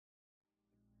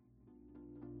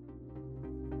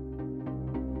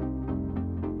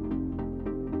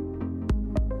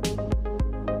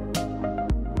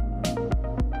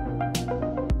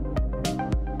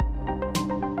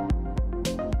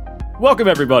Welcome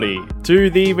everybody to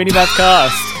the Minimap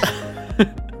Cast.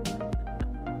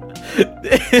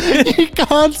 You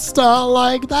can't start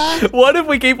like that. What if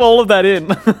we keep all of that in?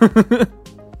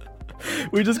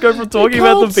 We just go from talking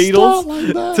about the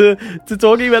Beatles to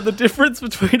talking about the difference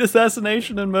between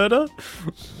assassination and murder?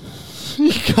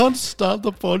 You can't start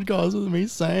the podcast with me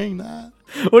saying that.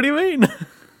 What do you mean?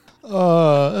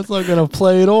 That's not going to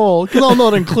play at all. Because I'm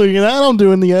not including that. I'm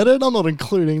doing the edit. I'm not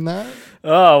including that.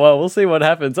 Oh, well, we'll see what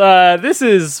happens. This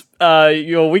is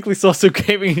your weekly source of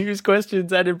gaming news,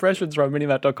 questions, and impressions from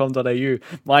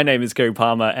minimap.com.au. My name is Kerry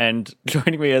Palmer, and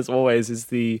joining me as always is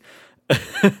the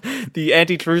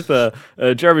anti-truther,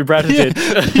 Jeremy Braditich.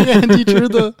 Yeah, the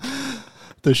anti-truther.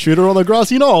 The shooter on the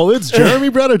grassy knoll. It's Jeremy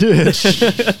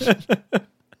Braditich.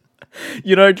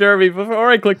 You know, Jeremy, before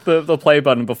I clicked the play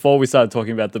button, before we started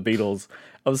talking about the Beatles,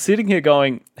 I was sitting here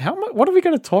going, what are we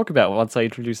going to talk about once I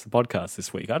introduce the podcast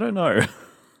this week? I don't know.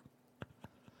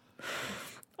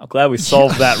 I'm glad we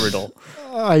solved that riddle.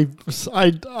 I'm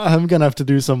going to have to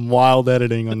do some wild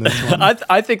editing on this one.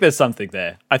 I think there's something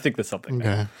there. Okay.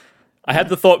 There. I had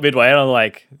the thought midway, and I'm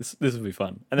like, this will be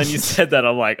fun. And then you said that,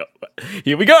 I'm like,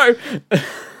 here we go.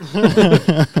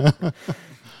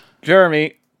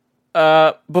 Jeremy,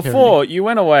 before you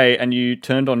went away and you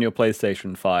turned on your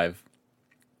PlayStation 5.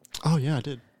 Oh, yeah, I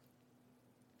did.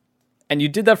 And you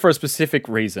did that for a specific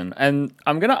reason. And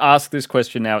I'm going to ask this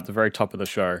question now at the very top of the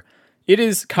show. It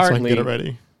is currently... So I can get it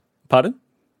ready. Pardon?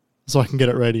 So I can get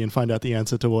it ready and find out the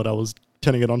answer to what I was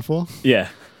turning it on for? Yeah.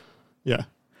 Yeah.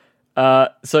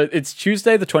 So it's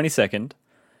Tuesday the 22nd,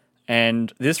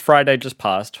 and this Friday just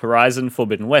passed, Horizon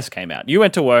Forbidden West came out. You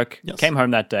went to work, yes. Came home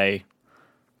that day,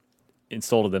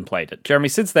 installed it, then played it. Jeremy,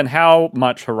 since then, how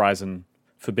much Horizon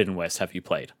Forbidden West have you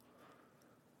played?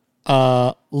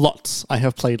 Lots. I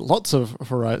have played lots of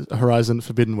Horizon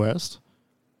Forbidden West.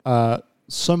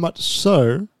 So much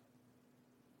so,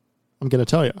 I'm going to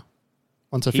tell you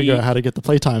once I figure out how to get the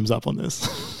playtimes up on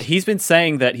this. He's been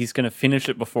saying that he's going to finish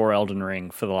it before Elden Ring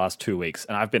for the last 2 weeks,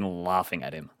 and I've been laughing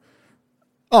at him.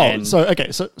 Oh, so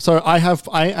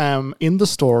I am in the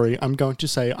story. I'm going to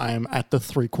say I am at the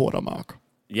 3/4 mark.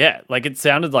 Yeah, like it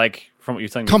sounded like from what you're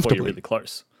saying before, you're really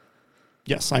close.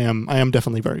 Yes, I am. I am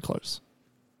definitely very close.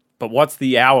 But what's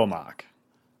the hour mark?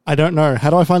 I don't know. How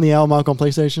do I find the hour mark on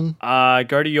PlayStation?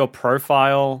 Go to your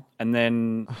profile and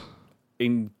then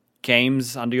in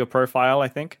games under your profile, I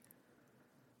think.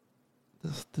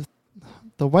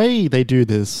 The way they do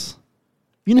this,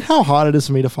 you know how hard it is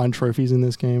for me to find trophies in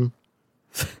this game.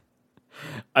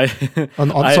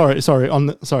 Sorry,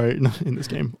 in this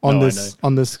game on this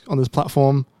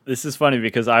platform. This is funny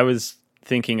because I was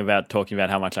thinking about talking about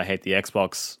how much I hate the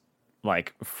Xbox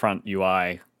like front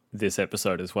UI this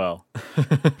episode as well.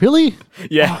 Really?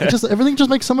 Yeah. Everything just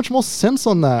makes so much more sense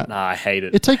on that. Nah, I hate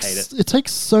it. It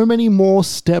takes so many more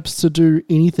steps to do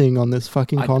anything on this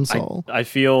fucking console. I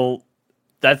feel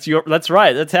that's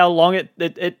right. That's how long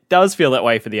it does feel that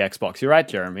way for the Xbox. You're right,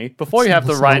 Jeremy. Before you have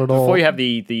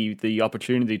the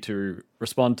opportunity to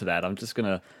respond to that, I'm just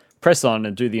gonna press on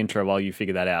and do the intro while you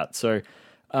figure that out. So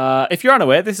if you're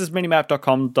unaware, this is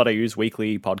minimap.com.au's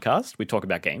weekly podcast. We talk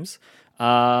about games.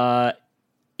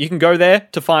 You can go there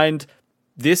to find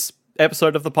this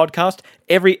episode of the podcast,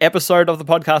 every episode of the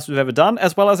podcast we've ever done,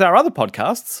 as well as our other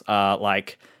podcasts,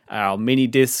 like our mini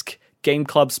disc Game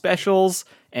Club specials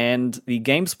and the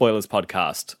Game Spoilers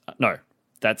podcast. No,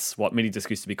 that's what mini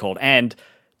disc used to be called. And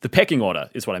the Pecking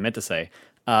Order is what I meant to say,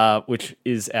 which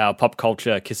is our pop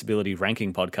culture kissability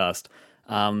ranking podcast.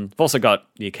 We've also got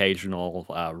the occasional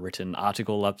written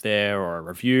article up there or a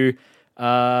review.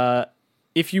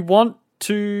 If you want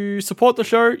to support the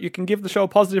show, you can give the show a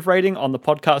positive rating on the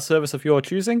podcast service of your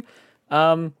choosing.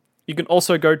 You can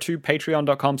also go to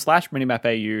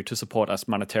patreon.com/minimapau to support us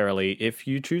monetarily if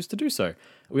you choose to do so.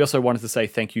 We also wanted to say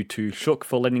thank you to Shook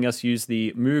for letting us use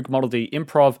the Moog Model D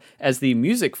Improv as the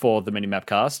music for the Minimap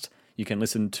Cast. You can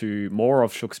listen to more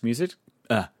of Shook's music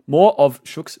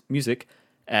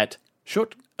at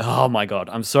Shook. Oh my god,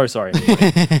 I'm so sorry.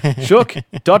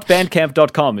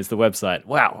 Shook.bandcamp.com is the website.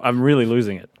 Wow, I'm really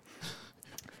losing it.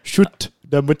 Shoot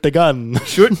them with the gun.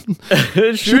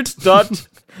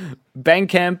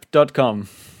 Shoot.bandcamp.com.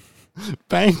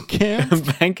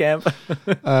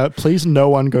 Bandcamp? Please no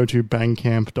one go to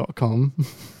bandcamp.com.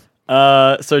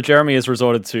 So Jeremy has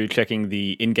resorted to checking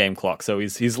the in-game clock. So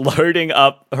he's loading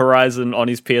up Horizon on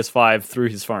his PS5 through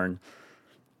his phone.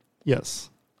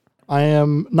 Yes. I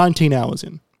am 19 hours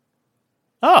in.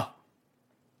 Oh.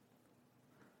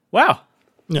 Wow.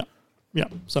 Yeah.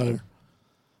 So...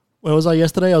 where was I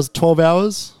yesterday? I was 12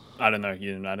 hours. I don't know.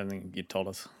 I don't think you told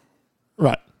us.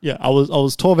 Right. Yeah. I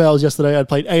was 12 hours yesterday. I'd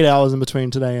played 8 hours in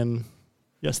between today and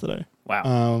yesterday.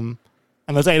 Wow.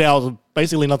 And that's 8 hours of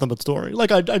basically nothing but story.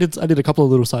 Like I did a couple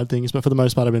of little side things, but for the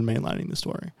most part, I've been mainlining the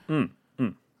story.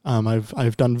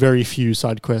 I've done very few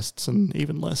side quests and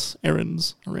even less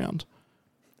errands around.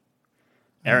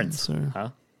 Errands, huh?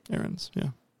 Errands, yeah.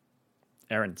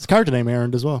 Errands. It's character name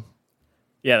Errand as well.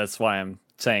 Yeah, that's why I'm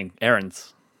saying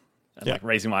errands. And like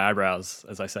raising my eyebrows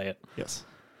as I say it. Yes.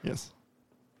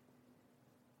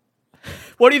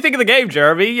 What do you think of the game,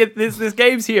 Jeremy? This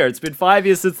game's here. It's been 5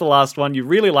 years since the last one. You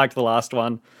really liked the last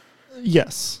one.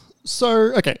 Yes.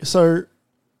 So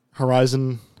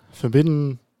Horizon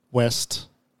Forbidden West.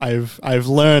 I've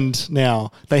learned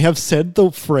now. They have said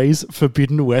the phrase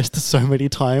Forbidden West so many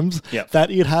times that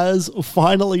it has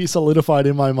finally solidified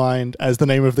in my mind as the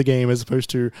name of the game as opposed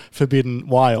to Forbidden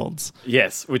Wilds.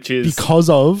 Yes, which is because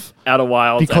of Outer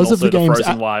Wilds and also the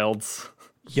Frozen Wilds.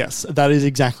 Yes, that is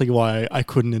exactly why I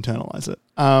couldn't internalize it.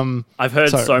 I've heard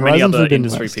so many other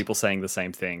industry people saying the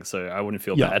same thing, so I wouldn't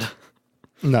feel bad.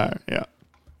 No, yeah.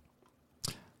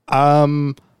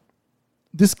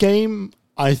 This game,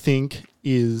 I think,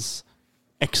 is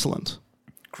excellent.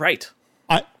 Great.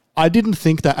 I didn't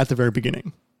think that at the very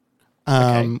beginning,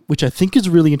 which I think is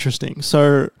really interesting.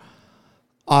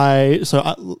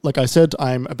 Like I said,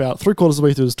 I'm about 3/4 of the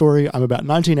way through the story. I'm about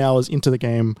 19 hours into the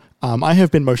game. I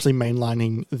have been mostly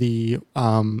mainlining the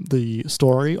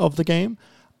story of the game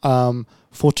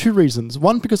for two reasons.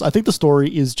 One, because I think the story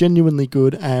is genuinely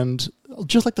good, and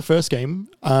just like the first game,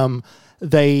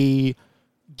 they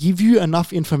give you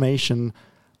enough information,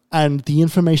 and the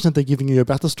information that they're giving you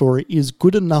about the story is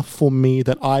good enough for me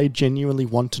that I genuinely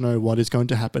want to know what is going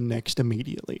to happen next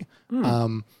immediately.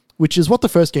 Which is what the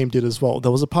first game did as well.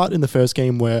 There was a part in the first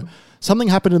game where something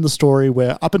happened in the story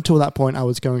where up until that point I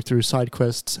was going through side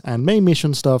quests and main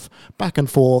mission stuff back and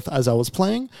forth as I was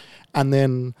playing. And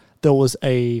then there was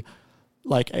a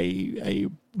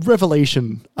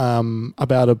revelation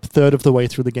about a third of the way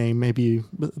through the game, maybe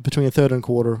between a third and a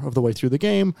quarter of the way through the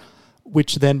game,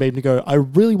 which then made me go, I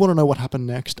really want to know what happened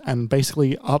next. And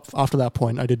basically after that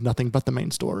point, I did nothing but the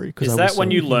main story. Is that when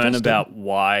you learn about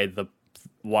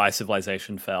why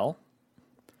civilization fell?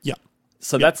 Yeah.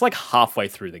 So that's like halfway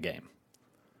through the game.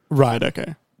 Right,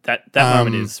 okay. That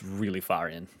moment is really far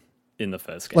in the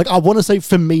first game. Like, I want to say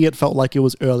for me it felt like it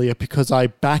was earlier because I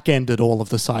back-ended all of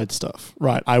the side stuff.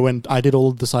 Right. I did all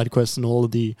of the side quests and all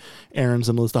of the errands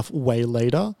and all the stuff way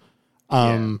later.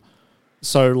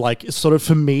 So like sort of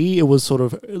for me it was sort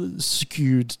of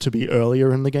skewed to be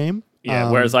earlier in the game.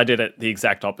 Yeah, whereas I did it the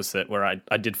exact opposite where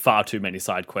I did far too many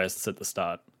side quests at the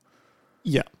start.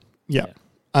 Yeah.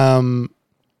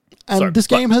 This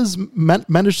game has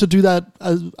managed to do that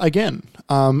again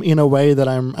in a way that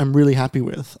I'm really happy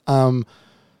with.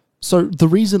 So the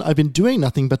reason I've been doing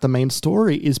nothing but the main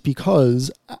story is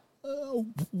because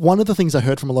one of the things I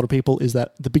heard from a lot of people is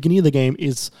that the beginning of the game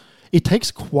it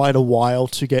takes quite a while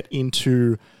to get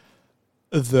into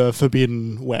the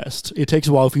Forbidden West. It takes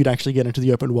a while for you to actually get into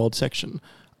the open world section.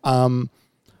 And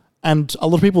a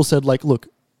lot of people said, like, look,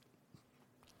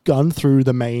 gun through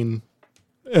the main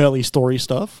early story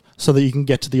stuff so that you can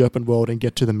get to the open world and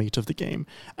get to the meat of the game.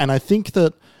 And I think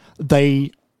that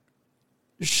they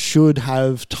should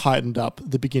have tightened up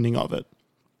the beginning of it.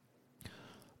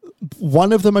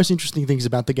 One of the most interesting things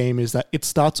about the game is that it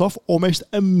starts off almost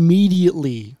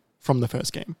immediately from the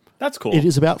first game. That's cool. It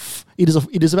is about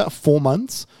 4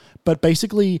 months, but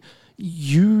basically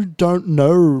you don't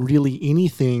know really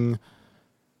anything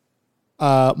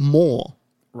more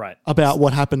about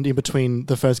what happened in between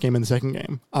the first game and the second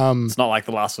game. It's not like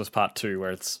The Last of Us Part 2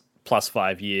 where it's plus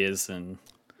 5 years and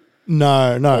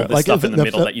no, all this stuff in the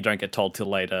middle that you don't get told till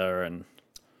later. And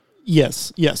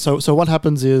yes. So what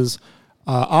happens is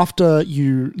after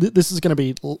you, this is going to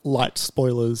be light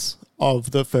spoilers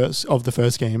of the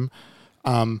first game.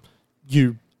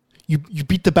 You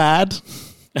beat the bad,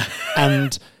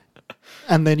 and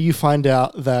then you find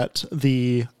out that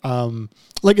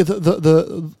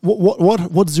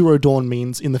what Zero Dawn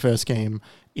means in the first game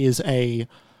is it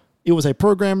was a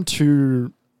program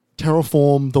to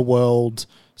terraform the world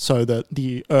so that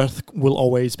the Earth will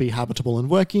always be habitable and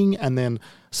working, and then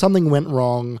something went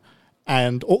wrong,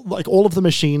 and all of the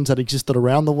machines that existed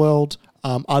around the world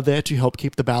are there to help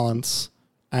keep the balance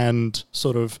and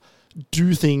sort of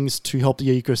do things to help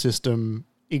the ecosystem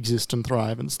exist and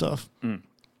thrive and stuff.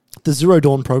 The Zero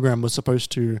Dawn program was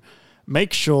supposed to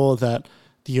make sure that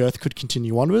the Earth could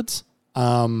continue onwards.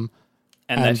 And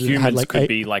that humans could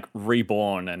be like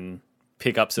reborn and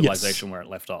pick up civilization where it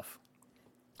left off.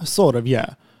 Sort of,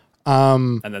 yeah.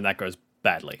 And then that goes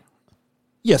badly.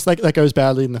 Yes, that goes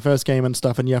badly in the first game and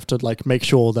stuff, and you have to like make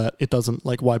sure that it doesn't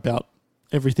like wipe out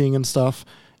everything and stuff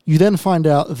You then find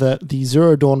out that the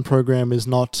Zero Dawn program is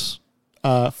not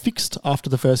fixed after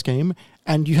the first game,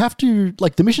 and you have to,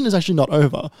 like, the mission is actually not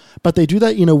over, but they do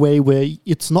that in a way where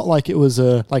it's not like it was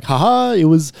haha, it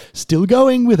was still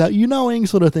going without you knowing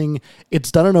sort of thing.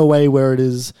 It's done in a way where it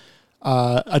is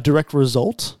a direct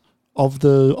result of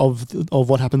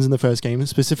what happens in the first game,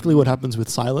 specifically what happens with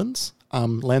Silence,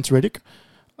 Lance Reddick,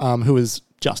 who is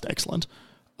just excellent,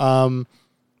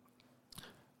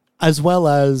 as well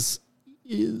as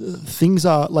things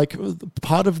are like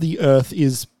part of the Earth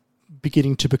is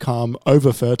beginning to become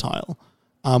over fertile,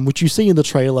 which you see in the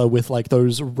trailer with like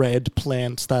those red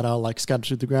plants that are like scattered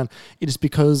through the ground. It is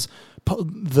because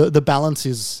the balance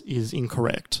is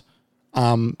incorrect.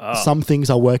 Some things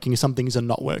are working, some things are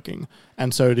not working.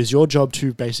 And so it is your job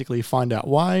to basically find out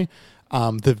why.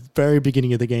 The very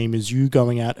beginning of the game is you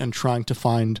going out and trying to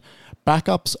find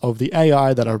backups of the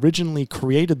AI that originally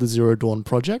created the Zero Dawn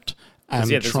project. And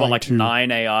there's one like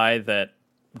 9 AI that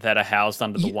are housed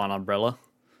under the one umbrella.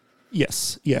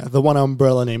 Yes, yeah, the one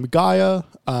umbrella named Gaia,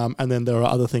 and then there are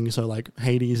other things. So like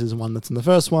Hades is one that's in the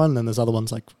first one, and then there's other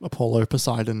ones like Apollo,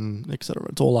 Poseidon, etc.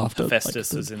 It's all after.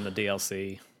 Hephaestus is in the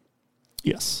DLC.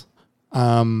 Yes.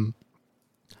 And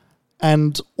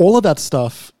all of that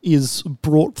stuff is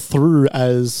brought through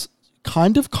as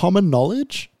kind of common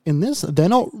knowledge in this. They're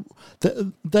not...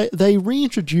 They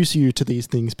reintroduce you to these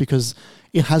things because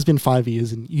it has been 5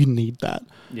 years and you need that.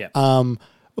 Yeah.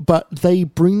 But they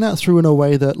bring that through in a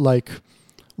way that, like...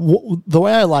 the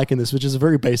way I liken this, which is a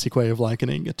very basic way of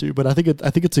likening it to, but I think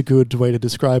it's a good way to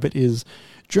describe it, is...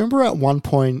 Do you remember at one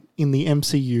point in the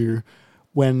MCU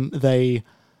when they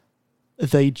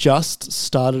just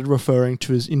started referring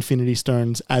to as Infinity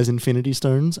Stones,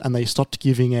 and they stopped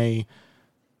giving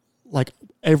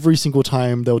every single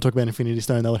time they would talk about Infinity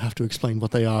Stone, they would have to explain what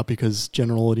they are because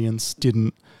general audience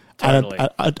didn't. Totally.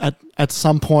 At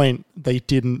some point, they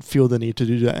didn't feel the need to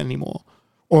do that anymore.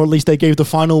 Or at least they gave the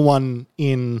final one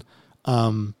in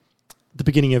the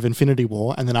beginning of Infinity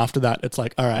War, and then after that, it's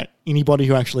like, all right, anybody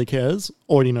who actually cares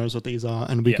already knows what these are,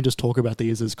 and we can just talk about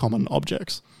these as common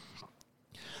objects.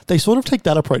 They sort of take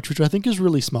that approach, which I think is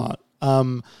really smart.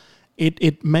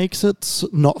 It makes it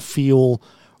not feel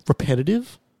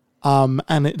repetitive,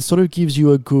 and it sort of gives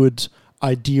you a good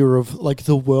idea of like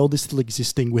the world is still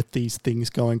existing with these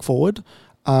things going forward.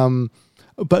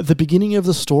 But the beginning of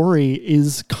the story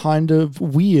is kind of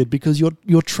weird because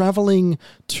you're traveling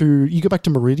to... You go back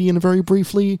to Meridian very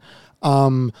briefly.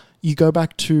 You go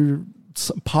back to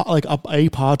a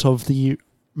part of the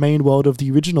main world of the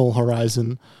original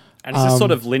Horizon. And is this sort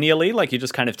of linearly, like you're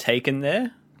just kind of taken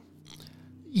there?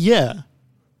 Yeah.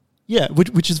 Yeah,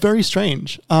 which is very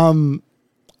strange.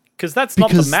 Because that's not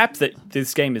the map that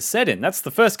this game is set in. That's the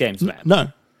first game's map.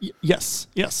 No. Yes.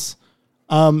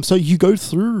 So you go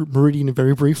through Meridian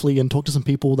very briefly and talk to some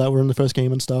people that were in the first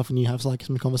game and stuff, and you have like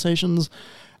some conversations,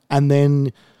 and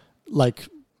then like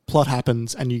plot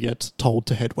happens and you get told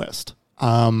to head west.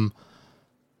 And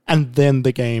then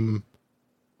the game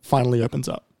finally opens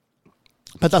up.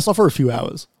 But that's not for a few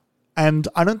hours. And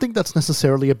I don't think that's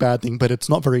necessarily a bad thing, but it's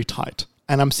not very tight.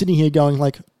 And I'm sitting here going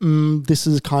like, this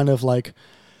is kind of like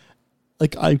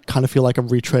I kind of feel like I'm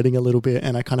retreading a little bit,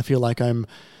 and I kind of feel like I'm...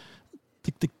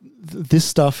 this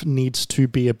stuff needs to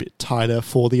be a bit tighter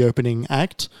for the opening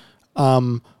act.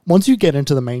 Once you get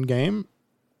into the main game,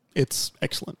 it's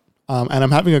excellent. And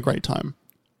I'm having a great time.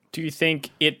 Do you think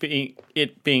it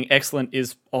being excellent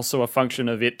is also a function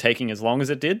of it taking as long as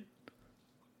it did?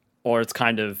 Or it's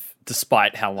kind of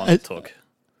despite how long it took?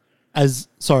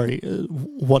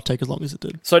 What take as long as it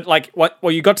did? So, like,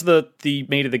 you got to the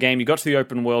meat of the game, you got to the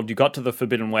open world, you got to the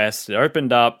Forbidden West, it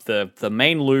opened up, the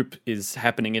main loop is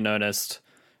happening in earnest.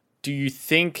 Do you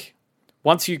think,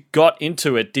 once you got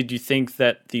into it, did you think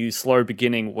that the slow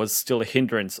beginning was still a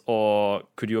hindrance, or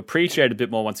could you appreciate a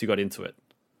bit more once you got into it?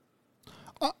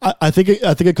 I think it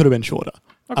could have been shorter.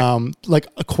 Okay.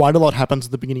 Quite a lot happens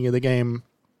at the beginning of the game,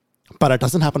 but it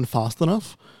doesn't happen fast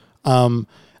enough.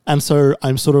 And so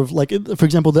I'm sort of like, for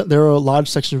example, there are large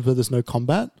sections where there's no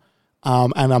combat.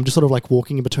 And I'm just sort of like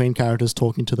walking in between characters,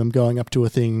 talking to them, going up to a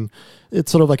thing.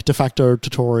 It's sort of like a de facto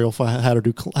tutorial for how to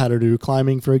do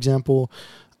climbing, for example.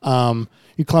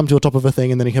 You climb to the top of a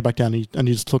thing and then you head back down and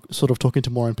you just sort of talking to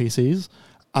more NPCs.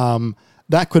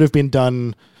 That could have been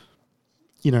done,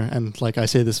 and like I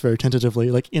say this very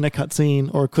tentatively, like in a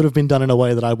cutscene, or it could have been done in a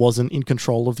way that I wasn't in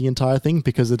control of the entire thing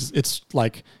because it's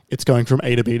like it's going from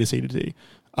A to B to C to D.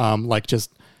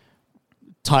 Just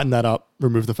tighten that up,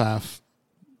 remove the faff.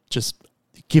 Just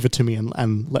give it to me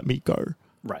and let me go.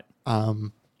 Right.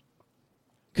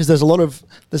 Because there's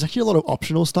actually a lot of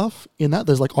optional stuff in that.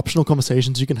 There's like optional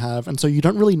conversations you can have. And so you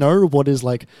don't really know what is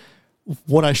like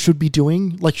what I should be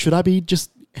doing. Like, should I be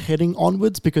just heading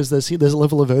onwards because there's a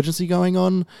level of urgency going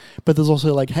on, but there's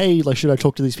also like, hey, like, should I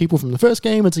talk to these people from the first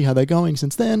game and see how they're going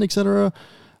since then, etc.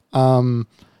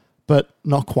 But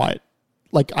not quite.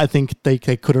 Like, I think they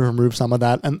could have removed some of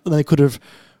that, and they could have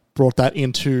brought that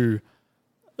into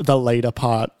the later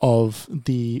part of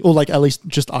or like at least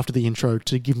just after the intro,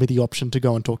 to give me the option to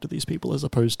go and talk to these people, as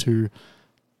opposed to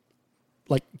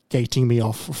like gating me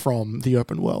off from the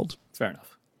open world. Fair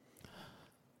enough.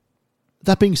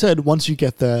 That being said, once you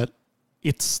get there,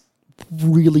 it's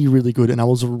really, really good, and I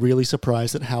was really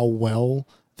surprised at how well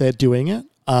they're doing it.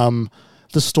 The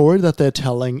story that they're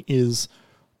telling is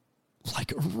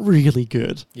like really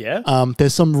good. Yeah.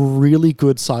 There's some really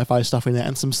good sci-fi stuff in there,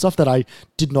 and some stuff that I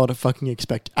did not fucking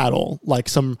expect at all. Like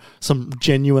some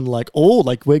genuine like, oh,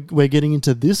 like we're getting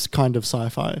into this kind of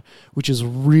sci-fi, which is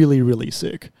really, really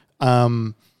sick.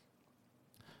 I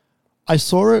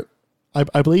saw it.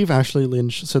 I believe Ashley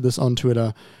Lynch said this on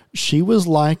Twitter. She was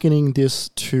likening this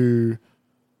to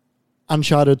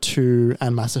Uncharted 2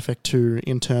 and Mass Effect 2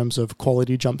 in terms of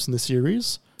quality jumps in the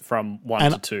series. From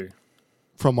 1 to 2.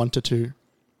 From 1 to 2.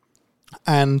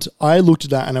 And I looked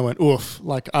at that and I went, oof,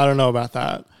 like, I don't know about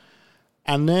that.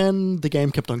 And then the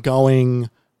game kept on going.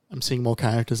 I'm seeing more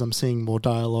characters. I'm seeing more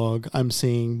dialogue. I'm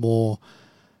seeing more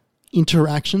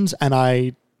interactions. And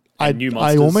new monsters.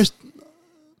 I almost...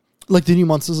 like the new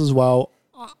monsters as well.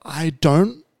 I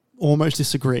don't almost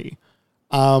disagree.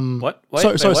 What?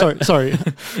 Wait, sorry.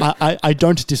 I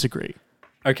don't disagree.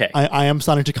 Okay. I am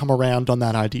starting to come around on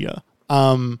that idea.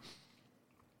 I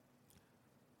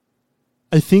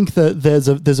think that there's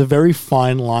a very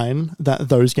fine line that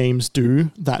those games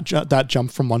do, that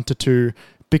jump from 1 to 2,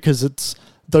 because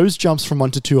those jumps from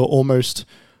 1 to 2 are almost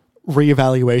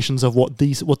reevaluations of what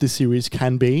this series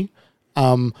can be.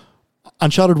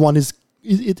 Uncharted 1 is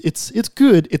it's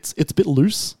good. It's a bit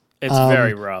loose. It's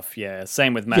very rough. Yeah.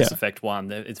 Same with Mass Effect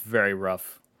 1. It's very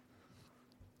rough.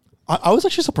 I was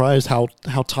actually surprised how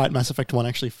tight Mass Effect 1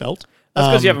 actually felt. That's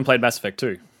because you haven't played Mass Effect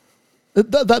 2.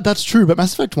 That's true, but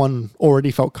Mass Effect 1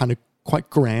 already felt kind of quite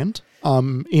grand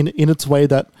in its way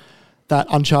that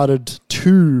Uncharted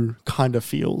 2 kind of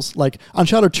feels. Like,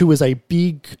 Uncharted 2 is a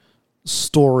big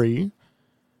story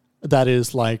that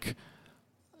is like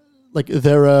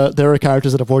there are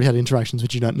characters that have already had interactions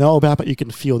which you don't know about, but you can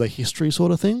feel their history,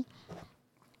 sort of thing.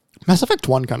 Mass Effect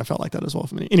 1 kind of felt like that as well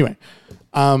for me. Anyway,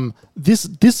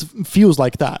 this feels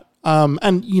like that.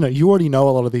 And, you already know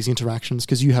a lot of these interactions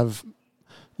because you have,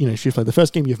 if you've played the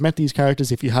first game, you've met these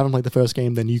characters. If you haven't played the first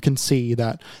game, then you can see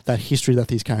that history that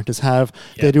these characters have.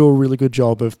 Yeah. They do a really good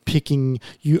job of picking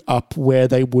you up where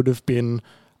they would have been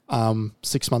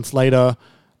 6 months later.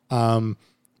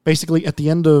 Basically, at the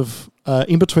end of,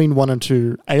 in between 1 and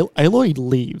 2, Aloy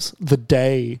leaves the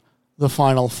day the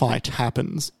final fight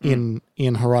happens in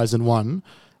Horizon 1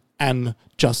 and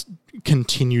just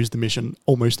continues the mission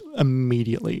almost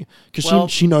immediately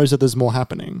because she knows that there's more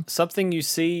happening. Something you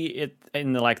see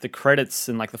in the credits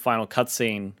in the final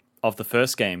cutscene of the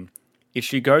first game is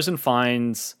she goes and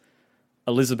finds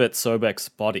Elizabeth Sobek's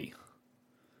body.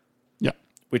 Yeah.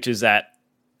 Which is at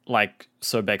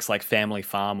Sobek's family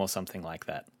farm or something like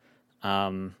that.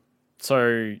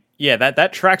 So yeah,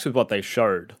 that tracks with what they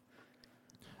showed.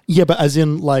 Yeah, but as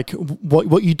in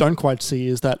what you don't quite see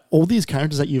is that all these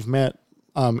characters that you've met,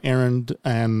 Erend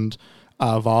and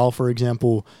Val, for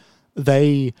example,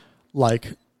 they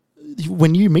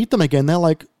when you meet them again, they're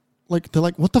like, what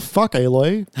the fuck,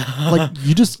 Aloy?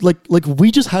 You just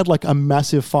we just had a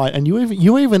massive fight, and you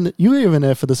even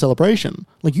there for the celebration.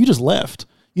 You just left.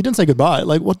 You didn't say goodbye.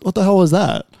 What the hell was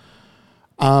that?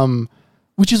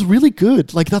 Which is really good.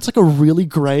 That's a really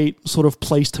great sort of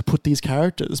place to put these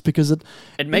characters because it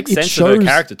makes sense of her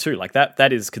character too.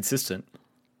 That is consistent.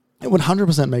 It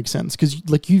 100% makes sense because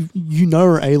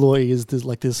Aloy is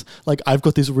this I've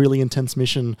got this really intense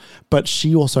mission, but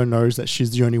she also knows that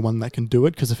she's the only one that can do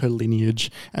it because of her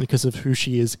lineage and because of who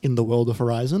she is in the world of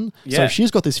Horizon. Yeah. So she's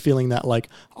got this feeling that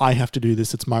I have to do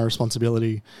this. It's my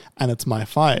responsibility and it's my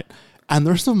fight. And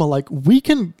the rest of them are we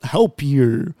can help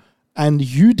you. And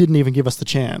you didn't even give us the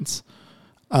chance.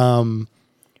 And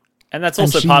that's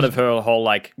also part of her whole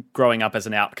growing up as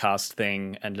an outcast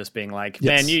thing and just being yes.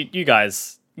 Man, you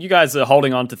guys are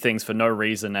holding on to things for no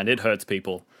reason and it hurts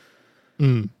people.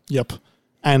 Yep.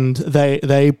 And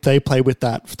they play with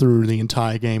that through the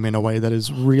entire game in a way that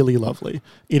is really lovely.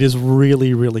 It is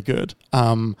really, really good.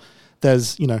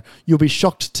 There's, you'll be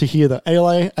shocked to hear that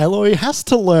Aloy has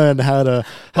to learn how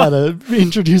to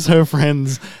introduce her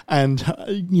friends and,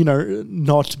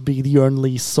 not be the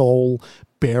only soul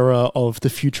bearer of the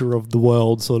future of the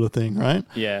world sort of thing, right?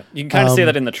 Yeah, you can kind of see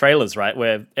that in the trailers, right?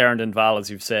 Where Erend and Val, as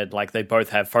you've said, like they both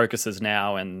have focuses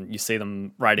now, and you see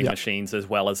them riding machines as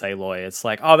well as Aloy. It's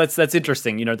like, oh, that's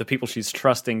interesting. You know, the people she's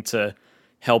trusting to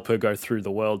help her go through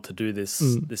the world to do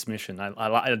this mission.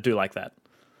 I do like that.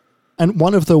 And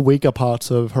one of the weaker parts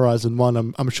of Horizon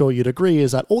 1, I'm sure you'd agree,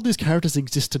 is that all these characters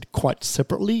existed quite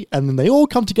separately, and then they all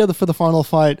come together for the final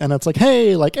fight, and it's like,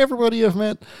 hey, like everybody you've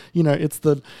met, you know, it's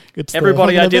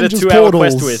everybody I did a 2-hour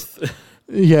quest with.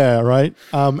 Yeah, right.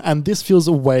 And this feels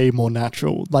way more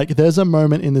natural. Like there's a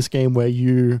moment in this game where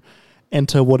you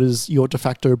enter what is your de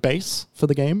facto base for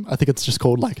the game. I think it's just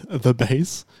called like the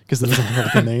base because it doesn't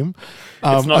have the name.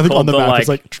 It's not called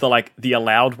the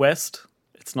allowed West.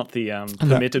 It's not the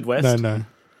permitted West. No.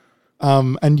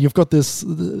 And you've got this,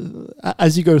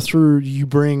 as you go through, you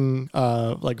bring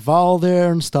like Val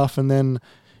there and stuff, and then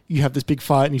you have this big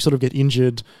fight and you sort of get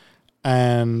injured.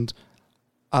 And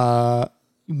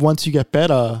once you get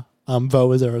better,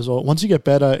 Vo is there as well. Once you get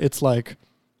better, it's like,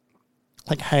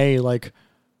 hey, like,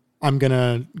 I'm going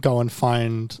to go and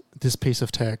find this piece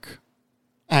of tech.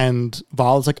 And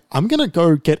Val's like, I'm going to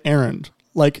go get Erend.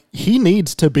 Like, he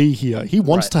needs to be here. He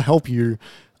wants to help you.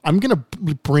 I'm going to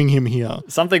bring him here.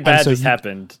 Something bad has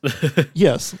happened.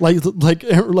 Yes. Like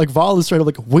Val is straight up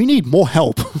like, we need more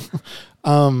help.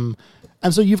 And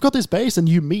so you've got this base and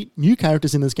you meet new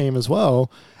characters in this game as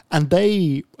well. And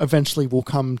they eventually will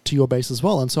come to your base as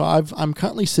well. And so I'm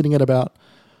currently sitting at about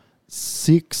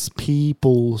 7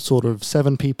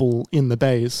 people in the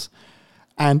base.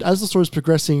 And as the story is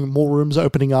progressing, more rooms are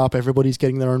opening up. Everybody's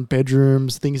getting their own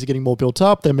bedrooms. Things are getting more built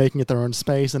up. They're making it their own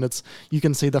space, and you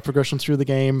can see that progression through the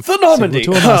game. The Normandy.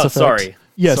 Sorry.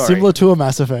 Yeah, similar to a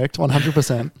Mass Effect,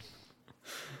 100%.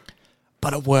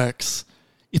 But it works.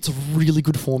 It's a really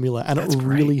good formula, and it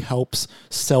really helps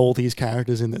sell these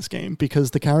characters in this game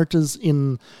because the characters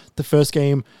in the first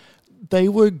game, they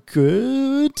were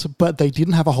good, but they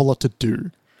didn't have a whole lot to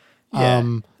do. Yeah.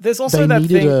 There's also that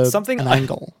thing, an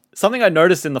angle. Something I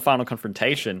noticed in the final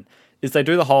confrontation is they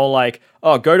do the whole like,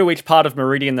 oh, go to each part of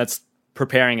Meridian that's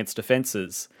preparing its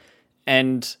defenses.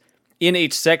 And in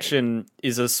each section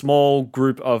is a small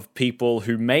group of people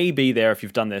who may be there if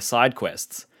you've done their side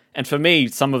quests. And for me,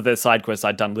 some of their side quests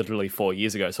I'd done literally 4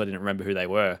 years ago, so I didn't remember who they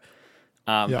were.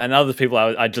 And other people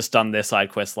I'd just done their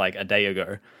side quests like a day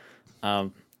ago.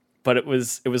 But it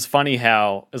was funny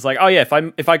how it was like, oh yeah,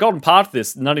 if I got part of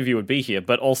this, none of you would be here.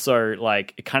 But also,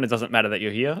 like, it kind of doesn't matter that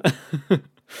you're here.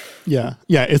 Yeah,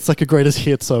 it's like a greatest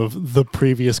hits of the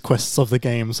previous quests of the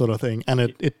game sort of thing,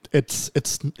 and it's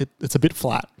a bit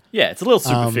flat. Yeah, it's a little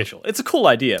superficial. It's a cool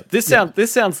idea. This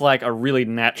sounds like a really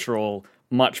natural,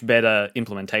 much better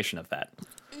implementation of that.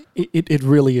 It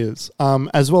really is.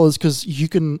 As well as because you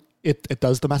can. It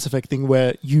does the Mass Effect thing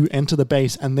where you enter the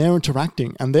base and they're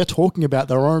interacting and they're talking about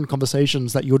their own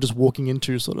conversations that you're just walking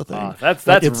into sort of thing. Oh,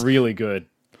 that's really good.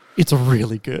 It's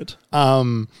really good.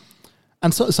 And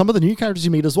so some of the new characters you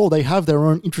meet as well, they have their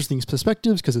own interesting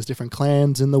perspectives because there's different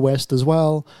clans in the West as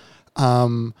well.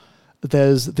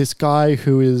 There's this guy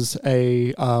who is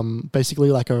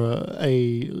basically like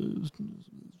a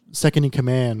second in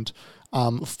command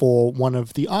for one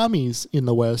of the armies in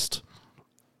the West,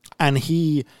 and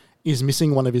he is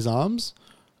missing one of his arms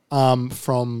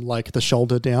from like the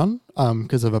shoulder down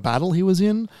because of a battle he was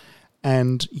in,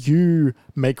 and you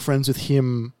make friends with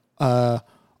him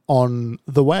on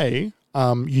the way.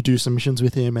 You do some missions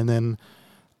with him, and then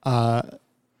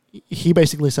he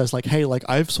basically says like, hey, like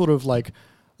I've sort of like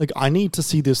I need to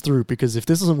see this through because if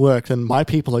this doesn't work, then my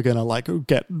people are going to like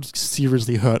get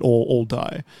seriously hurt or all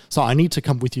die. So I need to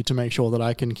come with you to make sure that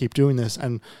I can keep doing this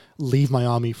and leave my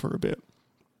army for a bit.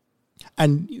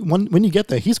 And when you get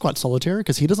there, he's quite solitary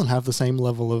because he doesn't have the same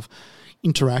level of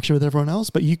interaction with everyone else,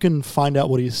 but you can find out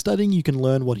what he's studying, you can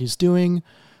learn what he's doing,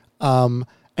 and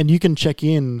you can check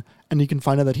in and you can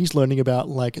find out that he's learning about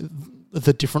like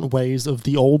the different ways of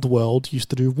the old world used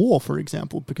to do war, for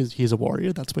example, because he's a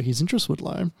warrior. That's where his interest would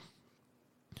lie.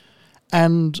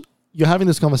 And you're having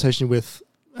this conversation with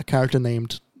a character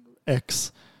named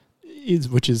X,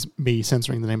 which is me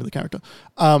censoring the name of the character,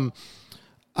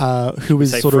 who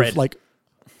is sort Fred. Of like,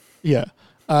 yeah.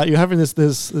 You're having this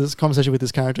conversation with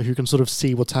this character who can sort of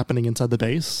see what's happening inside the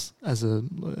base at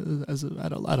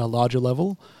a larger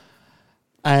level.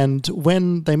 And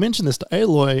when they mention this to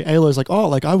Aloy's like, oh,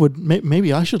 like I would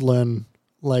maybe I should learn,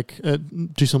 like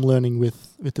do some learning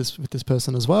with this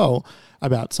person as well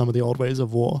about some of the old ways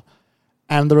of war.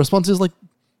 And the response is like,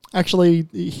 actually,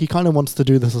 he kind of wants to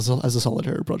do this as a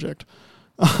solitary project.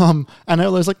 And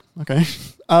Aloy's like, okay,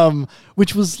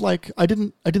 which was like I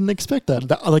didn't expect that.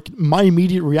 Like my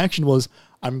immediate reaction was,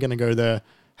 I'm gonna go there,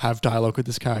 have dialogue with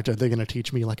this character. They're going to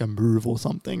teach me like a move or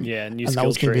something. Yeah, and that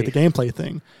was going to be the gameplay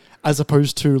thing, as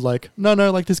opposed to like no,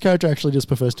 like this character actually just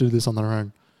prefers to do this on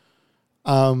their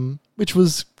own, which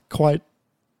was quite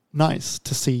nice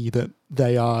to see that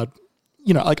they are,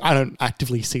 like I don't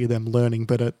actively see them learning,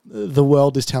 but the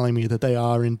world is telling me that they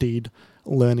are indeed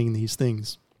learning these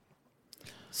things.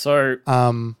 So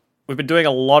we've been doing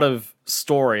a lot of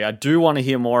story. I do want to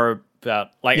hear more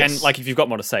about and if you've got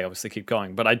more to say, obviously keep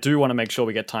going. But I do want to make sure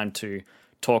we get time to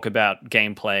talk about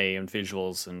gameplay and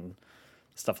visuals and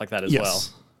stuff like that as well.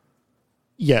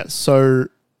 Yeah. So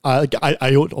I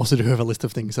also do have a list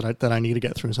of things that I need to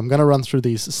get through. So I'm going to run through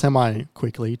these semi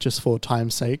quickly, just for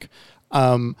time's sake.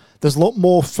 There's a lot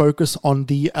more focus on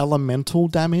the elemental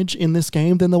damage in this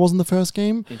game than there was in the first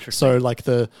game. So like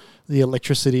the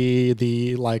electricity,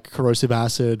 the like corrosive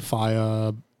acid,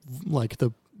 fire, like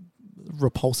the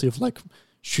repulsive, like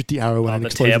shoot the arrow and the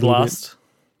tear blast.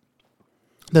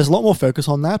 There's a lot more focus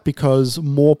on that because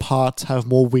more parts have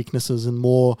more weaknesses and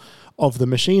more of the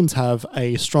machines have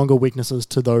a stronger weaknesses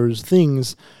to those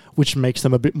things, which makes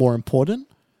them a bit more important.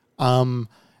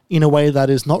 In a way that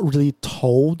is not really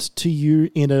told to you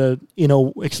in a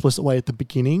explicit way at the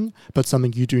beginning, but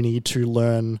something you do need to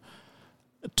learn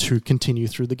to continue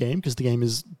through the game, because the game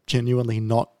is genuinely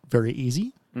not very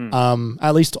easy.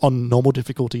 At least on normal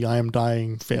difficulty, I am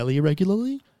dying fairly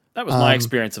regularly. That was my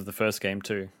experience of the first game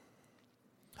too.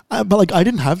 But like I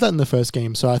didn't have that in the first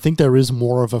game, so I think there is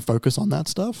more of a focus on that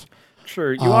stuff.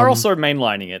 True. You are also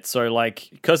mainlining it, so like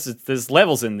because there's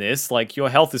levels in this, like your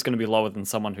health is going to be lower than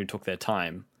someone who took their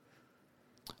time.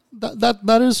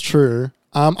 That is true.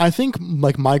 I think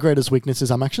like my greatest weakness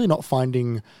is I'm actually not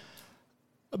finding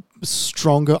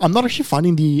stronger. I'm not actually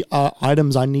finding the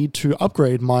items I need to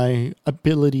upgrade my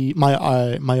ability, my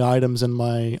items and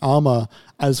my armor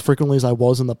as frequently as I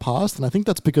was in the past. And I think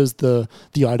that's because the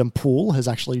item pool has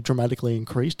actually dramatically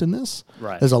increased in this.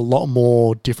 Right. There's a lot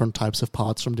more different types of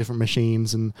parts from different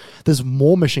machines, and there's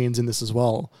more machines in this as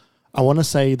well. I want to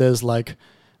say there's like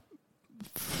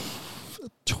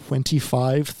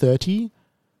 25, 30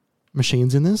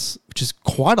 machines in this, which is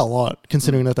quite a lot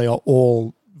considering that they are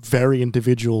all very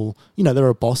individual. There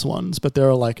are boss ones, but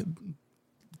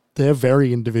they're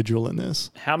very individual in this.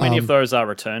 How many of those are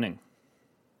returning?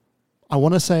 I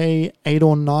want to say 8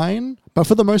 or 9, but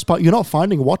for the most part, you're not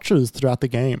finding watchers throughout the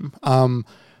game.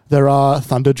 There are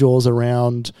Thunderjaws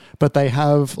around, but they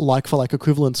have like for like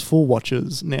equivalents for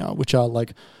watchers now, which are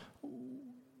like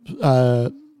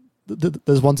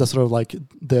there's ones that sort of like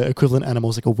the equivalent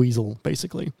animals, like a weasel,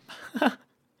 basically.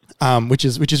 Which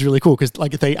is really cool because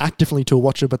like they act differently to a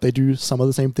watcher, but they do some of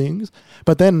the same things.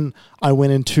 But then I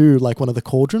went into like one of the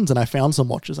cauldrons and I found some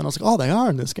watchers, and I was like, oh, they are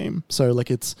in this game. So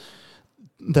like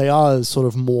they are sort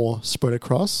of more spread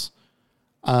across.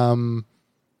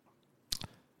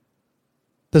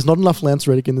 There's not enough Lance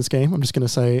Reddick in this game. I'm just going to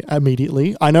say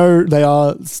immediately. I know they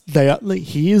are like,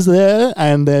 he is there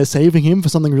and they're saving him for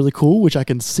something really cool, which I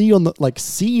can see in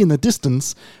the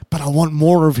distance, but I want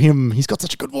more of him. He's got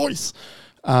such a good voice.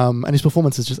 And his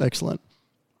performance is just excellent.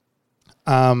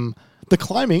 The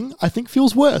climbing, I think,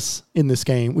 feels worse in this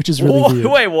game, which is really weird.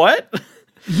 Wait, what?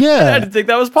 Yeah. I didn't think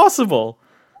that was possible.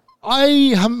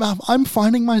 I'm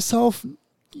finding myself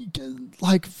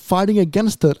like fighting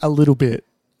against it a little bit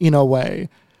in a way,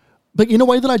 but in a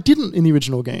way that I didn't in the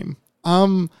original game.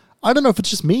 I don't know if it's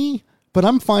just me, but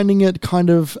I'm finding it kind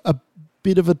of a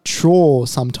bit of a chore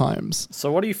sometimes.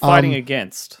 So what are you fighting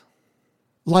against?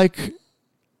 Like,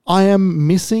 I am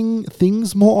missing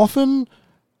things more often,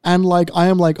 and like I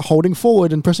am like holding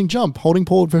forward and pressing jump, holding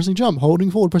forward, pressing jump, holding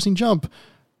forward, pressing jump.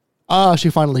 She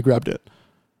finally grabbed it.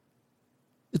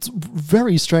 It's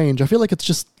very strange. I feel like it's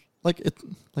just like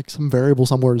some variable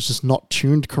somewhere is just not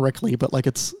tuned correctly, but like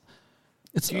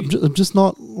I'm just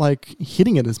not like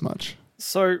hitting it as much.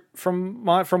 So from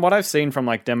what I've seen from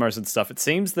like demos and stuff, it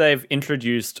seems they've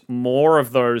introduced more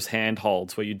of those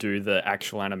handholds where you do the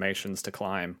actual animations to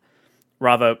climb.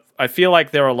 Rather, I feel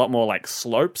like there are a lot more like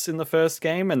slopes in the first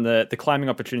game, and the climbing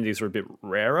opportunities are a bit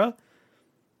rarer.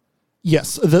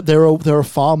 Yes, there are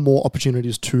far more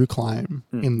opportunities to climb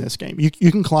in this game. You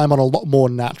can climb on a lot more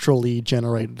naturally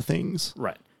generated things.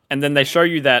 Right. And then they show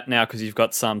you that now because you've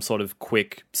got some sort of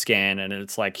quick scan, and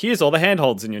it's like, here's all the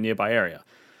handholds in your nearby area.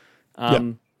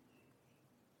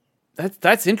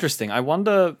 That's interesting. I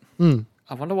wonder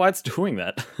why it's doing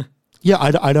that. Yeah,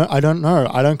 I don't know.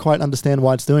 I don't quite understand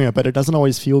why it's doing it, but it doesn't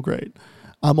always feel great.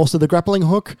 Also, the grappling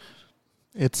hook,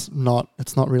 it's not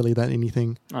really that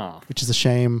anything, which is a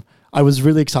shame. I was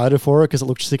really excited for it because it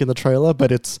looked sick in the trailer,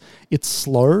 but it's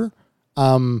slow,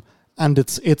 and and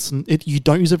you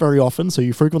don't use it very often, so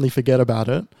you frequently forget about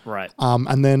it. Right.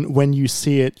 And then when you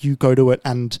see it, you go to it,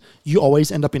 and you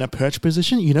always end up in a perch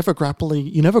position. You never grapple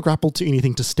to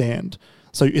anything to stand,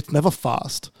 so it's never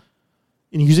fast.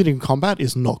 And using it in combat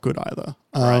is not good either.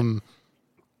 Right.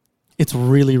 It's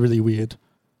really, really weird.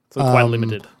 So quite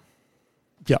limited.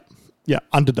 Yeah,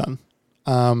 underdone.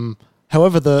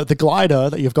 However, the glider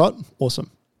that you've got,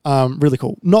 awesome. Really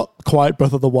cool. Not quite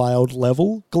Breath of the Wild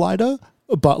level glider,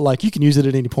 but like you can use it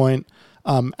at any point.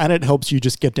 And it helps you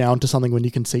just get down to something when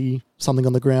you can see something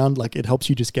on the ground. Like it helps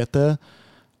you just get there.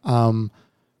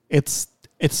 It's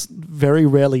very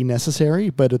rarely necessary,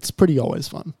 but it's pretty always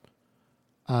fun.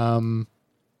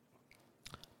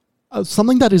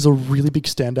 Something that is a really big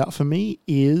standout for me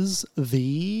is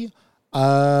the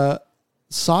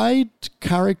side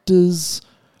characters'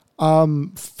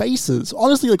 faces.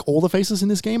 Honestly, like all the faces in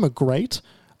this game are great.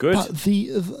 Good. But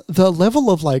the level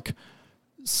of like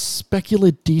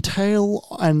specular detail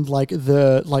and like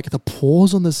the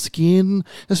pores on the skin,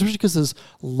 especially because there's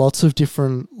lots of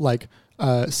different like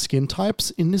skin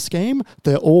types in this game,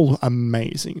 they're all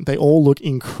amazing. They all look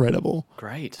incredible.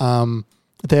 Great.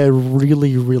 They're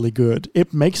really, really good.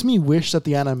 It makes me wish that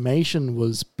the animation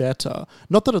was better.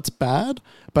 Not that it's bad,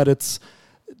 but it's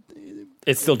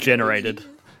still generated.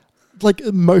 Like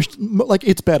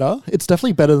it's better. It's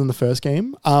definitely better than the first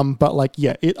game. But like,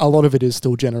 yeah, a lot of it is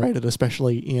still generated,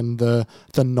 especially in the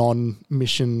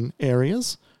non-mission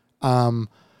areas.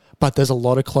 But there's a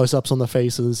lot of close-ups on the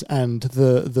faces, and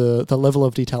the level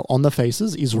of detail on the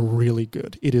faces is really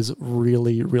good. It is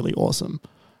really, really awesome.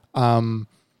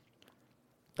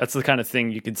 That's the kind of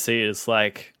thing you could see. Is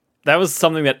like that was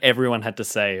something that everyone had to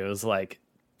say. It was like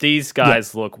these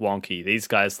guys look wonky. These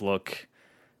guys look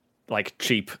like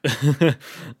cheap.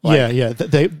 Yeah.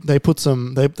 They put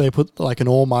like an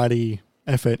almighty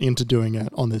effort into doing it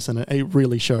on this, and it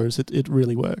really shows. It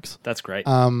really works. That's great.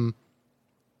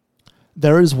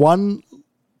 There is one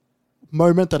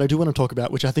moment that I do want to talk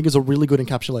about, which I think is a really good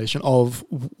encapsulation of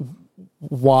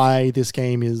why this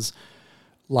game is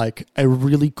like a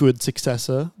really good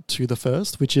successor to the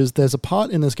first, which is there's a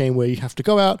part in this game where you have to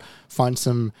go out, find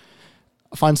some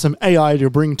AI to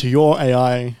bring to your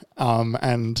AI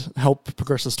and help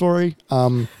progress the story.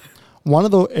 One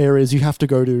of the areas you have to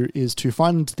go to is to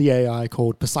find the AI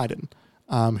called Poseidon,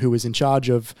 who is in charge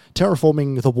of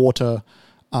terraforming the water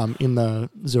in the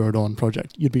Zero Dawn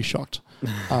project. You'd be shocked.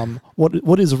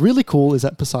 What is really cool is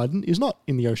that Poseidon is not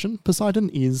in the ocean. Poseidon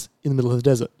is in the middle of the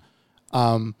desert,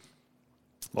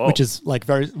 which is like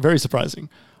very, very surprising.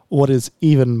 What is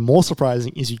even more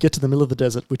surprising is you get to the middle of the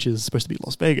desert, which is supposed to be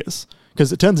Las Vegas,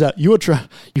 because it turns out you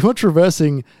are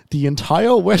traversing the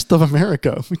entire west of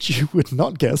America, which you would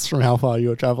not guess from how far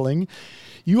you are traveling.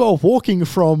 You are walking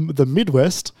from the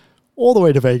Midwest all the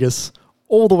way to Vegas,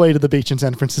 all the way to the beach in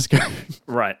San Francisco.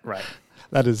 Right.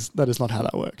 That is not how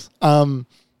that works.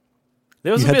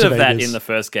 There was a bit of that in the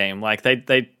first game. Like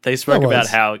they spoke about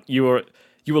how you were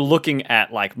looking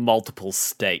at like multiple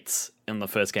states in the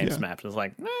first game's map. It was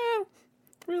like,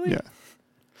 really? Yeah.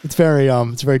 It's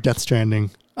very Death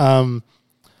Stranding. But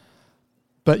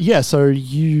yeah, so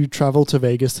you travel to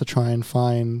Vegas to try and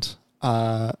find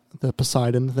the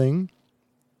Poseidon thing,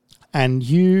 and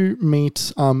you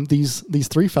meet these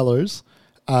three fellows.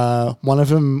 One of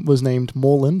them was named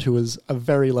Morland, who was a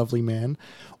very lovely man.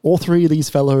 All three of these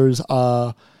fellows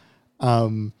are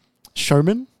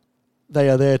showmen. They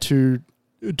are there to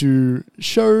do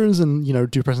shows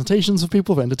and, do presentations for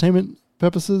people for entertainment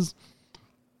purposes.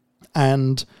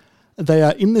 And they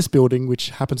are in this building, which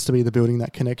happens to be the building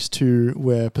that connects to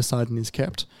where Poseidon is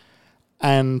kept.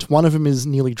 And one of them is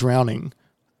nearly drowning,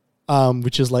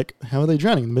 which is like, how are they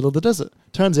drowning in the middle of the desert?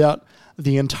 Turns out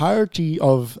the entirety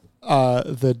of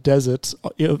the desert,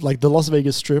 like the Las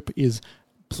Vegas Strip, is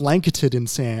blanketed in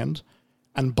sand,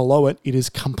 and below it is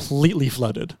completely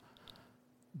flooded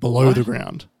below the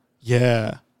ground.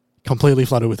 Yeah, completely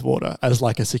flooded with water as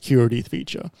like a security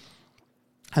feature.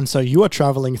 And so you are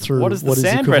traveling through. What is the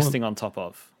sand resting on top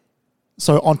of?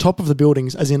 So on top of the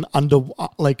buildings, as in under,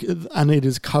 like, and it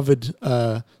is covered.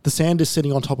 The sand is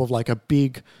sitting on top of like a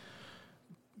big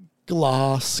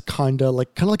glass, kind of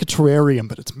like a terrarium,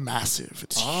 but it's massive.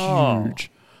 It's huge.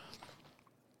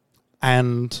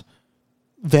 And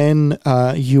then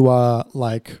you are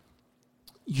like,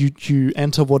 you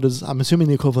enter what is, I'm assuming,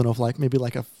 the equivalent of like maybe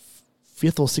like a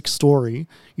 5th or 6th story.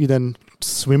 You then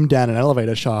swim down an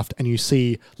elevator shaft and you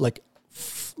see like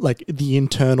the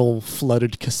internal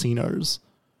flooded casinos.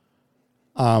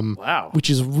 Wow. Which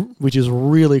is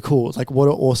really cool. It's like, what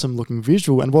an awesome looking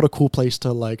visual, and what a cool place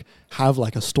to like have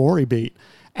like a story beat.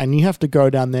 And you have to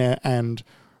go down there and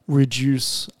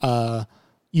reduce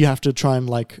you have to try and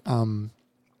like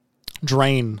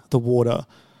drain the water.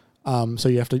 So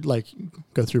you have to like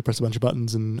go through, press a bunch of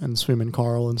buttons and swim in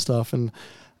coral and stuff. And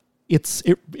it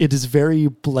is very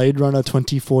Blade Runner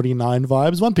 2049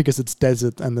 vibes. One, because it's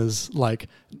desert and there's like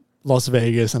Las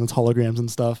Vegas and it's holograms and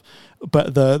stuff.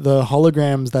 But the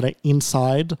holograms that are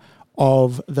inside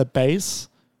of the base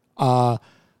are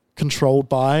controlled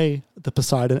by the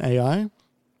Poseidon AI.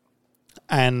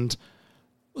 And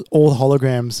all the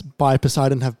holograms by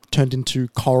Poseidon have turned into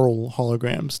coral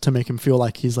holograms to make him feel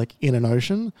like he's like in an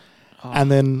ocean. Oh.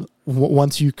 And then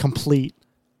once you complete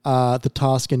the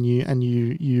task and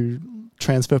you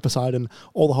transfer Poseidon,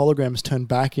 all the holograms turn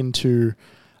back into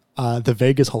the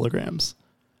Vegas holograms.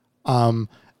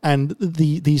 And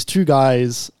these three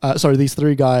guys,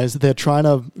 they're trying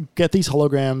to get these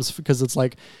holograms because it's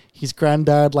like his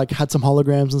granddad like had some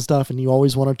holograms and stuff, and he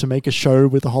always wanted to make a show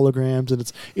with the holograms, and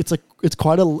it's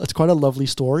quite a lovely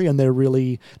story, and they're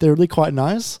really quite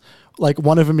nice. Like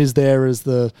one of them is there as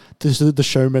the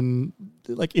showman,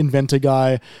 like inventor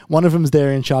guy. One of them's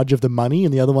there in charge of the money,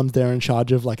 and the other one's there in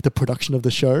charge of like the production of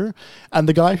the show. And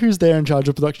the guy who's there in charge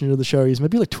of production of the show, he's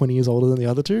maybe like 20 years older than the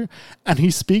other two, and he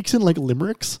speaks in like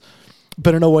limericks,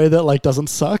 but in a way that like doesn't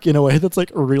suck, in a way that's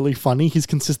like really funny. He's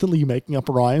consistently making up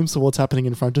rhymes to what's happening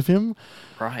in front of him.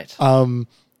 Right. And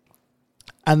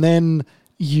then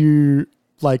you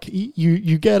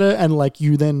get it, and like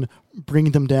you then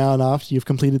bring them down after you've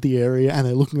completed the area, and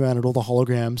they're looking around at all the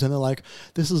holograms, and they're like,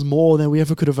 this is more than we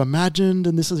ever could have imagined,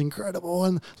 and this is incredible,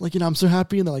 and like, I'm so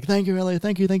happy. And they're like, thank you, Elliot,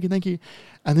 thank you.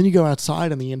 And then you go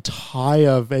outside, and the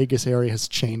entire Vegas area has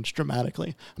changed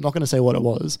dramatically. I'm not going to say what it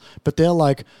was, but they're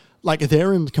like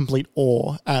they're in complete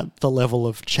awe at the level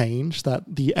of change that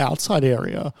the outside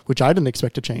area, which I didn't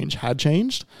expect to change, had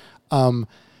changed. And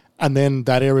then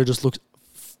that area just looks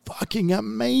fucking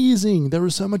amazing. There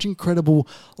is so much incredible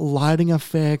lighting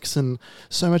effects and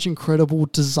so much incredible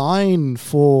design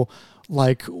for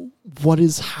like what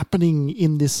is happening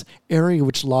in this area,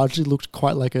 which largely looked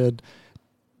quite like it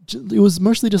was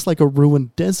mostly just like a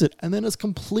ruined desert, and then it's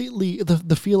completely,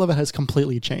 the feel of it has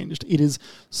completely changed. It is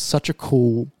such a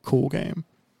cool game.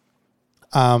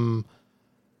 Yeah,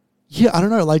 I don't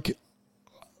know, like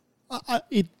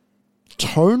it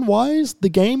tone-wise, the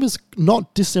game is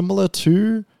not dissimilar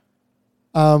to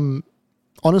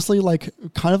honestly, like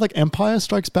kind of like Empire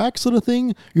Strikes Back sort of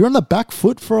thing. You're on the back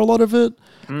foot for a lot of it,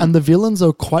 and the villains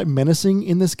are quite menacing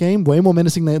in this game, way more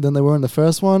menacing than they were in the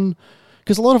first one.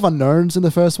 Because a lot of unknowns in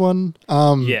the first one.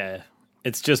 Yeah,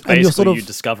 it's just basically you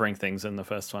discovering things in the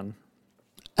first one.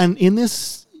 And in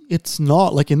this, it's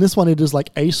not. Like in this one, it is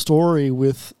like a story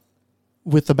with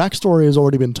the backstory has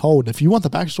already been told. If you want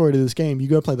the backstory to this game, you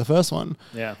go play the first one.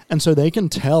 Yeah. And so they can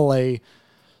tell a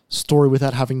story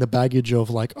without having the baggage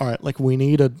of like, all right, like we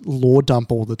need a lore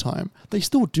dump all the time. They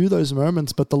still do those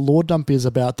moments, but the lore dump is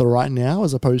about the right now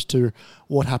as opposed to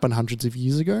what happened hundreds of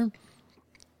years ago.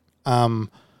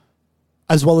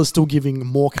 As well as still giving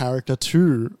more character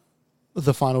to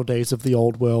the final days of the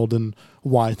old world and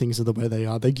why things are the way they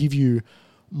are. They give you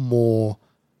more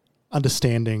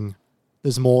understanding.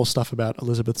 There's more stuff about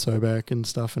Elizabeth Sobeck and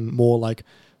stuff, and more like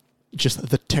just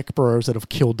the tech bros that have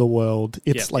killed the world.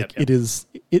 It's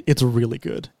it's really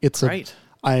good. It's right.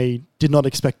 I did not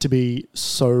expect to be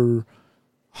so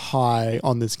high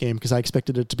on this game because I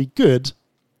expected it to be good,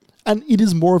 and it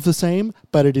is more of the same,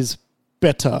 but it is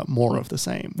better, more of the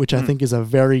same, which I think is a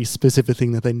very specific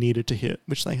thing that they needed to hit,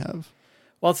 which they have.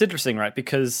 Well, it's interesting, right?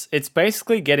 Because it's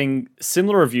basically getting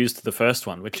similar reviews to the first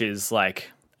one, which is like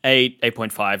 8,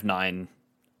 8.5, 9,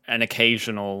 an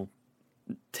occasional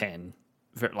 10.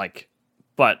 Like,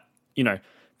 but,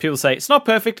 people say it's not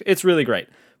perfect, it's really great.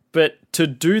 But to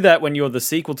do that when you're the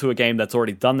sequel to a game that's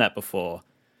already done that before,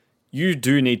 you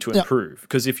do need to improve,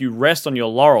 because if you rest on your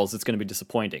laurels, it's going to be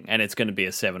disappointing, and it's going to be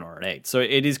a 7 or an 8. So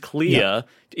it is clear,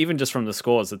 even just from the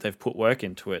scores, that they've put work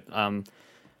into it.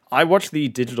 I watched the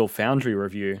Digital Foundry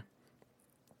review,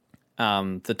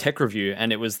 the tech review,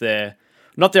 and it was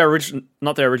not their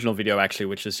original video actually,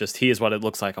 which is just here's what it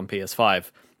looks like on PS5,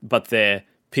 but their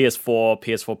PS4,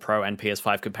 PS4 Pro, and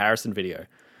PS5 comparison video.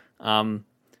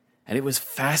 And it was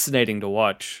fascinating to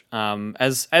watch,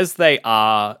 as they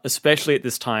are, especially at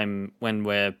this time when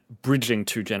we're bridging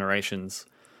 2 generations.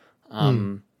 There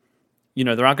aren't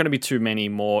going to be too many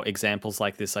more examples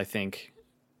like this, I think,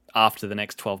 after the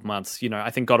next 12 months. I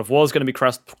think God of War is going to be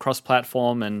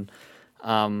cross-platform, and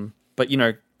but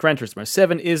Gran Turismo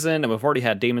 7 isn't, and we've already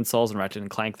had Demon's Souls and Ratchet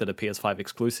 & Clank that are PS5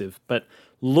 exclusive. But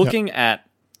looking at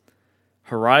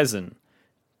Horizon,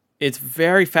 it's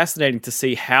very fascinating to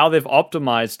see how they've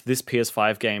optimized this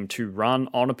PS5 game to run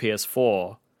on a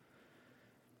PS4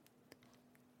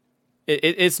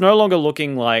 it's no longer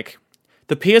looking like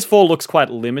the PS4 looks quite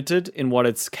limited in what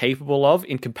it's capable of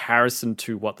in comparison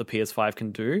to what the PS5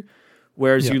 can do.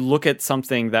 Whereas you look at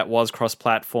something that was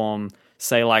cross-platform,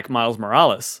 say like Miles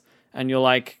Morales, and you're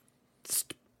like,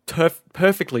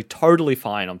 perfectly, totally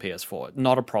fine on PS4.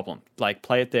 Not a problem. Like,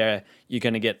 play it there. You're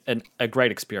going to get a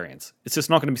great experience. It's just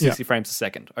not going to be 60 frames a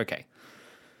second. Okay.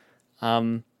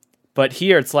 But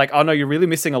here it's like, oh no, you're really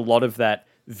missing a lot of that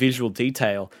visual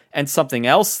detail. And something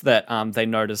else that they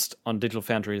noticed on Digital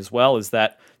Foundry as well is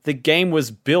that the game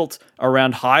was built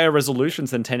around higher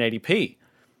resolutions than 1080p.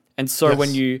 And so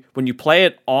when you play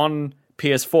it on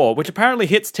PS4, which apparently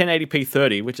hits 1080p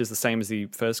 30, which is the same as the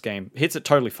first game, hits it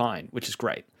totally fine, which is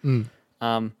great.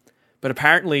 But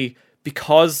apparently,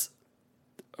 because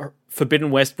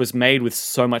Forbidden West was made with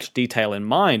so much detail in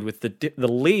mind, with the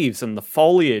leaves and the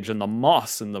foliage and the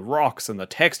moss and the rocks and the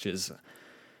textures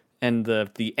and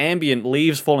the ambient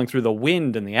leaves falling through the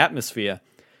wind and the atmosphere,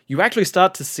 you actually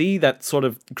start to see that sort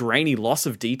of grainy loss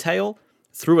of detail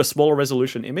through a smaller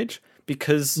resolution image,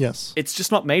 because it's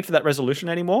just not made for that resolution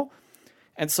anymore.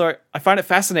 And so I find it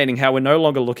fascinating how we're no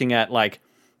longer looking at like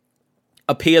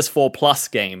a PS4 Plus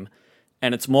game,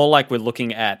 and it's more like we're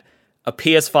looking at a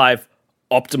PS5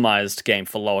 optimized game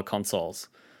for lower consoles.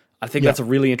 I think that's a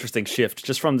really interesting shift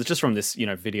just from this,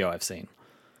 video I've seen.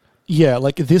 Yeah,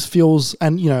 like this feels,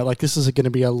 and like this is going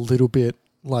to be a little bit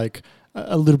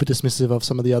dismissive of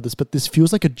some of the others, but this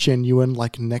feels like a genuine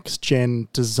like next gen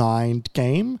designed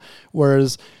game,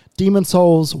 whereas Demon's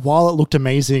Souls, while it looked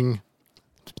amazing,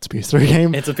 it's a PS3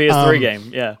 game. It's a PS3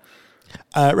 game, yeah.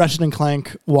 Ratchet and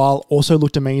Clank, while also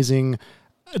looked amazing,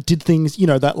 did things,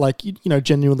 that like,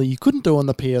 genuinely you couldn't do on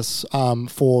the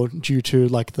PS4 due to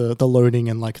like the loading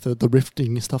and like the rifting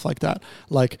and stuff like that.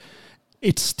 Like,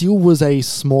 it still was a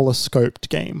smaller scoped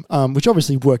game, which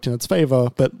obviously worked in its favor,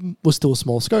 but was still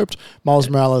small scoped. Miles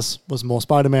Morales was more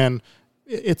Spider-Man.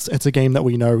 It's a game that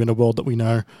we know in a world that we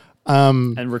know.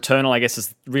 And Returnal, I guess,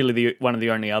 is really one of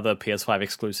the only other PS5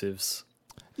 exclusives.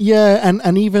 Yeah,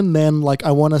 and even then, like,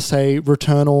 I want to say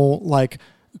Returnal, like,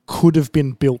 could have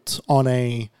been built on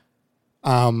a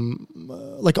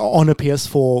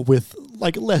PS4 with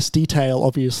like less detail,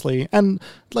 obviously, and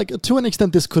like to an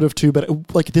extent this could have too, but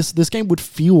this game would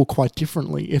feel quite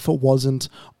differently if it wasn't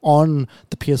on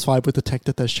the PS5 with the tech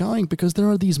that they're showing, because there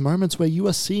are these moments where you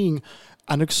are seeing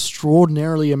an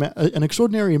extraordinary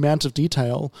amount of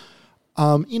detail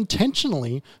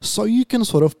intentionally, so you can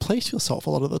sort of place yourself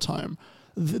a lot of the time.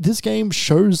 This game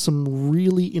shows some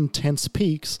really intense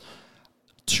peaks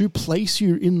to place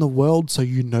you in the world, so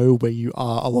you know where you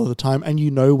are a lot of the time and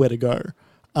you know where to go.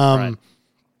 Right.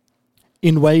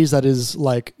 In ways that is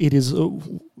like, it is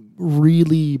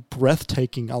really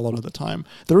breathtaking a lot of the time.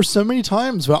 There are so many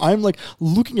times where I'm like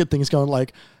looking at things going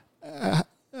like,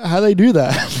 how they do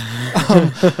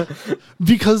that?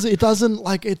 Because it doesn't,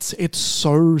 like, it's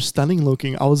so stunning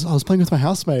looking. I was playing with my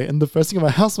housemate, and the first thing my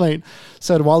housemate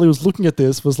said while he was looking at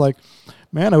this was like,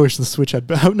 man, I wish the Switch had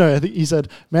better. No, I think he said,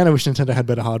 man, I wish Nintendo had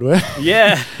better hardware.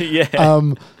 Yeah.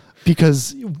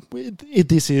 Because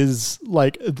this is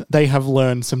like, they have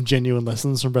learned some genuine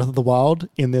lessons from Breath of the Wild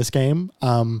in this game.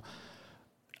 I mean,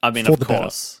 of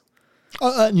course.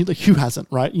 Who hasn't,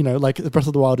 right? Like Breath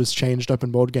of the Wild has changed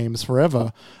open world games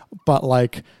forever, but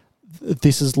like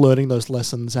this is learning those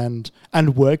lessons and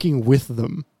working with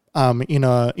them in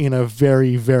a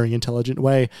very, very intelligent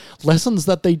way. Lessons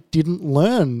that they didn't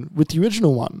learn with the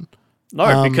original one.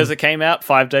 No, because it came out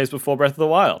 5 days before Breath of the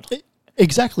Wild.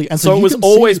 Exactly. And so it was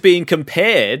always being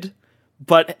compared,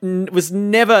 but was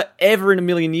never, ever in a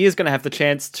million years going to have the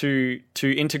chance to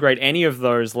integrate any of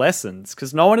those lessons,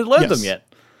 because no one had learned them yet.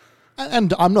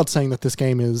 And I'm not saying that this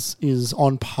game is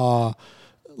on par,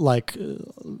 like,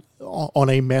 on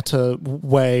a meta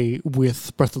way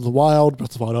with Breath of the Wild.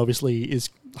 Breath of the Wild obviously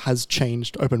has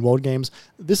changed open world games.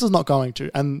 This is not going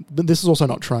to, and this is also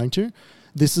not trying to.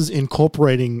 This is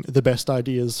incorporating the best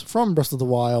ideas from Breath of the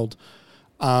Wild,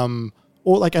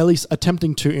 or like at least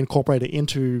attempting to incorporate it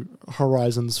into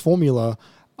Horizon's formula,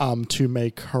 to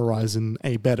make Horizon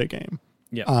a better game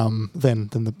than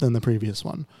the previous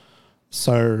one.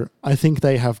 So I think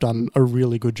they have done a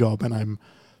really good job, and I'm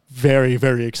very,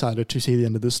 very excited to see the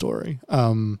end of this story.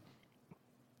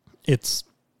 It's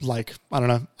like, I don't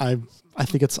know, I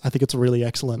think it's really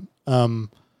excellent.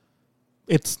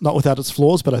 It's not without its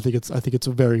flaws, but I think it's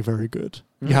very, very good.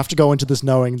 You have to go into this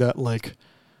knowing that, like,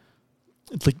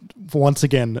 it's like, once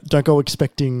again, don't go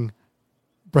expecting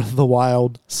Breath of the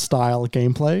Wild style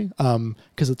gameplay,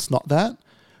 because it's not that.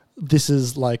 This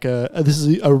is like a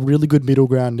really good middle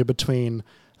ground in between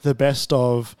the best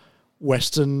of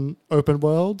Western open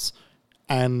worlds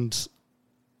and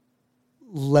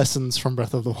lessons from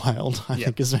Breath of the Wild, I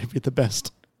think is maybe the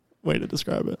best way to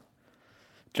describe it.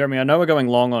 Jeremy, I know we're going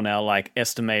long on our like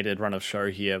estimated run of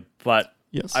show here, but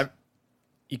yes,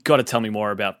 you got to tell me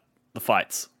more about the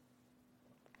fights.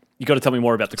 You got to tell me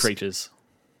more about the creatures.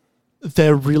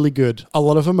 They're really good. A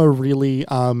lot of them are really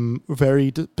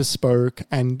very bespoke,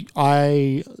 and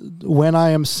when I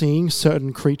am seeing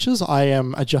certain creatures, I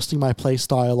am adjusting my play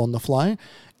style on the fly.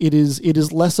 It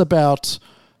is less about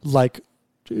it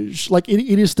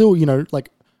is still, like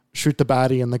shoot the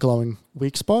baddie in the glowing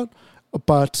weak spot,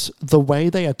 but the way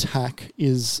they attack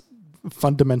is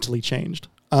fundamentally changed.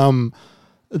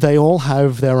 They all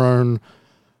have their own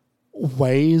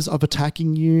ways of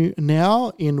attacking you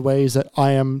now, in ways that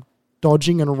I am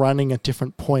dodging and running at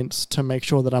different points to make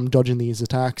sure that I'm dodging these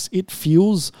attacks. It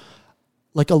feels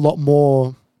like a lot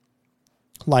more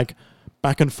like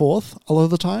back and forth a lot of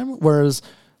the time, whereas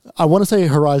I want to say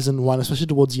Horizon 1, especially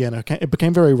towards the end, it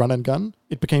became very run and gun.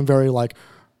 It became very like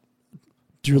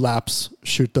do laps,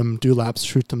 shoot them, do laps,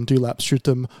 shoot them, do laps, shoot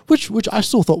them, which I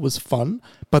still thought was fun.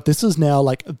 But this is now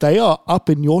like they are up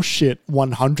in your shit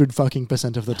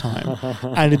 100% of the time.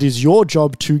 And it is your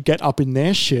job to get up in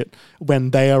their shit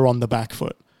when they are on the back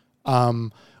foot,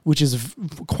 which is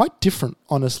quite different,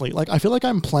 honestly. Like I feel like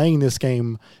I'm playing this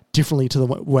game differently to the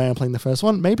way I'm playing the first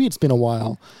one. Maybe it's been a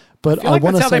while. But I want to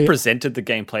say that's how they presented the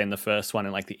gameplay in the first one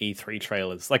in like the E3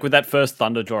 trailers. Like with that first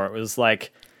Thunderjaw, it was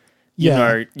like,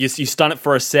 you stun it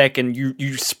for a sec and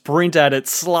you sprint at it,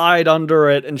 slide under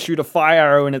it, and shoot a fire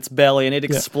arrow in its belly, and it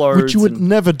explodes. Which you would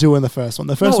never do in the first one.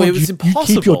 The first one, you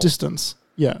keep your distance.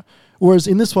 Yeah. Whereas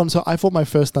in this one, so I fought my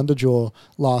first Thunderjaw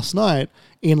last night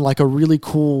in like a really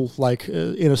cool, like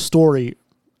in a story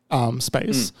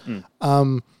space.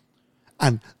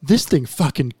 And this thing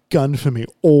fucking gunned for me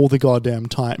all the goddamn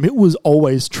time. It was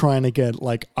always trying to get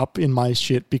like up in my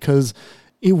shit because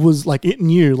it was like it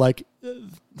knew like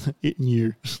it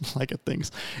knew like it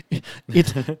thinks it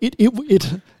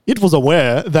was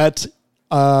aware that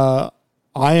I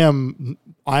am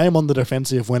on the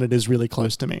defensive when it is really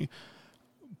close to me.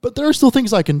 But there are still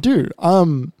things I can do.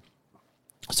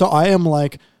 So I am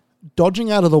like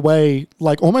dodging out of the way,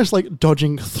 like almost like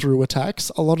dodging through attacks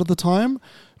a lot of the time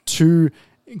to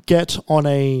get on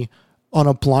a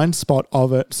blind spot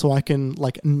of it so I can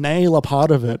like nail a part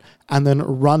of it and then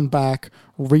run back,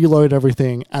 reload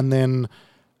everything, and then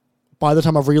by the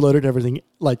time I've reloaded everything,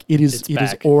 like it is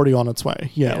already on its way.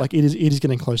 Yeah, like it is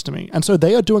getting close to me. And so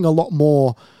they are doing a lot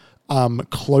more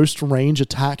close range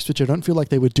attacks, which I don't feel like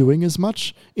they were doing as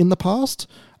much in the past.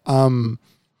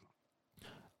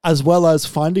 As well as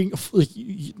finding,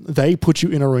 they put you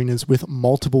in arenas with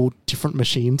multiple different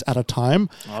machines at a time,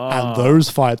 and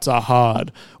those fights are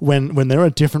hard. When there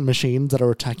are different machines that are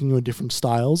attacking you in different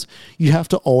styles, you have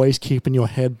to always keep in your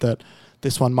head that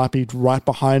this one might be right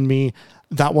behind me,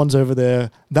 that one's over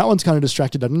there, that one's kind of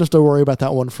distracted, I don't have to worry about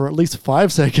that one for at least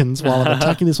 5 seconds while I'm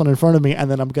attacking this one in front of me, and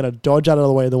then I'm going to dodge out of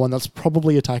the way the one that's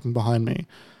probably attacking behind me.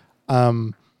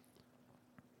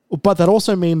 But that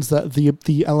also means that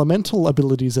the elemental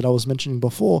abilities that I was mentioning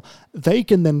before, they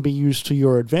can then be used to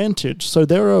your advantage. So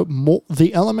there are more,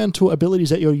 the elemental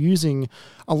abilities that you're using,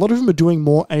 a lot of them are doing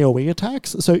more AoE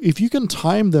attacks. So if you can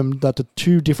time them that the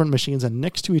 2 different machines are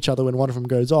next to each other when one of them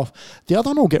goes off, the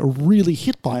other one will get really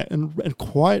hit by it and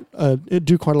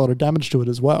do quite a lot of damage to it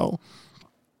as well.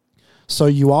 So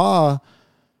you are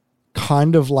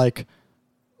kind of like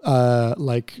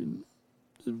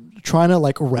trying to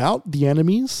like route the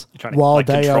enemies while like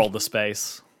they control the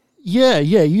space. Yeah,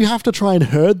 you have to try and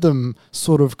herd them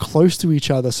sort of close to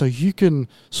each other so you can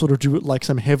sort of do like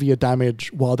some heavier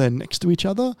damage while they're next to each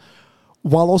other,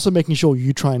 while also making sure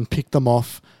you try and pick them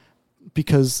off,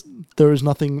 because there is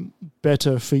nothing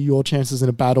better for your chances in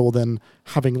a battle than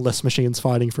having less machines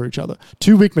fighting for each other.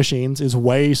 2 weak machines is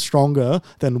way stronger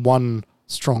than 1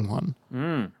 strong one.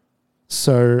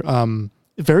 So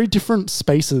very different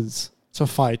spaces to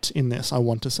fight in this, I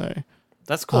want to say.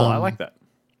 That's cool. I like that.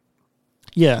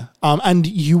 Yeah, and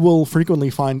you will frequently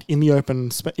find in the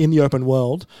open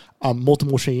world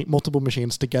multiple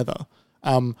machines together.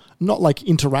 Not like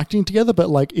interacting together, but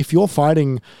like if you're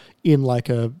fighting in like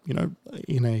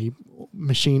in a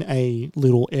machine A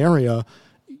little area,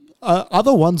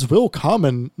 other ones will come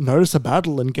and notice a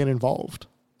battle and get involved.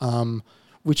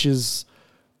 Which is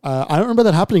I don't remember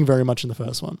that happening very much in the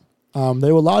first one.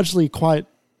 They were largely quite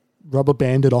rubber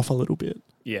banded off a little bit.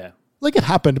 Yeah. Like it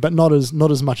happened, but not as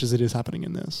much as it is happening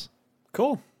in this.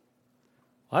 Cool.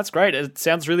 Well, that's great. It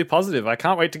sounds really positive. I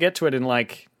can't wait to get to it in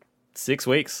like 6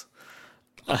 weeks.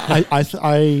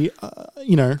 Obviously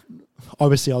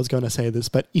I was going to say this,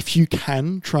 but if you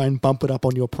can try and bump it up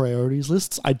on your priorities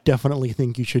lists, I definitely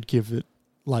think you should give it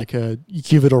you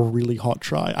give it a really hot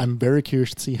try. I'm very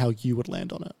curious to see how you would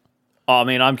land on it. Oh, I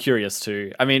mean, I'm curious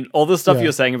too. I mean, all the stuff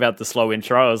you're saying about the slow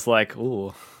intro, I was like,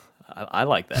 ooh, I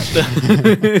like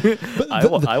that.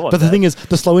 But the thing is,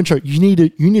 the slow intro, you need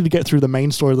to get through the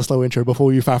main story of the slow intro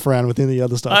before you faff around with any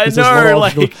other stuff. I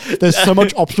know, there's so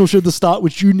much optional shit at the start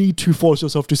which you need to force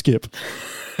yourself to skip.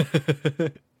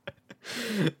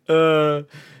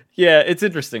 Yeah, it's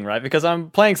interesting, right? Because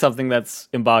I'm playing something that's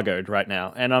embargoed right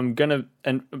now, and I'm gonna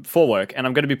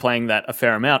be playing that a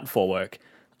fair amount for work.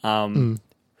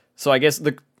 So I guess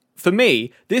for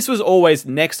me, this was always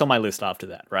next on my list after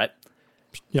that, right?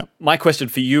 Yeah. My question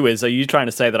for you is: are you trying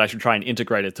to say that I should try and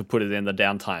integrate it to put it in the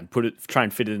downtime, try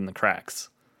and fit it in the cracks?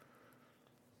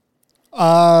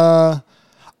 I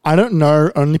don't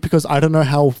know, only because I don't know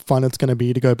how fun it's going to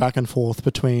be to go back and forth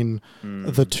between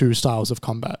the two styles of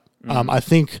combat. I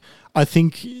think, I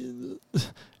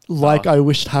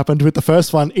wished happened with the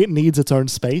first one, it needs its own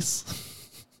space.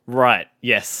 Right.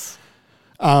 Yes.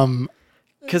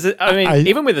 Because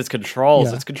even with its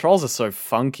controls are so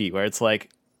funky, where it's like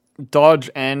dodge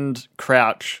and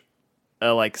crouch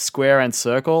are like square and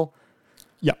circle.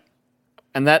 Yeah.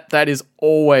 And that is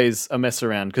always a mess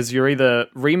around, because you're either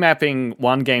remapping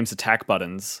one game's attack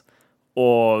buttons,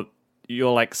 or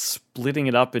you're like splitting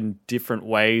it up in different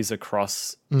ways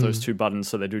across those two buttons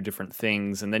so they do different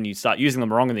things, and then you start using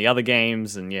them wrong in the other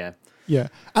games, and yeah. Yeah,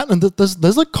 and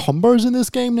there's like combos in this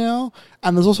game now,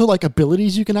 and there's also like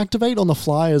abilities you can activate on the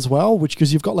fly as well, which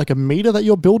because you've got like a meter that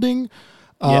you're building,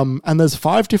 and there's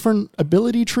 6 different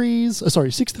ability trees.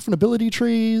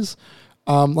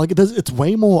 It's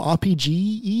way more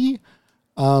RPG-y.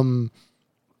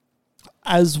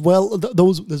 As well,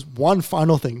 there's one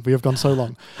final thing. We have gone so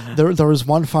long. There is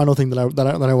one final thing that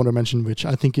I want to mention, which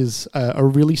I think is a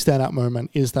really standout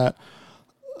moment, is that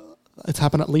it's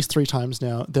happened at least 3 times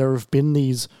now. There have been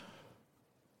these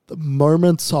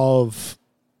moments of,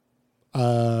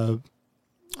 I'm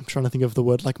trying to think of the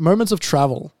word, like moments of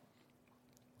travel,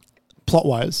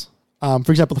 plot-wise.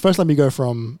 For example, the first time you go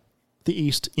from the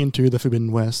east into the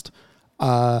Forbidden West,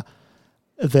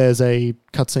 there's a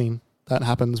cutscene that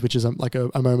happens, which is a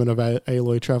moment of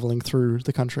Aloy traveling through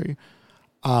the country.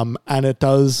 And I'm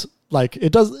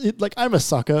a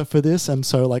sucker for this, and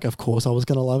so like of course I was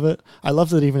gonna love it. I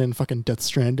loved it even in fucking Death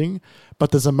Stranding,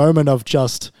 but there's a moment of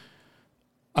just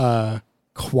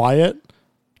quiet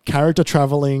character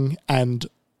traveling and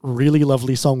really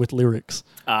lovely song with lyrics.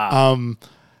 The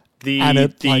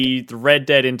Red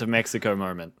Dead into Mexico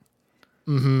moment.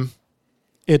 Mm-hmm.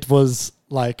 It was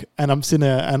like, and I'm sitting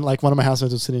there, and like one of my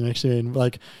housemates was sitting next to me, and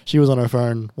like she was on her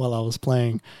phone while I was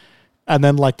playing, and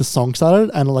then like the song started,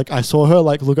 and like I saw her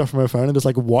like look up from her phone and just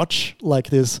like watch like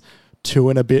this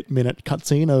 2-and-a-bit-minute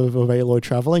cutscene of Aloy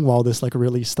traveling while this like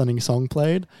really stunning song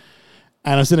played,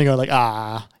 and I was sitting there going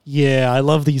like, yeah, I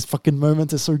love these fucking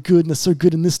moments. They're so good, and they're so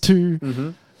good in this too.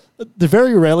 Mm-hmm.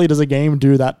 Very rarely does a game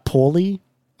do that poorly,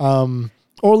 or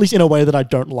at least in a way that I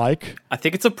don't like. I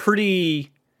think it's a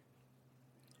pretty,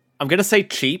 I'm going to say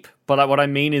cheap, but what I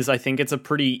mean is I think it's a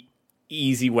pretty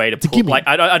easy way to pull. Like,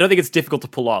 I don't think it's difficult to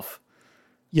pull off.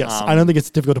 Yes, I don't think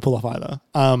it's difficult to pull off either.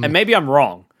 And maybe I'm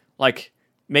wrong. Like,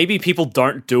 maybe people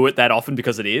don't do it that often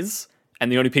because it is,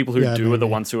 and the only people who do are the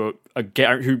ones who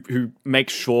who make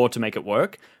sure to make it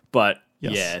work. But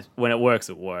yeah, when it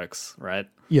works, right?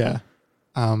 Yeah,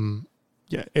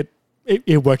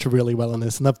 It worked really well in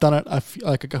this, and I've done it a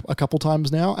couple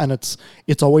times now, and it's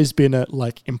always been at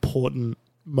like important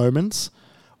moments,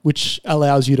 which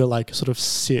allows you to like sort of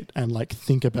sit and like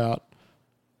think about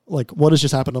like what has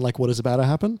just happened and like what is about to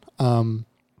happen. In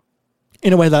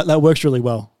a way that works really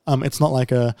well. It's not like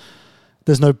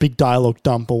there's no big dialogue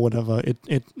dump or whatever.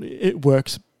 It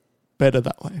works better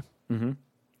that way. Mm-hmm.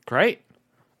 Great.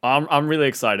 I'm really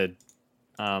excited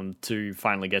to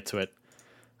finally get to it.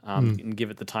 And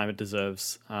give it the time it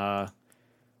deserves. I'll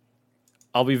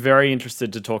be very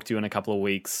interested to talk to you in a couple of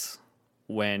weeks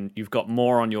when you've got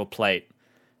more on your plate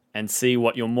and see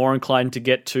what you're more inclined to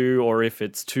get to, or if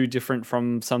it's too different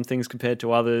from some things compared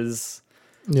to others.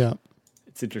 Yeah.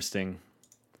 It's interesting.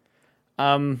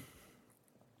 Just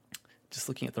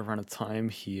looking at the run of time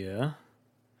here.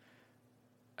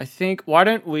 I think, why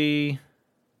don't we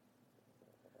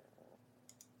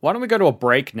go to a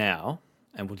break now?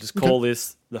 And we'll just call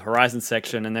this the Horizon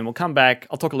section, and then we'll come back.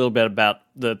 I'll talk a little bit about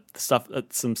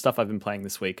some stuff I've been playing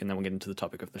this week, and then we'll get into the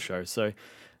topic of the show. So,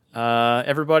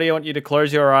 everybody, I want you to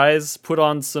close your eyes, put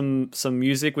on some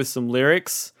music with some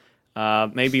lyrics,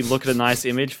 maybe look at a nice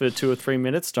image for 2 or 3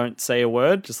 minutes. Don't say a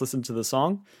word, just listen to the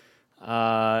song.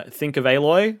 Think of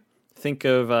Aloy. Think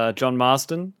of John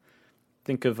Marston.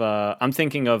 I'm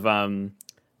thinking of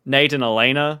Nate and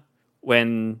Elena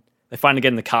when they finally get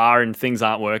in the car and things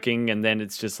aren't working, and then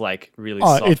it's just like really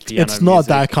soft piano it's not music.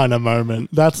 that kind of moment.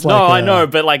 That's like no, I know,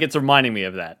 but like it's reminding me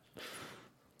of that.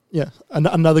 Yeah.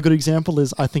 Another good example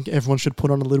is I think everyone should put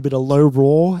on a little bit of low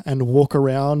roar and walk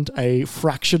around a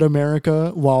fractured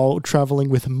America while traveling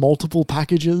with multiple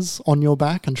packages on your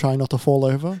back and trying not to fall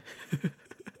over.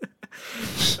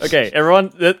 Okay,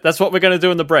 everyone, that's what we're going to do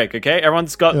in the break, okay?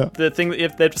 Everyone's got the thing that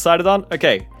if they've decided on?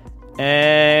 Okay.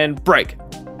 And break.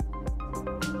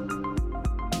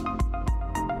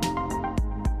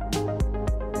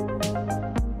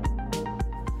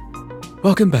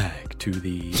 Welcome back to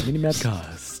the Mini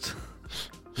Madcast.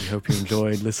 We hope you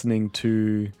enjoyed listening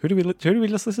to... Who do we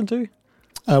just listen to?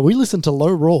 We listened to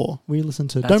Low Roar. We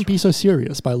listened to Don't Be So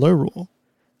Serious by Low Roar.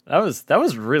 That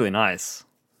was really nice.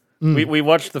 We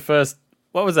watched the first...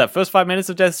 What was that? First 5 minutes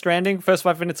of Death Stranding? First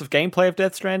 5 minutes of gameplay of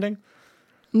Death Stranding?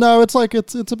 No, it's like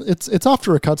it's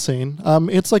after a cutscene.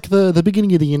 It's like the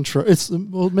beginning of the intro. It's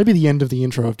maybe the end of the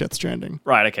intro of Death Stranding.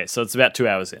 Right. Okay. So it's about 2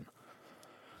 hours in.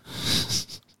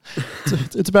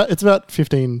 It's about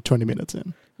 15, 20 minutes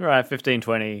in. Right, 15,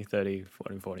 20, 30,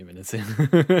 40 minutes in.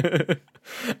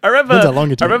 I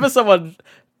remember someone...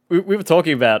 We were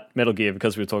talking about Metal Gear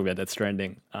because we were talking about Death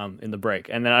Stranding in the break.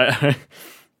 And then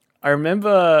I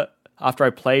remember after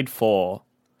I played 4,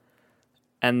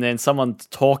 and then someone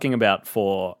talking about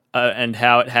 4 and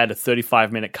how it had a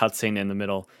 35-minute cutscene in the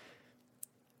middle.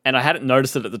 And I hadn't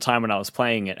noticed it at the time when I was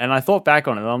playing it. And I thought back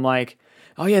on it, and I'm like,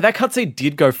 oh yeah, that cutscene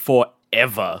did go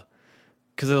forever.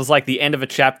 Because it was like the end of a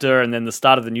chapter and then the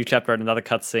start of the new chapter and another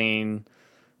cutscene.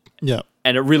 Yeah.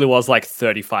 And it really was like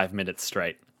 35 minutes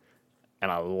straight.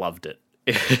 And I loved it.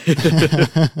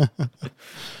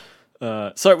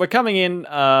 So we're coming in.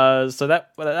 So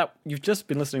that you've just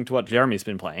been listening to what Jeremy's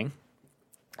been playing.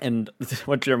 And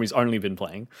what Jeremy's only been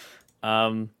playing.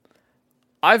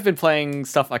 I've been playing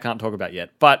stuff I can't talk about yet.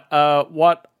 But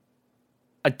what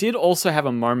I did also have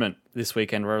a moment this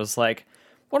weekend where I was like,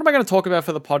 what am I going to talk about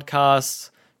for the podcast?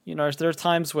 You know, there are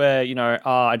times where, you know,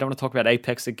 I don't want to talk about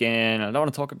Apex again. I don't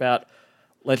want to talk about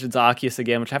Legends Arceus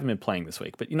again, which I haven't been playing this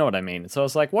week, but you know what I mean. So I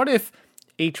was like, what if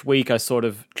each week I sort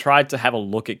of tried to have a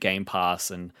look at Game Pass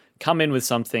and come in with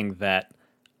something that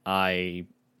I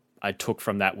took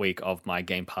from that week of my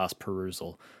Game Pass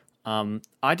perusal. I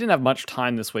didn't have much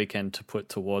time this weekend to put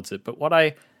towards it, but what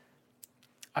I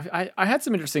had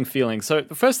some interesting feelings. So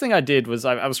the first thing I did was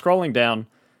I was scrolling down,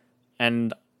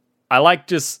 and I like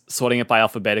just sorting it by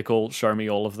alphabetical, show me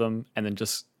all of them, and then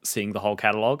just seeing the whole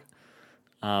catalog.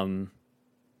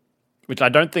 Which I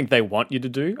don't think they want you to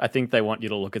do. I think they want you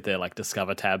to look at their like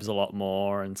Discover tabs a lot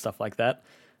more and stuff like that.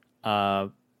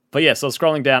 But yeah, so I was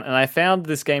scrolling down and I found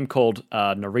this game called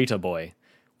Narita Boy,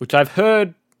 which I've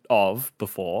heard of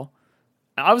before.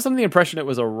 I was under the impression it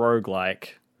was a roguelike,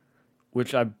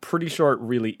 which I'm pretty sure it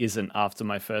really isn't after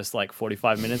my first like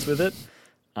 45 minutes with it.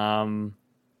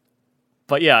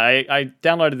 But yeah, I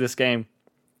downloaded this game.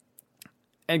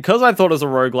 And because I thought it was a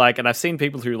roguelike, and I've seen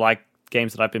people who like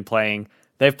games that I've been playing,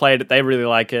 they've played it, they really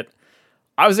like it.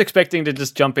 I was expecting to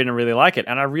just jump in and really like it,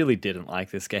 and I really didn't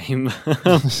like this game.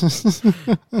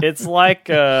 It's like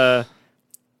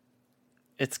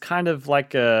it's kind of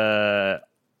like a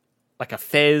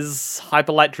Fez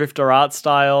Hyperlight Drifter art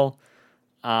style,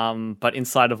 but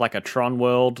inside of like a Tron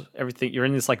world. Everything, you're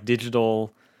in this like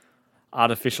digital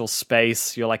artificial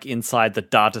space. You're like inside the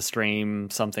data stream,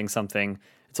 something.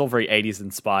 It's all very 80s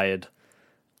inspired.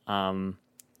 And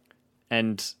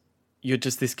you're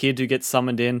just this kid who gets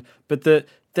summoned in, but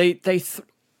they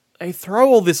throw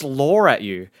all this lore at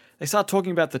you. They start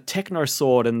talking about the techno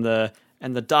sword and the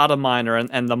data miner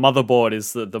and the motherboard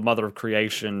is the mother of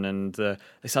creation, and they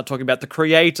start talking about the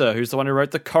creator, who's the one who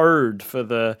wrote the code for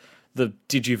the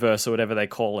Digiverse or whatever they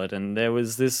call it. And there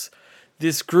was this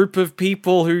group of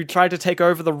people who tried to take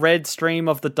over the red stream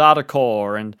of the data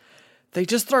core, and they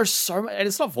just throw so much, and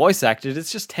it's not voice acted,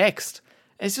 it's just text.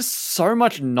 It's just so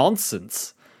much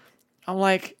nonsense. I'm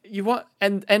like, you want,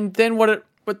 and then what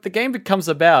the game becomes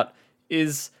about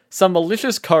is some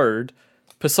malicious code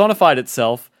personified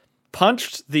itself,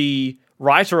 punched the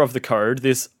writer of the code,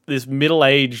 this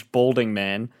middle-aged balding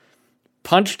man,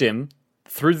 punched him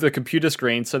through the computer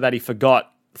screen so that he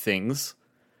forgot things,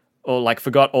 or like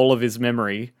forgot all of his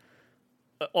memory,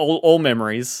 all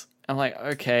memories. I'm like,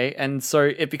 okay, and so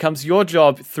it becomes your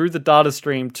job through the data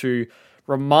stream to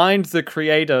remind the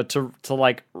creator to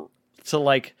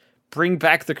bring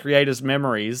back the creator's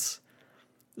memories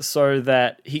so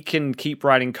that he can keep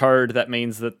writing code that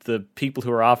means that the people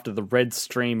who are after the red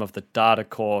stream of the data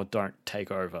core don't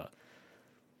take over.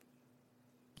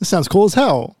 This sounds cool as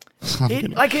hell.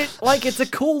 It's a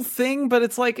cool thing, but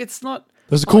it's like, it's not...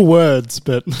 Those are cool words,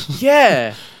 but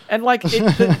yeah, and like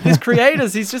his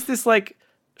creators, he's just this like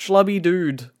schlubby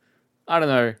dude. I don't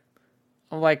know.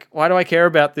 I'm like, why do I care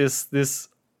about this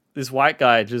white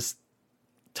guy just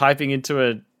typing into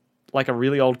a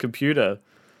really old computer?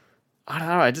 I don't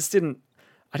know. I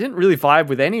didn't really vibe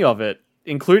with any of it,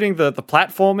 including the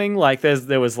platforming. Like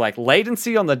there was like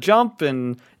latency on the jump,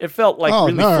 and it felt like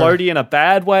floaty in a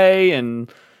bad way,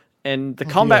 and the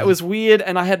combat was weird,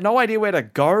 and I had no idea where to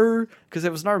go because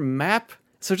there was no map.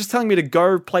 So just telling me to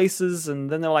go places, and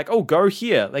then they're like, "Oh, go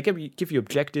here." They give you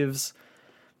objectives,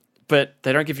 but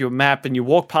they don't give you a map, and you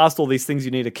walk past all these things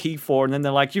you need a key for, and then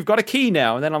they're like, "You've got a key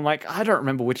now." And then I'm like, I don't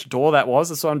remember which door that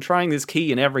was, so I'm trying this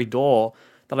key in every door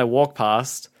that I walk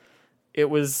past.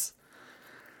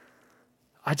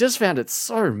 I just found it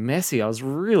so messy. I was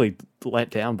really let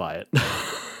down by it.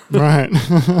 Right.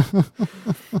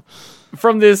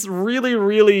 From this really,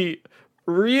 really,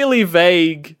 really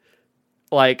vague,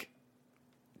 like,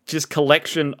 just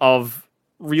collection of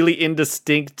really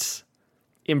indistinct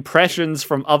impressions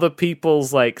from other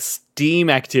people's, like, Steam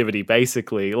activity,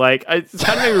 basically. Like, it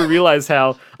kind of made me realize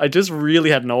how I just really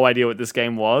had no idea what this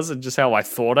game was and just how I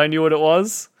thought I knew what it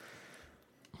was.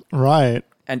 Right.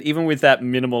 And even with that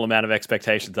minimal amount of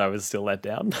expectations, I was still let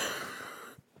down.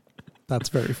 That's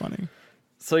very funny.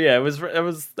 So yeah,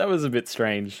 that was a bit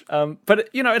strange. But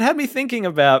you know, it had me thinking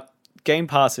about Game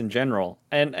Pass in general,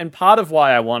 and part of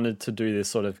why I wanted to do this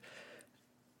sort of,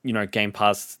 you know, Game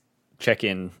Pass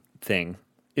check-in thing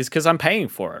is because I'm paying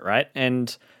for it, right?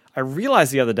 And I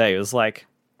realized the other day, it was like,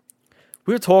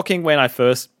 we were talking when I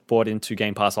first bought into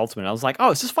Game Pass Ultimate. I was like,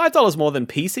 oh, it's just $5 more than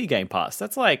PC Game Pass.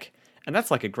 That's like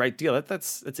a great deal.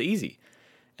 That's easy.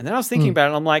 And then I was thinking about it,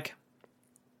 and I'm like,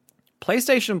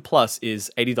 PlayStation Plus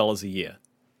is $80 a year.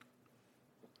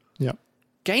 Yep.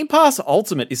 Game Pass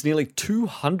Ultimate is nearly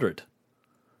 $200.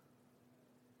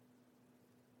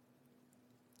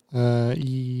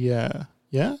 Yeah.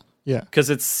 Because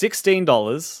it's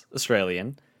 $16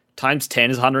 Australian, times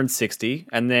 10 is 160,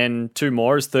 and then 2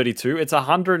 more is 32. It's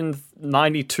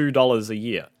 $192 a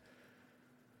year.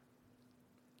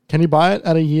 Can you buy it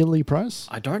at a yearly price?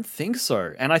 I don't think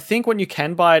so. And I think when you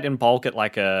can buy it in bulk at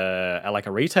like a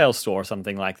retail store or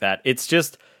something like that, it's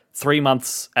just 3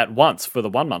 months at once for the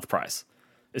 1 month price.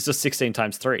 It's just 16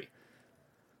 times 3.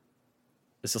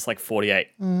 It's just like 48.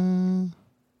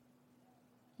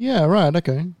 Yeah, right,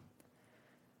 okay.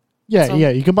 Yeah,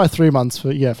 you can buy 3 months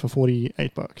for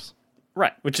 $48.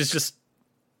 Right, which is just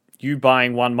you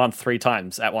buying 1 month 3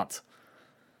 times at once.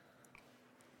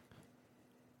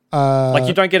 Like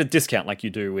you don't get a discount like you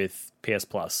do with PS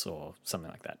Plus or something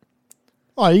like that.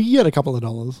 Oh, you get a couple of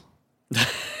dollars.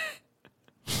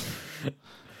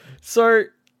 So,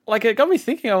 like, it got me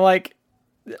thinking. I'm like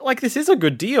this is a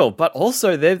good deal, but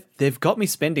also they've got me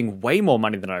spending way more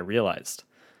money than I realized.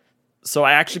 So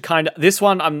I actually this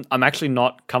one I'm actually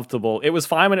not comfortable. It was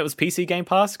fine when it was PC Game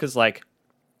Pass because like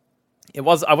I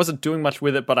wasn't doing much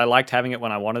with it, but I liked having it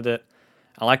when I wanted it.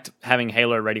 I liked having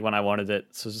Halo ready when I wanted it.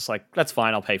 So it's just like, that's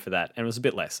fine, I'll pay for that. And it was a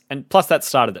bit less. And plus that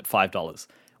started at $5.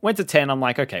 Went to 10, I'm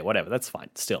like, okay, whatever, that's fine.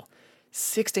 Still.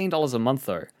 $16 a month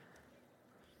though.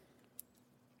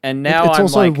 And now it's I'm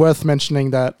also like, worth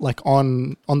mentioning that like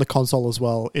on the console as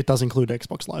well, it does include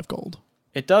Xbox Live Gold.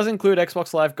 It does include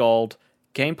Xbox Live Gold,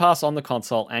 Game Pass on the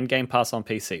console, and Game Pass on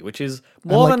PC, which is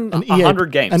more than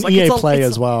 100 games. And like, EA Play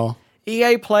as well.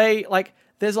 EA Play, like,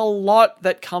 there's a lot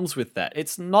that comes with that.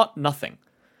 It's not nothing.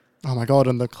 Oh my god,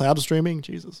 and the cloud streaming,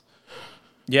 Jesus.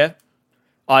 Yeah.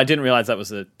 Oh, I didn't realize that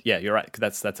was yeah, you're right.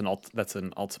 That's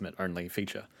an ultimate only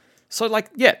feature. So like,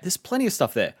 yeah, there's plenty of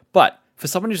stuff there. But for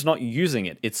someone who's not using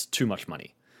it, it's too much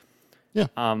money. Yeah.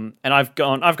 And I've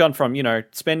gone from, you know,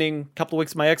 spending a couple of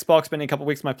weeks on my Xbox, spending a couple of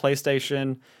weeks on my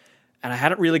PlayStation, and I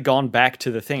hadn't really gone back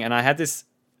to the thing. And I had this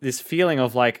feeling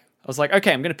of like, I was like,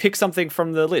 okay, I'm going to pick something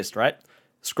from the list, right?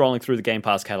 Scrolling through the Game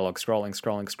Pass catalog, scrolling,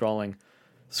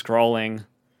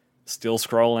 still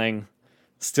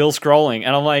scrolling.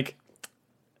 And I'm like,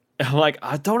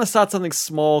 I don't want to start something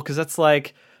small because that's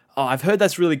like, oh, I've heard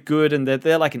that's really good, and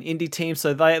they're like an indie team,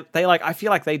 so they like, I feel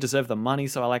like they deserve the money,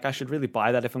 so I should really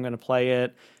buy that if I'm going to play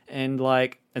it, and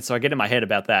so I get in my head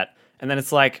about that, and then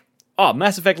it's like, oh,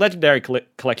 Mass Effect Legendary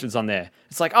Collection's on there.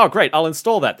 It's like, oh, great, I'll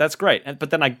install that. That's great.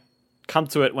 But then I come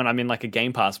to it when I'm in like a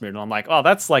Game Pass mood, and I'm like, oh,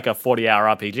 that's like a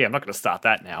 40-hour RPG. I'm not going to start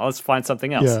that now. Let's find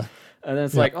something else. Yeah. And then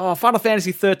it's like, oh, Final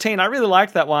Fantasy 13. I really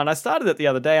liked that one. I started it the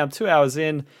other day. I'm 2 hours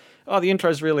in. Oh, the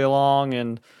intro's really long,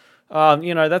 and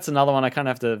you know, that's another one I kind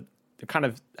of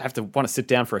have to want to sit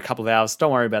down for a couple of hours.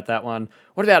 Don't worry about that one.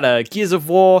 What about Gears of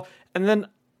War? And then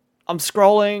I'm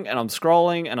scrolling and I'm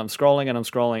scrolling and I'm scrolling and I'm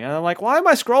scrolling. And I'm like, why am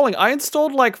I scrolling? I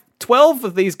installed like 12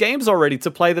 of these games already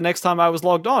to play the next time I was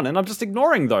logged on. And I'm just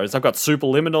ignoring those. I've got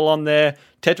Superliminal on there,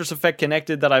 Tetris Effect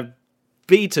Connected that I've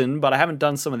beaten, but I haven't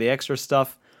done some of the extra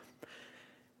stuff.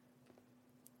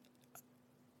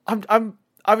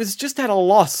 I was just at a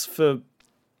loss for...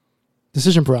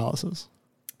 Decision paralysis.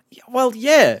 Well,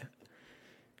 yeah.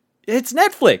 It's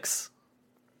Netflix.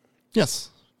 Yes.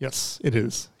 Yes, it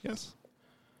is. Yes.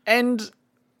 And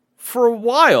for a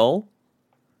while,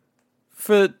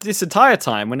 for this entire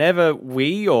time, whenever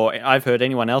we or I've heard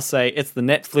anyone else say it's the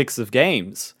Netflix of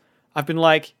games, I've been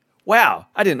like, wow,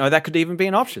 I didn't know that could even be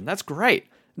an option. That's great.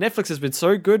 Netflix has been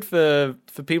so good for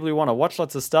people who want to watch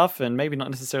lots of stuff, and maybe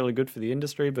not necessarily good for the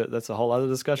industry, but that's a whole other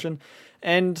discussion.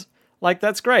 And like,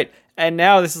 that's great. And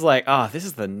now this is like, this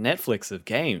is the Netflix of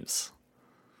games.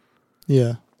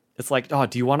 Yeah. It's like,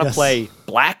 do you want to play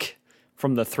Black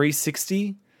from the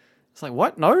 360? It's like,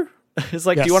 what? No. It's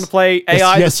like, do you want to play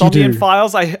AI the Somnium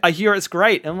Files? I hear it's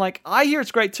great. And I'm like, I hear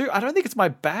it's great too. I don't think it's my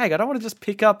bag. I don't want to just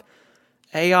pick up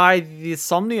AI the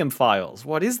Somnium Files.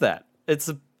 What is that? It's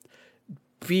a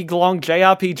big long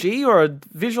JRPG or a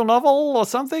visual novel or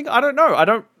something? I don't know.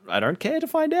 I don't care to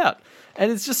find out.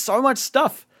 And it's just so much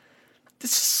stuff.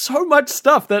 There's so much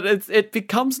stuff that it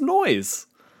becomes noise.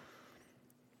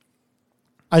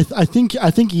 I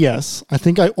think yes. I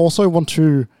think I also want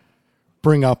to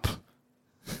bring up...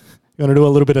 You want to do a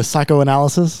little bit of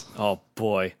psychoanalysis? Oh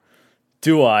boy.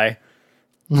 Do I?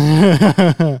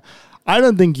 I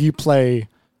don't think you play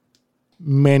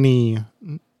many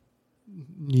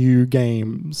new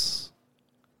games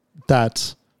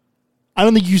that... I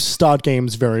don't think you start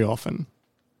games very often.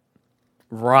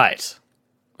 Right.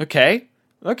 Okay.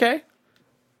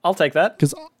 I'll take that.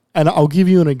 And I'll give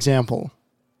you an example.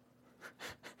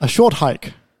 A short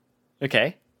hike.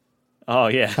 Okay. Oh,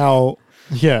 yeah. How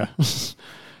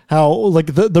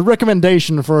like the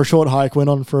recommendation for a short hike went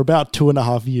on for about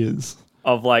 2.5 years.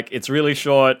 Of like, it's really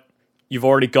short. You've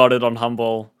already got it on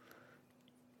Humble.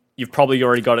 You've probably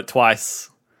already got it twice.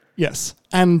 Yes.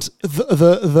 And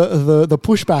the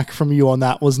pushback from you on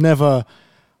that was never,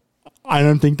 I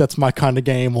don't think that's my kind of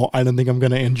game, or I don't think I'm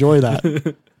going to enjoy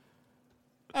that.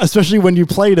 Especially when you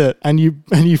played it and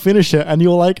you finish it and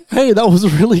you're like, hey, that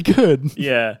was really good.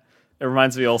 Yeah. It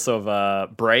reminds me also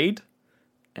of Braid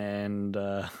and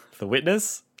The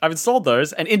Witness. I've installed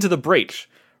those, and Into the Breach.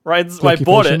 Right? I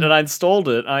bought it and I installed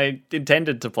it. I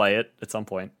intended to play it at some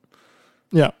point.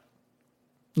 Yeah.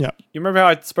 Yeah. You remember how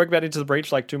I spoke about Into the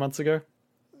Breach like 2 months ago?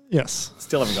 Yes.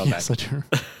 Still haven't gone back. Yes, I do.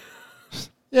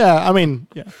 Yeah, I mean,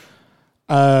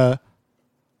 yeah.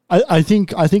 I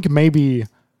think maybe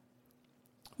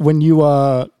when you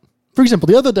for example,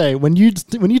 the other day when you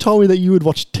told me that you would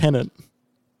watch Tenet.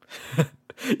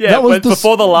 Yeah, but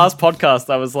before the last podcast,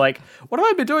 I was like, what have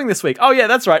I been doing this week? Oh yeah,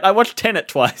 that's right. I watched Tenet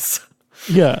twice.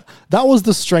 Yeah, that was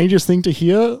the strangest thing to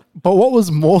hear. But what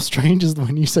was more strange is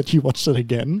when you said you watched it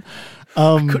again.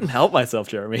 I couldn't help myself,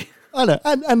 Jeremy. I know,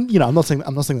 and you know, I'm not saying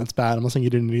that's bad. I'm not saying you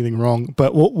did anything wrong.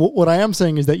 But what I am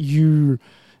saying is that you,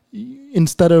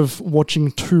 instead of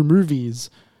watching 2 movies,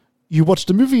 you watched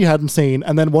a movie you hadn't seen,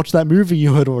 and then watched that movie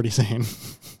you had already seen.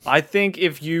 I think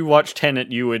if you watch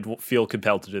Tenet, you would feel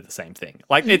compelled to do the same thing.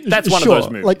 Like that's one of those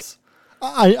movies. Like,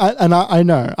 I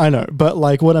know, but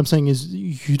like what I'm saying is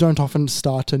you don't often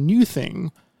start a new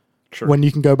thing. True. When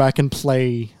you can go back and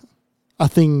play a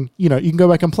thing. You know, you can go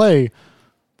back and play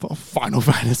Final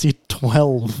Fantasy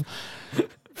 12,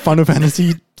 Final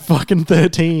Fantasy fucking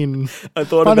 13. I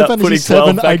thought Final about Fantasy putting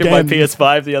 12 back again. in my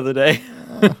PS5 the other day.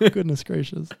 Oh, goodness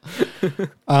gracious.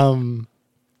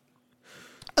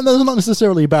 And that's not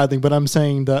necessarily a bad thing, but I'm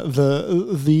saying that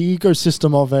the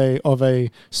ecosystem of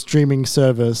a streaming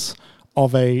service,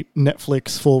 of a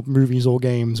Netflix for movies or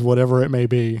games, whatever it may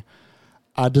be,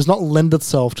 does not lend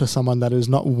itself to someone that is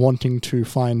not wanting to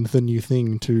find the new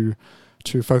thing to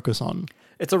focus on.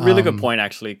 It's a really good point,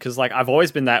 actually, because like I've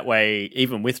always been that way,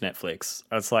 even with Netflix.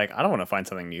 It's like, I don't want to find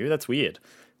something new. That's weird.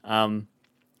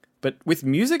 But with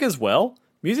music as well,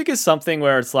 music is something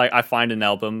where it's like I find an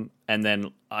album and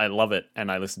then I love it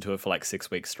and I listen to it for like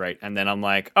 6 weeks straight. And then I'm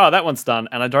like, oh, that one's done.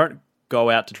 And I don't go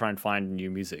out to try and find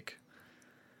new music.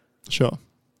 Sure.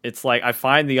 It's like I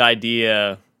find the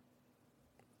idea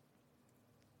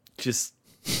just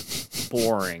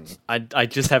boring. I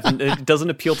just haven't. It doesn't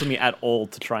appeal to me at all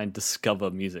to try and discover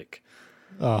music.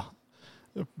 Oh,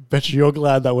 bet you're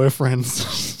glad that we're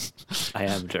friends. I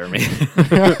am, Jeremy.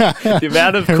 The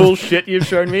amount of cool shit you've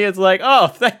shown me, it's like, oh,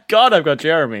 thank God I've got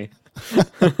Jeremy.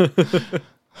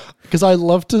 Because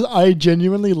I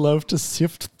genuinely love to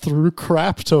sift through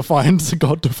crap to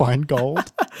find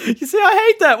gold. You see, I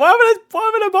hate that. Why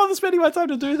would I bother spending my time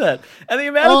to do that? And the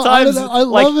amount of times I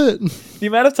love it. The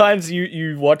amount of times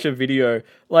you watch a video,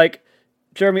 like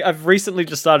Jeremy, I've recently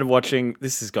just started watching.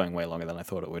 This is going way longer than I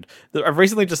thought it would. I've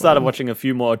recently just started watching a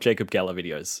few more Jacob Geller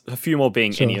videos. A few more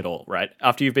being any at all, right?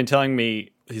 After you've been telling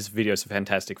me his videos are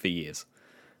fantastic for years.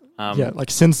 Like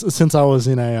since I was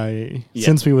in AIE,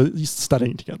 since we were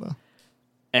studying together.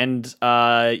 And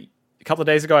a couple of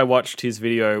days ago, I watched his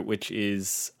video, which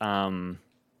is about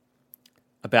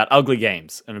ugly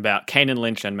games and about Kane and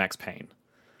Lynch and Max Payne.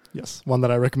 Yes, one that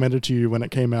I recommended to you when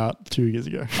it came out 2 years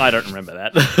ago. I don't remember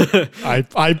that.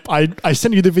 I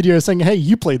sent you the video saying, hey,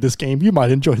 you played this game. You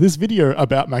might enjoy this video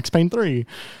about Max Payne 3.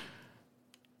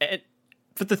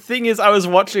 But the thing is, I was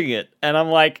watching it, and I'm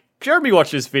like, Jeremy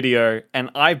watched this video,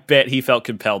 and I bet he felt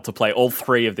compelled to play all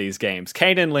three of these games.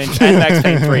 Kane and Lynch, and Max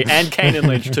Payne 3, and Kane and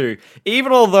Lynch 2.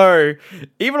 Even although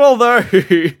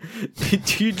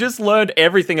you just learned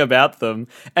everything about them,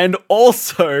 and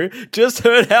also just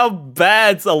heard how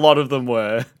bad a lot of them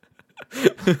were.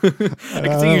 I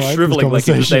can see you shriveling like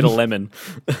you just ate a lemon.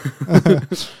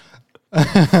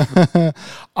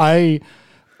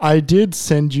 I did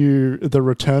send you the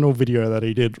Returnal video that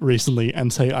he did recently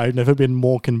and say I've never been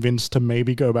more convinced to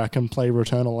maybe go back and play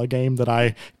Returnal, a game that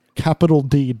I capital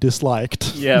D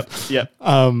disliked. Yep.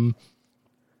 I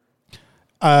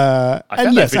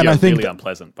found that video really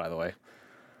unpleasant, by the way.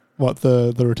 What,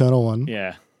 the Returnal one?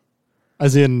 Yeah.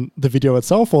 As in the video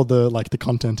itself, or the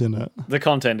content in it? The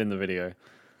content in the video.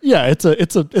 Yeah, it's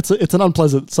an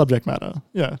unpleasant subject matter.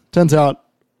 Yeah, turns out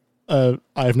I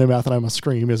Have No Mouth and I Must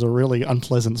Scream is a really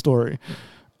unpleasant story.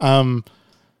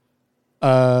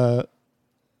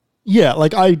 Yeah,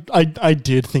 like I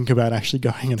did think about actually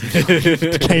going and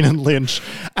to Kane and Lynch,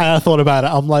 and I thought about it.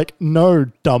 I'm like, no,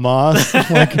 dumbass.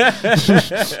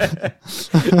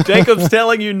 Like, Jacob's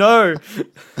telling you no.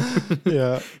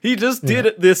 Yeah, he just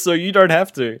did this so you don't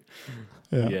have to.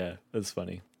 Yeah, that's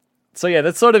funny. So yeah,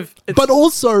 that's sort of. But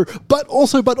also,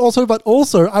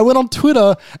 I went on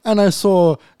Twitter and I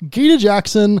saw Gita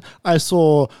Jackson. I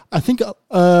saw, I think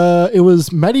it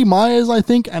was Maddie Myers, I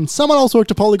think, and someone else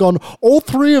worked at Polygon. All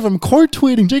three of them quote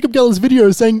tweeting Jacob Geller's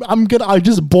video saying, I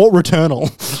just bought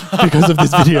Returnal because of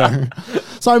this video.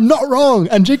 So I'm not wrong.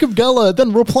 And Jacob Geller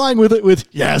then replying with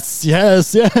yes.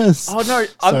 Oh no,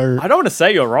 I don't want to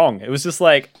say you're wrong. It was just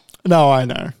like. No, I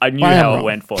know. I knew how it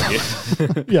went for you.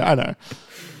 Yeah, I know.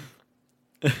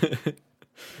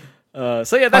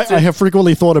 So yeah, that's I have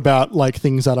frequently thought about like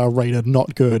things that are rated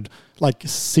not good, like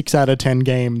 6 out of 10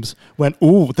 games went,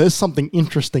 ooh, there's something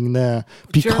interesting there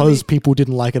because Jeremy, people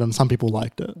didn't like it and some people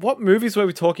liked it. What movies were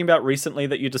we talking about recently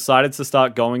that you decided to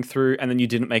start going through and then you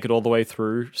didn't make it all the way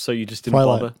through, so you just didn't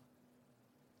bother?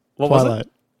 What was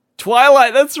it?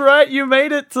 Twilight, that's right. You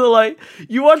made it to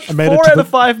you watched 4 out of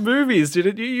 5 movies,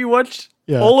 didn't you? You watched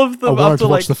all of them up to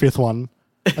watch the 5th one.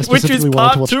 Which is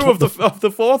part 2 of the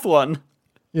 4th one.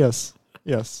 Yes.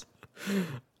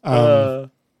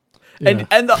 And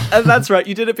that's right.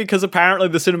 You did it because apparently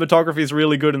the cinematography is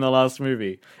really good in the last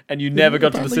movie, and you never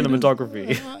got to the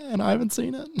cinematography. And I haven't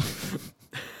seen it.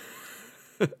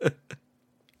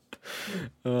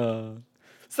 So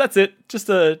that's it. Just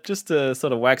a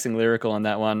sort of waxing lyrical on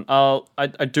that one.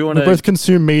 I do want to. We both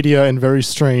consume media in very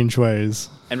strange ways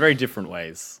and very different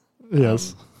ways.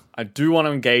 Yes. I do want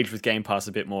to engage with Game Pass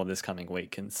a bit more this coming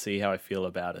week and see how I feel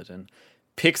about it and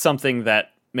pick something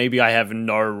that maybe I have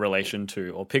no relation to,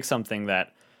 or pick something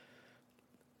that,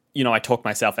 I talk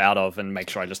myself out of and make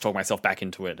sure I just talk myself back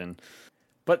into it.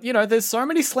 But there's so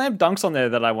many slam dunks on there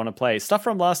that I want to play. Stuff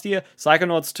from last year,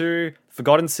 Psychonauts 2,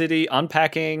 Forgotten City,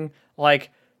 Unpacking.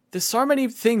 There's so many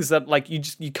things that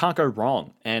you can't go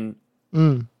wrong. And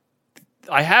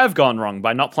I have gone wrong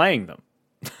by not playing them.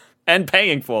 And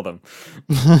paying for them.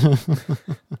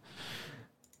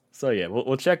 So yeah,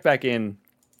 we'll check back in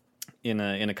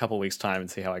a couple weeks' time and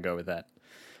see how I go with that.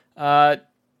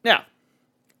 Now,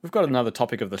 we've got another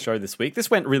topic of the show this week. This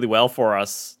went really well for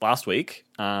us last week.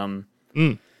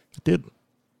 It did.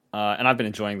 And I've been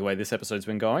enjoying the way this episode's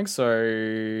been going. So,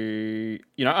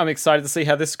 I'm excited to see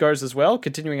how this goes as well,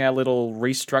 continuing our little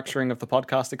restructuring of the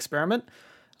podcast experiment.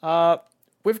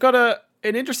 We've got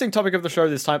an interesting topic of the show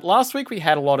this time. Last week we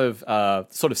had a lot of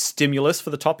sort of stimulus for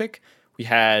the topic. We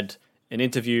had an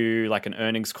interview, like an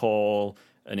earnings call,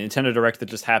 a Nintendo Direct that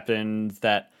just happened,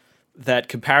 that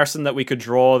comparison that we could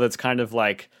draw that's kind of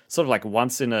sort of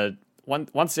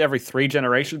once every 3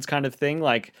 generations kind of thing.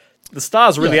 Like the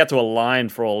stars really had to align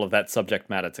for all of that subject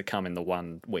matter to come in the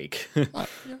 1 week.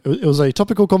 It was a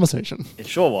topical conversation. It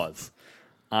sure was.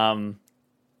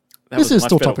 This is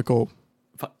still topical.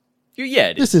 Yeah,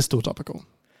 it is. This is still topical.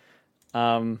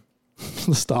 Um,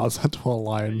 the stars had to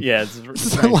align. Yeah,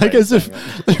 it's like as if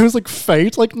it was like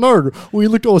fate. Like, no, we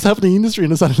looked at what was happening in the industry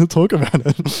and decided to talk about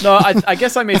it. No, I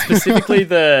guess I mean specifically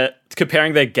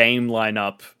comparing their game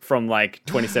lineup from like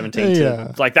 2017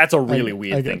 to like that's a really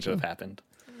weird thing to have happened.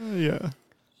 Yeah.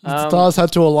 The stars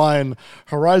had to align.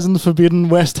 Horizon Forbidden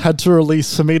West had to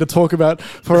release for me to talk about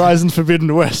Horizon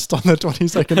Forbidden West on the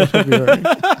 22nd of February.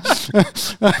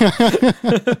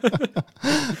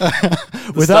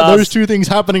 Without those two things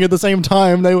happening at the same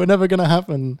time, they were never going to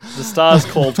happen. The stars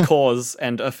called cause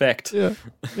and effect.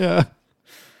 Yeah.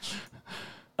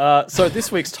 So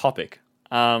this week's topic,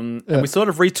 and we sort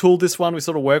of retooled this one. We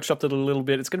sort of workshopped it a little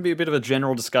bit. It's going to be a bit of a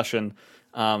general discussion.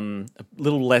 A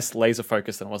little less laser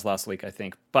focused than it was last week, I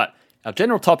think. But our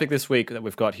general topic this week that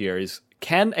we've got here is,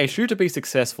 can a shooter be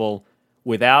successful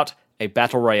without a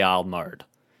battle royale mode?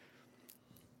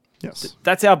 Yes.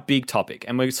 That's our big topic.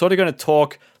 And we're sort of going to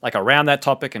talk like around that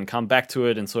topic and come back to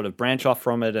it and sort of branch off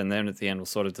from it. And then at the end, we'll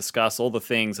sort of discuss all the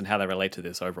things and how they relate to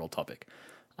this overall topic.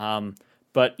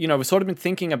 But, we've sort of been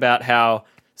thinking about how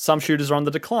some shooters are on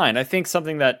the decline. I think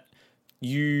something that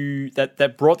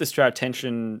that brought this to our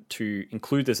attention to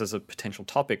include this as a potential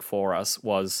topic for us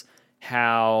was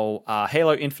how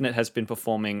Halo Infinite has been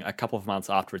performing a couple of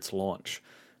months after its launch.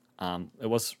 It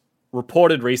was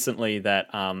reported recently that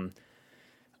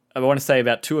I want to say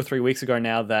about 2 or 3 weeks ago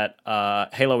now that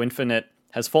Halo Infinite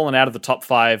has fallen out of the top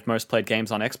 5 most played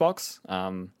games on Xbox.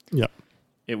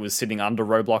 It was sitting under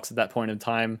Roblox at that point in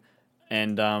time,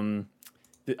 and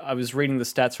I was reading the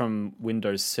stats from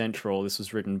Windows Central. This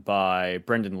was written by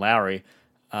Brendan Lowry.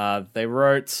 They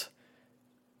wrote,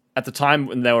 at the time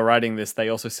when they were writing this, they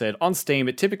also said, on Steam,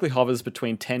 it typically hovers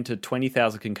between 10 to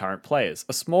 20,000 concurrent players,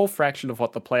 a small fraction of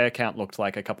what the player count looked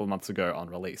like a couple of months ago on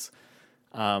release.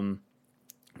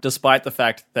 Despite the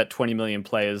fact that 20 million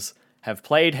players have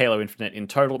played Halo Infinite in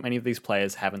total, many of these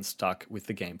players haven't stuck with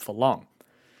the game for long.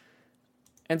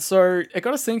 And so it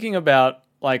got us thinking about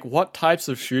like what types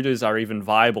of shooters are even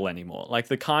viable anymore. Like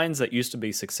the kinds that used to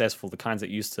be successful, the kinds that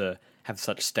used to have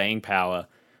such staying power,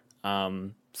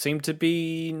 seem to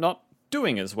be not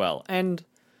doing as well. And,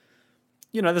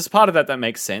 there's a part of that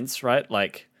makes sense, right?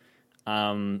 Like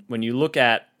when you look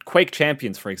at Quake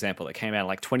Champions, for example, that came out in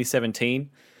like 2017,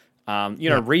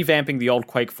 revamping the old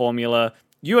Quake formula.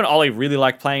 You and Ollie really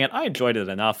liked playing it. I enjoyed it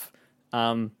enough.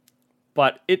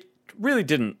 But it really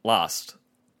didn't last.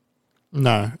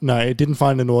 No, it didn't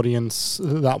find an audience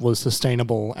that was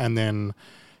sustainable, and then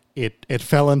it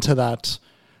fell into that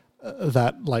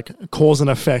like cause and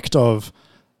effect of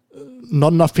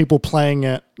not enough people playing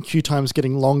it, queue times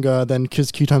getting longer. Then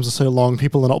because queue times are so long,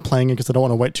 people are not playing it because they don't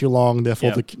want to wait too long.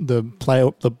 Therefore, the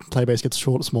play base gets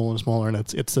smaller and smaller, and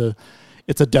it's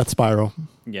a death spiral.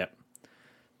 Yeah.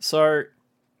 So,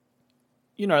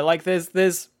 like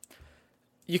there's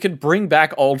you can bring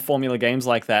back old formula games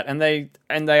like that, and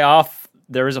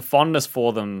there is a fondness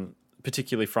for them,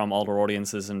 particularly from older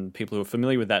audiences and people who are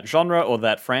familiar with that genre or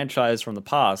that franchise from the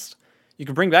past. You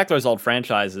can bring back those old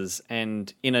franchises,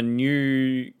 and in a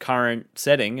new current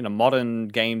setting, in a modern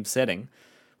game setting,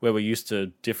 where we're used to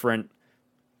different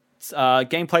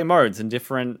gameplay modes and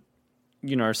different,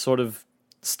 sort of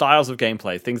styles of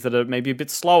gameplay, things that are maybe a bit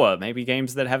slower, maybe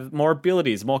games that have more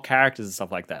abilities, more characters and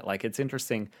stuff like that. Like, it's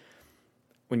interesting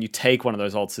when you take one of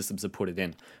those old systems and put it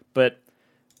in. But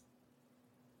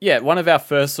yeah, one of our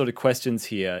first sort of questions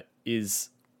here is,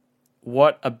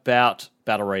 what about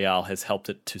Battle Royale has helped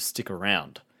it to stick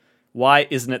around? Why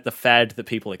isn't it the fad that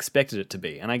people expected it to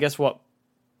be? And I guess what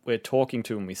we're talking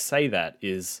to when we say that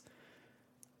is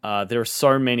there are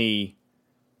so many...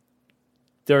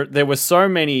 There were so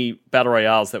many Battle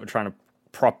Royales that were trying to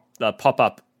pop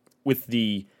up with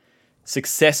the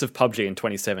success of PUBG in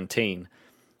 2017.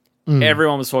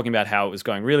 Everyone was talking about how it was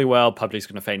going really well. PUBG's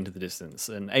going to fade into the distance.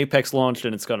 And Apex launched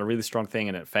and it's got a really strong thing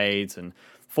and it fades. And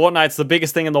Fortnite's the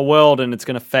biggest thing in the world and it's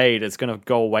going to fade. It's going to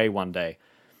go away one day.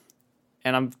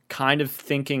 And I'm kind of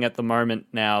thinking at the moment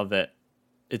now that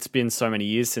it's been so many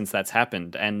years since that's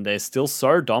happened. And they're still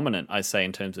so dominant, I say,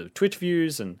 in terms of Twitch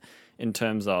views and in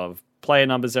terms of player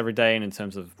numbers every day and in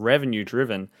terms of revenue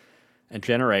driven and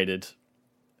generated.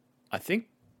 I think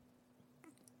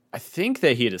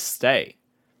they're here to stay.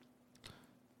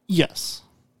 Yes.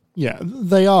 Yeah,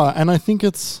 they are. And I think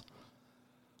it's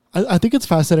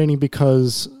fascinating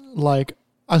because, like,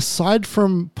 aside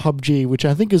from PUBG, which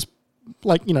I think is,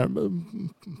 like,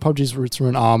 PUBG's roots are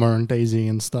in Arma and DayZ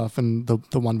and stuff, and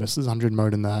the 1 versus 100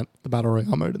 mode in that, the Battle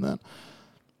Royale mode in that.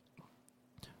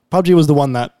 PUBG was the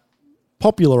one that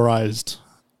popularized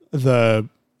the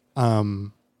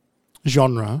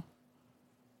genre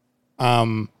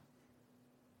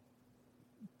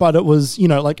But it was,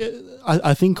 like,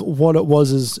 I think what it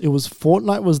was is it was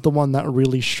Fortnite was the one that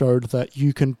really showed that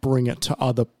you can bring it to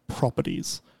other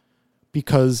properties.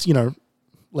 Because,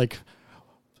 like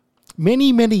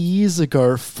many, many years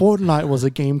ago, Fortnite was a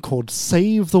game called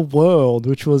Save the World,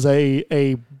 which was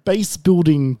a base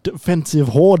building defensive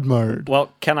horde mode.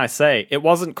 Well, can I say, it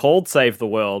wasn't called Save the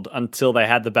World until they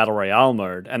had the Battle Royale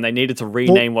mode, and they needed to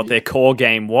rename what their core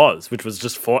game was, which was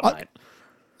just Fortnite.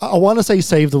 I want to say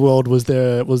 "Save the World" was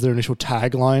their initial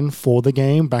tagline for the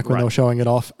game back when they were showing it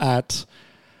off at.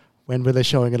 When were they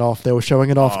showing it off? They were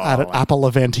showing it off at an Apple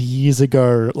event years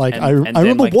ago. Like I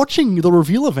remember watching the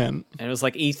reveal event. And it was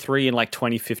like E3 in like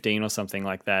 2015 or something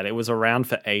like that. It was around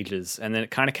for ages, and then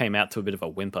it kind of came out to a bit of a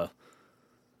whimper.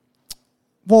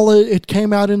 Well, it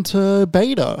came out into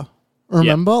beta.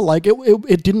 Remember? Like,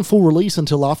 it didn't full release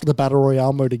until after the Battle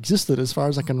Royale mode existed, as far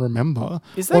as I can remember.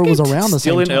 Is that game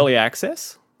still in early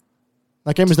access?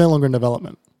 That game is no longer in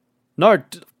development. No.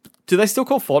 Do they still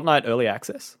call Fortnite early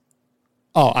access?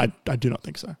 Oh, I do not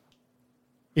think so.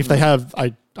 If they have,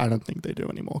 I don't think they do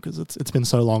anymore, because it's been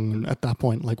so long at that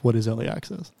point. Like, what is early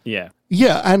access? Yeah.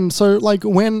 Yeah, and so, like,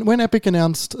 when Epic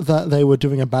announced that they were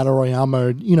doing a Battle Royale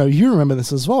mode, you remember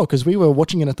this as well, because we were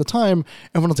watching it at the time.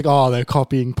 Everyone was like, oh, they're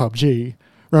copying PUBG.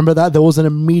 Remember that? There was an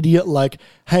immediate, like,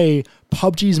 hey,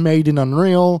 PUBG's made in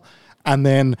Unreal, and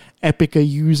then Epic are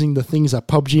using the things that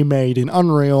PUBG made in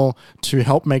Unreal to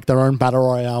help make their own Battle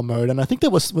Royale mode. And I think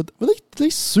were they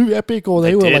sue Epic, or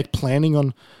they were did. Like planning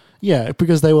on,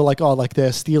 because they were like, oh, like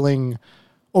they're stealing,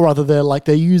 or rather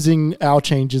they're using our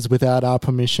changes without our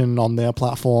permission on their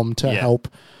platform to help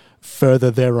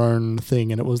further their own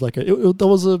thing. And it was like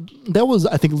there was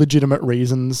I think legitimate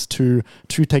reasons to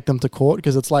take them to court,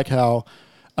 because it's like how,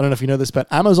 I don't know if you know this,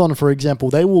 but Amazon, for example,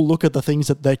 they will look at the things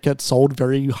that get sold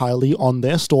very highly on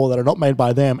their store that are not made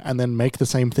by them, and then make the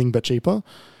same thing but cheaper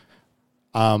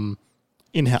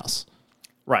in-house.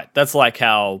 Right. That's like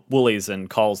how Woolies and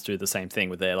Coles do the same thing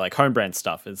with their like home brand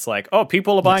stuff. It's like, oh,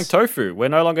 people are buying tofu. We're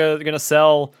no longer going to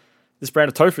sell this brand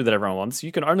of tofu that everyone wants.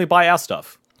 You can only buy our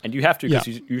stuff, and you have to because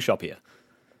you shop here.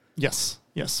 Yes,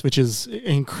 which is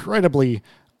incredibly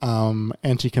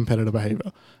anti-competitive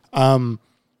behavior.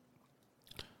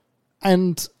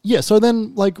 And so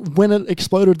then, like, when it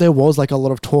exploded, there was like a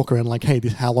lot of talk around like, hey,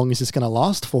 how long is this going to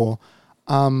last for?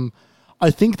 I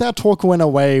think that talk went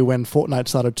away when Fortnite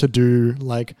started to do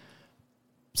like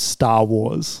Star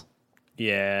Wars.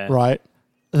 Yeah. Right?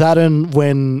 That, and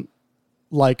when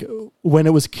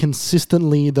it was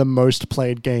consistently the most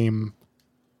played game.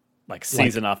 Like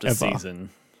season after ever.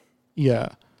 Season. Yeah.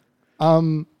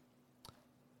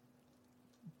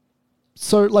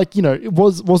 So, like,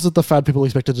 was it the fad people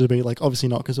expected it to be? Like, obviously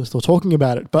not, because we're still talking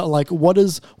about it. But, like, what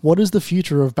is the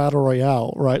future of Battle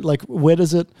Royale, right? Like, where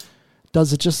does it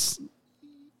just,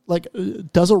 like,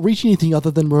 does it reach anything other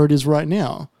than where it is right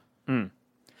now?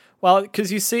 Well,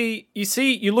 because you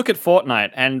look at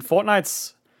Fortnite, and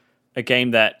Fortnite's a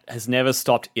game that has never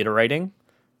stopped iterating.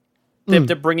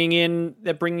 They're bringing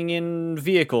in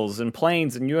vehicles and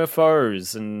planes and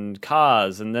UFOs and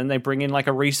cars, and then they bring in like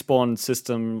a respawn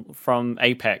system from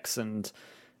Apex and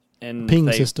ping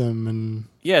system, and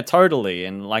totally.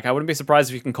 And like, I wouldn't be surprised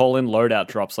if you can call in loadout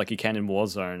drops like you can in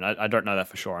Warzone. I don't know that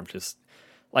for sure. I'm just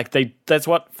like, that's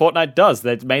what Fortnite does.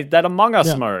 They've made that Among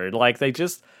Us mode. Like they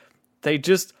just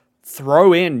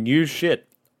throw in new shit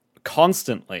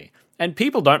constantly, and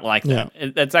people don't like that.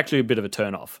 It's actually a bit of a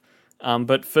turnoff.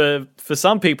 But for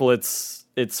some people, it's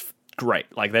great.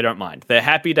 Like, they don't mind. They're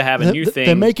happy to have a new thing.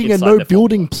 They're making a no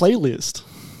building playlist.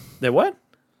 They're what?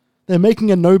 They're making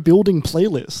a no building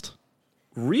playlist.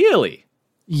 Really?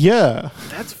 Yeah.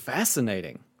 That's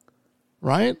fascinating.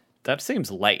 Right? That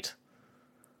seems late.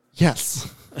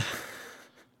 Yes.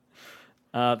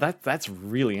 That's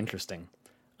really interesting.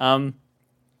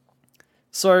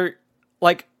 So,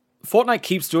 like, Fortnite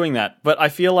keeps doing that, but I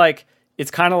feel like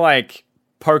it's kind of like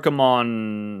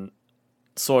Pokemon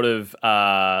sort of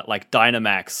like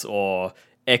Dynamax or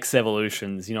X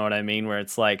Evolutions, you know what I mean? Where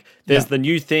it's like there's the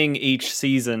new thing each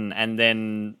season, and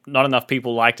then not enough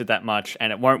people liked it that much,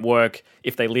 and it won't work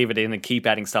if they leave it in and keep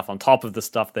adding stuff on top of the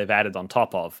stuff they've added on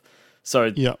top of.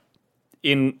 So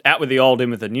out with the old, in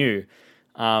with the new.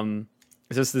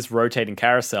 It's just this rotating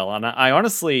carousel, and I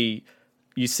honestly,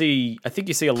 I think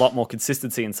you see a lot more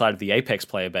consistency inside of the Apex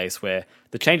player base, where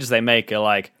the changes they make are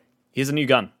like, here's a new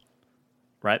gun,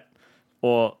 right?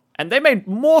 And they made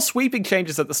more sweeping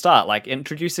changes at the start, like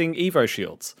introducing Evo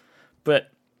shields. But,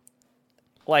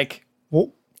 like,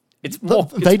 it's more.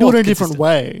 They do it in a different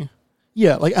way.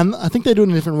 Yeah, like, and I think they do it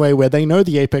in a different way where they know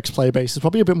the Apex player base is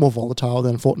probably a bit more volatile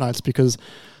than Fortnite's, because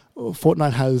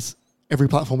Fortnite has every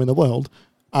platform in the world.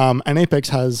 And Apex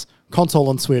has console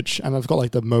on Switch, and I've got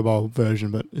like the mobile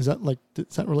version, but is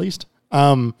that released?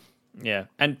 Yeah,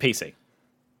 and PC.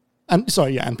 And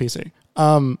PC.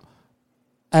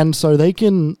 And so they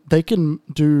can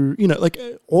do, like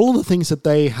all of the things that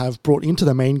they have brought into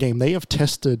the main game, they have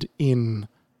tested in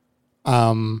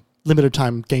limited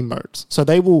time game modes. So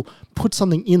they will put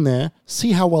something in there,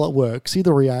 see how well it works, see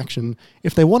the reaction.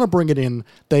 If they want to bring it in,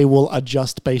 they will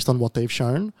adjust based on what they've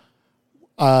shown.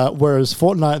 Whereas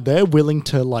Fortnite, they're willing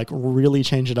to like really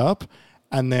change it up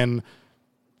and then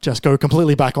just go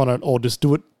completely back on it, or just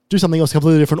do something else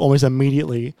completely different almost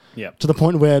immediately. Yep. To the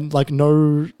point where like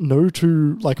no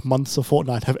 2 like months of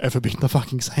Fortnite have ever been the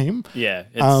fucking same. Yeah,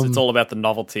 it's all about the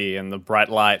novelty and the bright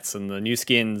lights and the new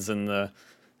skins and the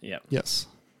Yes.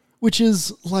 Which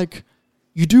is like,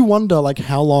 you do wonder like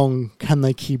how long can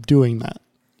they keep doing that?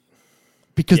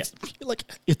 Because like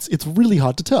it's really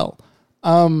hard to tell.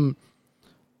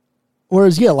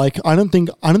 Whereas like I don't think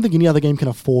any other game can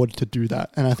afford to do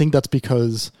that, and I think that's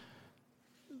because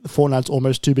Fortnite's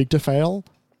almost too big to fail.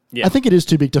 Yeah. I think it is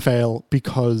too big to fail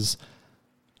because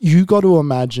you got to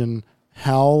imagine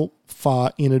how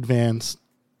far in advance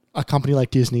a company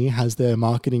like Disney has their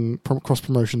marketing cross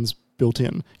promotions built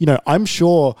in. I'm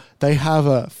sure they have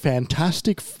a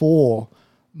Fantastic Four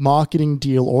marketing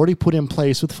deal already put in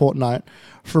place with Fortnite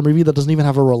for a movie that doesn't even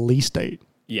have a release date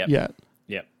yet. Yep.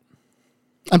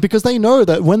 And because they know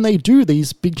that when they do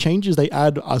these big changes, they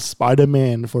add a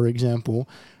Spider-Man, for example,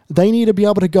 they need to be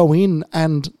able to go in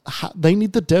and they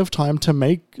need the dev time to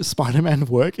make Spider-Man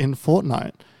work in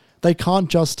Fortnite. They can't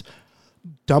just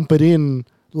dump it in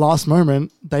last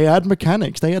moment. They add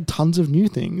mechanics. They add tons of new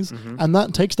things, and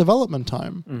that takes development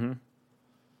time. Mm-hmm.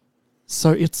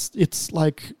 So it's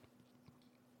like,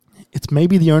 it's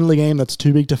maybe the only game that's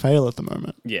too big to fail at the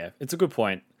moment. Yeah, it's a good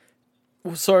point.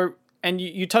 So, and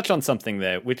you touch on something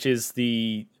there, which is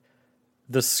the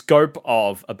scope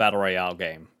of a battle royale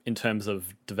game in terms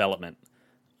of development.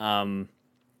 And,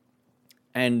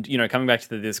 coming back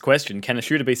to this question, can a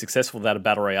shooter be successful without a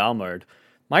battle royale mode?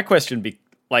 My question,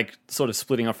 sort of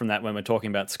splitting off from that when we're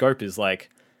talking about scope, is like,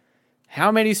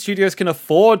 how many studios can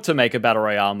afford to make a battle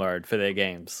royale mode for their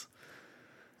games?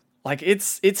 Like,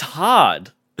 it's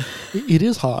hard. It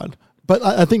is hard. But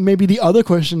I think maybe the other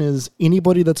question is,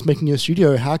 anybody that's making a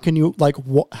studio, how can you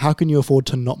afford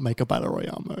to not make a battle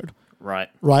royale mode? Right.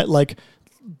 Like,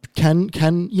 can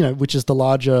which is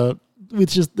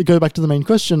go back to the main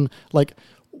question, like,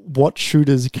 what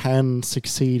shooters can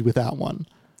succeed without one?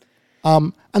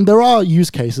 And there are use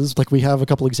cases, like we have a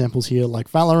couple examples here, like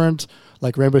Valorant,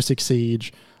 like Rainbow Six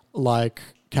Siege, like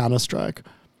Counter-Strike.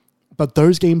 But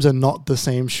those games are not the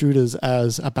same shooters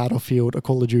as a Battlefield, a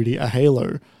Call of Duty, a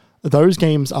Halo. Those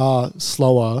games are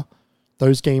slower.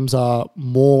 Those games are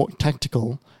more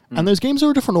tactical. And those games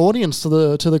are a different audience to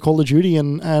the Call of Duty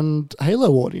and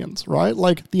Halo audience, right?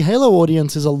 Like, the Halo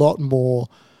audience is a lot more...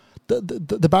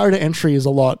 The barrier to entry is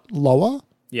a lot lower,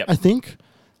 I think.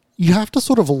 You have to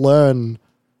sort of learn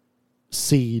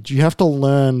Siege. You have to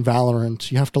learn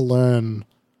Valorant. You have to learn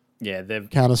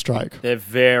Counter-Strike. They're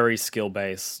very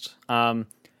skill-based.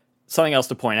 Something else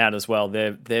to point out as well,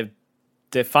 they're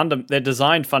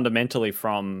designed fundamentally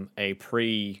from a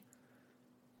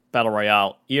pre-Battle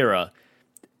Royale era,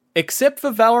 except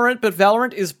for Valorant, but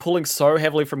Valorant is pulling so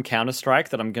heavily from Counter-Strike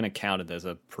that I'm going to count it as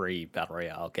a pre-Battle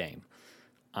Royale game.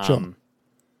 Sure.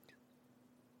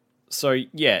 So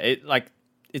yeah,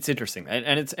 it's interesting,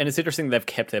 and it's interesting they've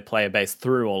kept their player base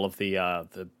through all of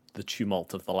the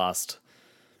tumult of the last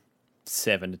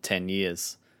 7 to 10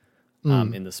 years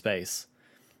in the space.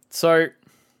 So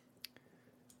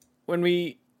when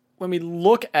we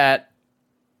look at,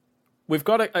 we've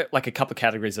got a couple of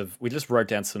categories of, we just wrote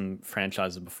down some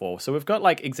franchises before. So we've got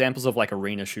like examples of like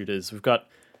arena shooters. We've got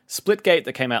Splitgate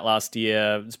that came out last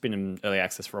year. It's been in early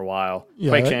access for a while.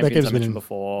 Quake Champions I mentioned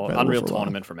before. Unreal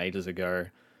Tournament from ages ago.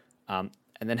 And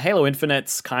then Halo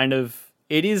Infinite's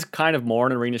it is kind of more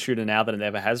an arena shooter now than it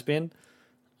ever has been.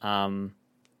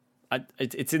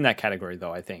 It's in that category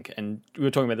though, I think. And we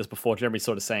were talking about this before. Jeremy's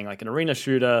sort of saying like an arena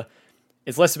shooter,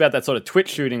 it's less about that sort of Twitch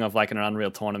shooting of like an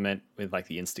Unreal Tournament with like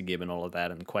the Instagib and all of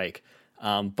that and Quake.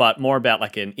 But more about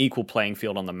like an equal playing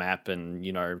field on the map and,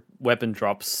 weapon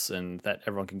drops and that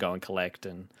everyone can go and collect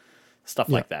and stuff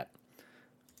like that.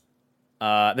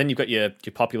 Then you've got your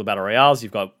popular battle royales.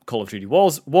 You've got Call of Duty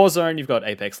Warzone. You've got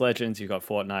Apex Legends. You've got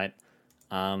Fortnite.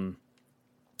 And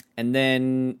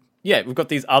then, we've got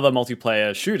these other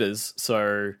multiplayer shooters.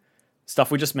 So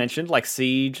stuff we just mentioned, like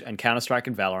Siege and Counter-Strike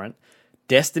and Valorant.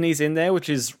 Destiny's in there, which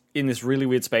is in this really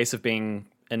weird space of being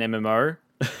an MMO.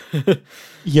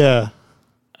 Yeah.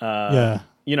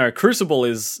 Crucible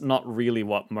is not really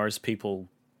what most people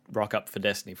rock up for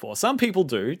Destiny for. Some people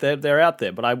do. They're out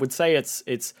there, but I would say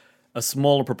it's a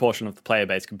smaller proportion of the player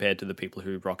base compared to the people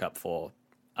who rock up for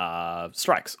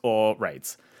strikes or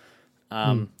raids,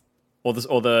 or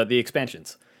the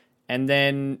expansions. And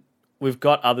then we've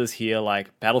got others here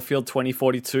like Battlefield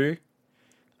 2042.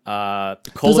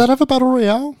 Does that have a battle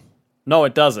royale? No,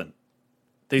 it doesn't.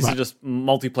 These are just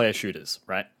multiplayer shooters,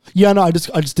 right? Yeah, no, I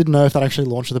just didn't know if that actually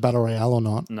launched with a battle royale or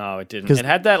not. No, it didn't. It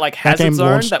had that like Hazard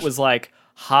Zone that was like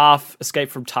half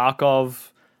Escape from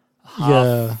Tarkov,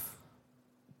 half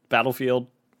Battlefield,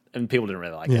 and people didn't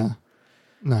really like it.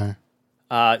 No.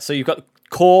 So you've got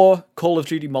core Call of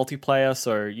Duty multiplayer,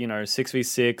 so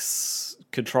 6v6,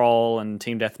 Control, and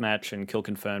Team Deathmatch, and Kill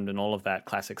Confirmed, and all of that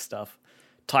classic stuff.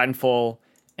 Titanfall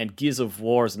and Gears of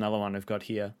War is another one we've got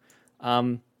here.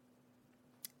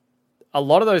 A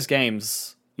lot of those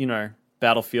games,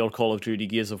 Battlefield, Call of Duty,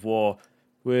 Gears of War,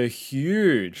 were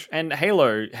huge. And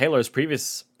Halo's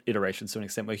previous iterations, to an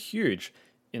extent, were huge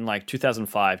in like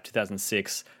 2005,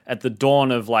 2006, at the dawn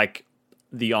of like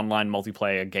the online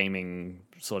multiplayer gaming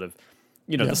sort of,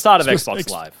 the start of Xbox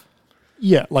Live.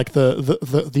 Yeah, like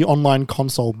the online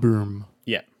console boom.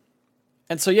 Yeah.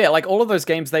 And so, like all of those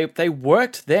games, they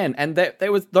worked then. And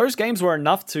those games were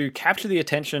enough to capture the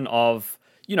attention of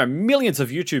millions of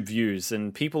YouTube views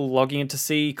and people logging in to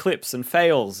see clips and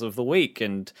fails of the week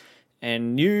and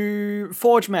new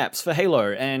Forge maps for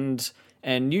Halo and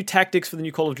new tactics for the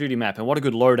new Call of Duty map and what a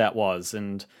good loadout was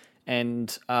and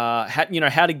how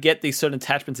to get these certain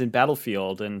attachments in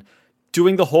Battlefield and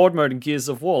doing the Horde mode in Gears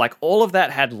of War. Like all of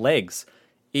that had legs,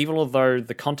 even although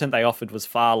the content they offered was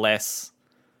far less.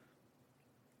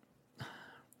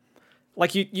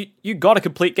 Like you got a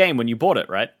complete game when you bought it,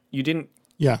 right? You didn't.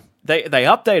 Yeah. They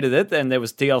updated it, and there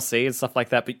was DLC and stuff like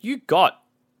that, but you got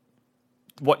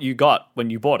what you got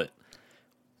when you bought it.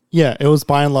 Yeah, it was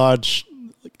by and large,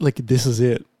 like this is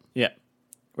it. Yeah.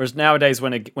 Whereas nowadays,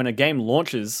 when a game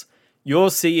launches,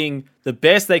 you're seeing the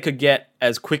best they could get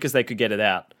as quick as they could get it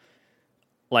out.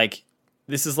 Like,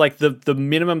 this is like the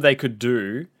minimum they could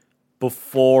do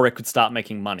before it could start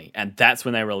making money, and that's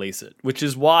when they release it. Which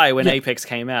is why when Apex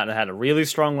came out, it had a really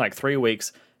strong 3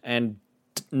 weeks and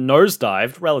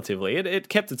nosedived relatively. It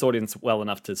kept its audience well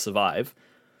enough to survive,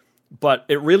 but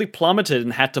it really plummeted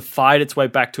and had to fight its way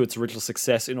back to its original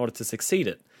success in order to succeed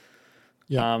it.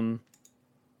 Yeah. And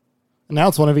now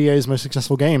it's one of EA's most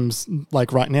successful games,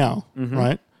 like right now,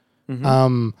 right?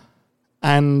 Mm-hmm.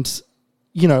 And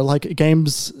like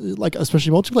games, like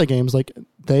especially multiplayer games, like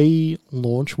they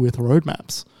launch with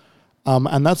roadmaps,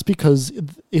 and that's because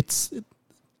it's.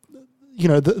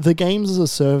 The games as a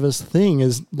service thing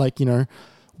is like,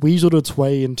 weaseled its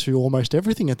way into almost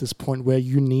everything at this point where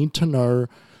you need to know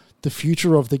the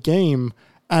future of the game.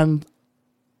 And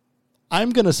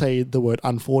I'm going to say the word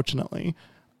unfortunately.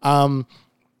 That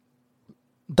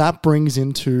brings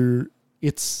into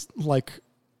its like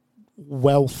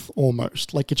wealth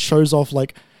almost. Like it shows off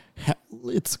like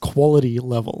its quality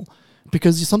level.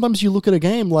 Because sometimes you look at a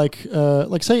game like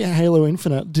say Halo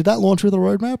Infinite, did that launch with a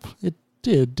roadmap? It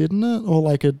did, didn't it? Or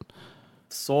like a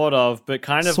sort of, but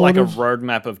kind of like a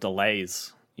roadmap of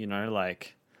delays,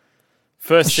 like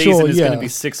first season is going to be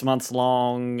 6 months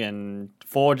long and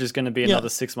Forge is going to be another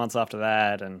 6 months after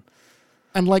that, and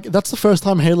like that's the first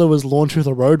time Halo was launched with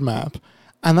a roadmap,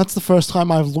 and that's the first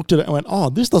time I've looked at it and went, oh,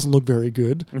 this doesn't look very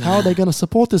good. How are they going to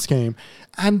support this game?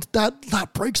 And that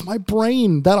breaks my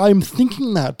brain that I'm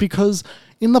thinking that, because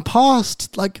in the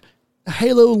past, like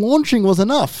Halo launching was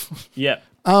enough. Yeah.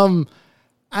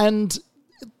 And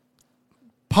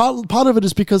part of it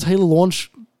is because Halo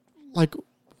launched like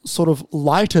sort of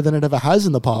lighter than it ever has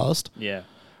in the past. Yeah.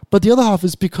 But the other half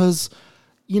is because,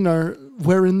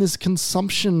 we're in this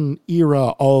consumption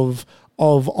era of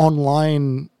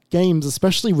online games,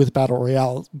 especially with Battle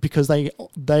Royale, because they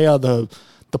are the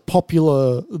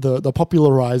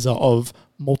popularizer of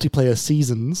multiplayer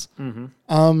seasons.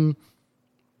 Mm-hmm.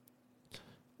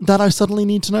 That I suddenly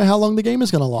need to know how long the game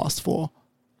is going to last for.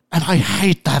 And I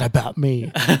hate that about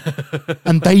me.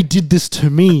 And they did this to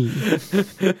me.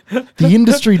 The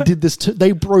industry did this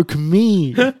they broke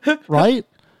me, right?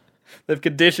 They've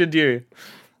conditioned you.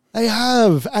 They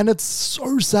have, and it's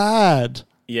so sad.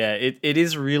 Yeah, it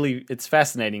is really, it's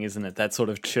fascinating, isn't it? That sort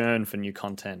of churn for new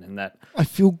content and that. I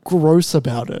feel gross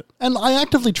about it. And I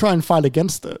actively try and fight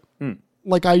against it.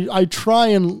 Like I try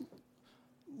and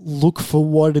look for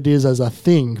what it is as a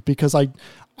thing, because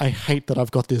I hate that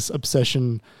I've got this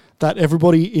obsession that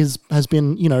everybody has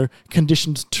been,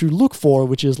 conditioned to look for,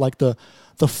 which is like the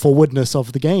forwardness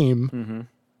of the game. Mm-hmm.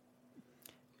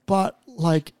 But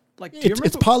like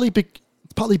it's partly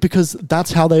It's partly because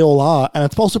that's how they all are, and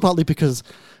it's also partly because,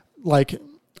 like,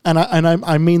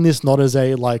 I mean this not as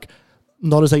a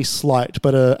slight,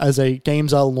 but as a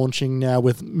games are launching now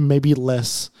with maybe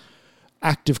less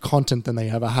active content than they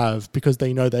ever have because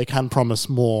they know they can promise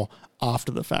more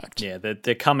after the fact. Yeah,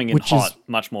 they're coming in hot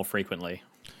much more frequently.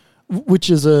 Which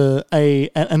is an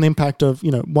impact of,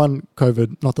 one,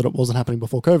 COVID, not that it wasn't happening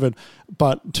before COVID,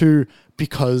 but two,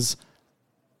 because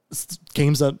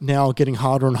games are now getting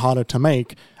harder and harder to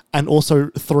make, and also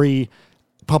three,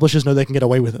 publishers know they can get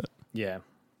away with it. Yeah.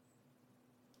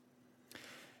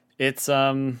 It's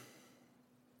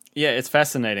it's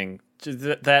fascinating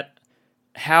that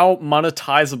how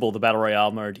monetizable the Battle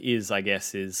Royale mode is, I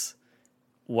guess, is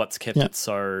what's kept it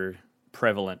so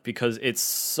prevalent, because it's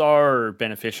so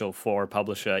beneficial for a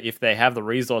publisher if they have the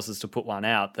resources to put one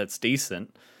out that's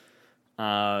decent.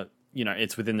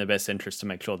 It's within their best interest to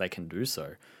make sure they can do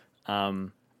so.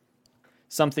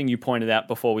 Something you pointed out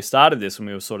before we started this, when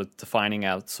we were sort of defining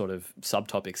our sort of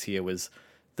subtopics here, was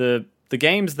the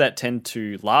games that tend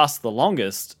to last the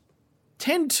longest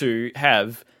tend to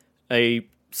have a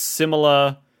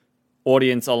similar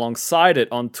audience alongside it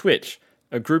on Twitch.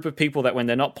 A group of people that when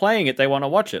they're not playing it, they want to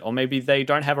watch it. Or maybe they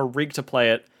don't have a rig to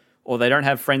play it, or they don't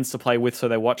have friends to play with, so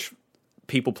they watch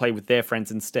people play with their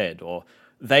friends instead. Or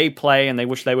they play and they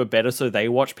wish they were better, so they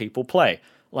watch people play.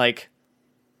 Like,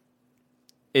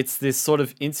 it's this sort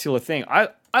of insular thing. I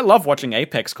love watching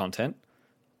Apex content.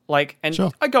 Like, and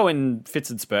sure. I go in fits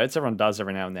and spurts, everyone does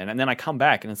every now and then I come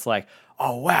back and it's like,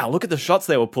 oh wow, look at the shots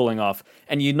they were pulling off.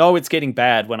 And it's getting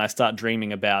bad when I start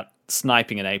dreaming about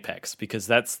sniping in Apex, because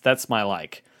that's the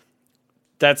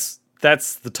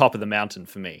top of the mountain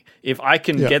for me. If I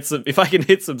can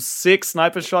hit some sick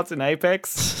sniper shots in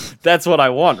Apex, that's what I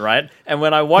want, right? And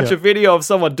when I watch a video of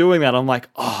someone doing that, I'm like,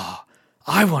 oh,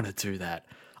 I want to do that.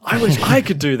 I wish I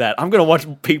could do that. I'm going to watch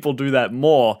people do that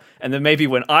more. And then maybe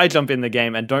when I jump in the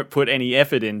game and don't put any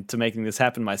effort into making this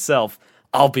happen myself,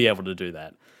 I'll be able to do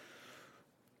that.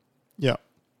 Yeah.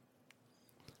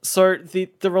 So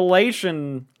the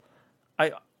relation,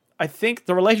 I think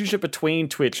the relationship between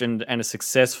Twitch and a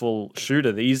successful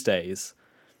shooter these days,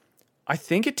 I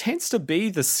think it tends to be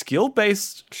the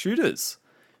skill-based shooters.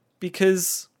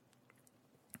 Because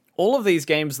all of these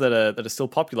games that are still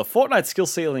popular, Fortnite's skill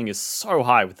ceiling is so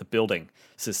high with the building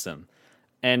system.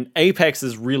 And Apex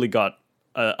has really got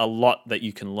a lot that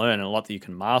you can learn and a lot that you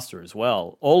can master as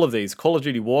well. All of these, Call of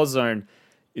Duty Warzone,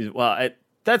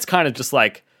 that's kind of just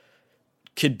like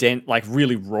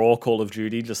really raw Call of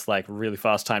Duty, just like really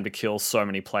fast time to kill so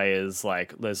many players.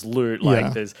 Like there's loot,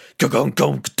 there's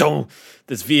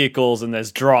there's vehicles and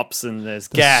there's drops and there's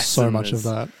gas. So much of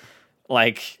that.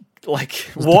 Like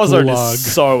Warzone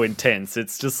is so intense.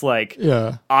 It's just like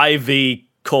IV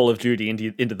Call of Duty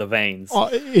into the veins. Oh,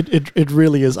 it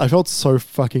really is. I felt so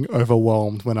fucking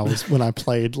overwhelmed when I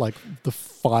played like the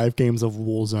 5 games of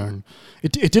Warzone.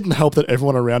 It didn't help that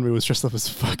everyone around me was dressed up as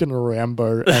fucking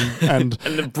Rambo and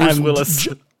and Bruce Willis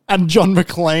and John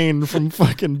McClane from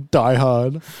fucking Die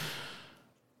Hard.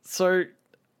 So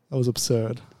that was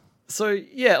absurd. So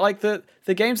yeah, like the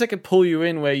games that can pull you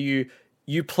in, where you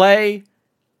play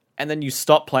and then you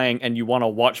stop playing and you want to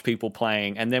watch people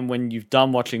playing, and then when you've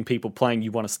done watching people playing,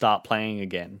 you want to start playing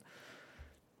again.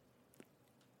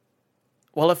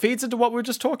 Well, it feeds into what we were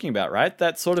just talking about, right?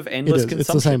 That sort of endless consumption.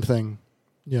 It's the same thing.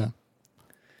 Yeah.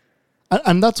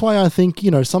 And that's why I think,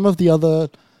 some of the other...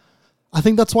 I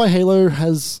think that's why Halo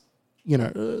has,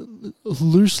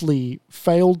 loosely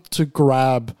failed to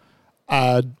grab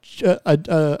a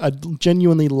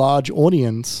genuinely large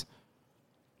audience,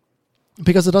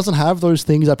 because it doesn't have those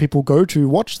things that people go to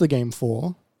watch the game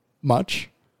for much.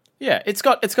 Yeah, it's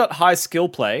got high skill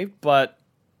play, but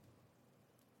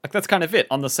like that's kind of it.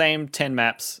 On the same 10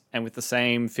 maps and with the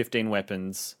same 15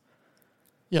 weapons.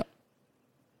 Yeah.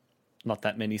 Not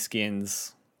that many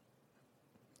skins.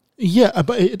 Yeah,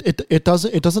 but it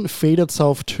doesn't feed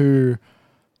itself to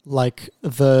like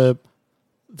the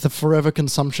forever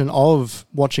consumption of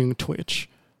watching Twitch.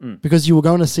 Because you were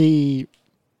going to see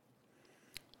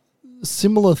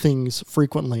similar things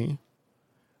frequently,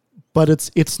 but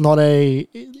it's not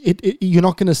you're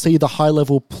not going to see the high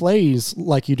level plays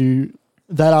like you do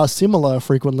that are similar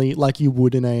frequently, like you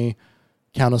would in a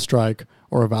Counter-Strike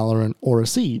or a Valorant or a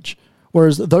Siege.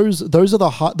 Whereas those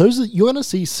are you're going to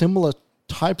see similar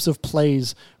types of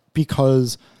plays,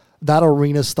 because that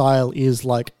arena style is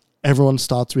like everyone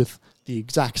starts with the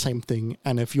exact same thing,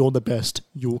 and if you're the best,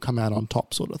 you'll come out on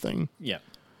top, sort of thing. Yeah.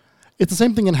 It's the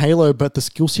same thing in Halo, but the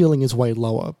skill ceiling is way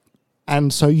lower.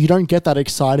 And so you don't get that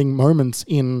exciting moments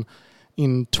in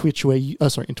Twitch where in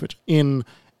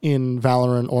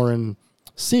Valorant or in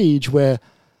Siege, where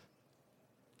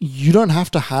you don't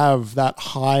have to have that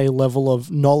high level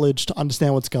of knowledge to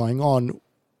understand what's going on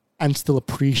and still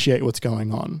appreciate what's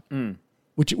going on,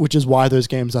 which is why those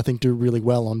games, I think, do really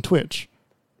well on Twitch.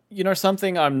 You know,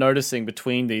 something I'm noticing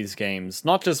between these games,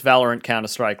 not just Valorant,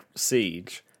 Counter-Strike,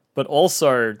 Siege, but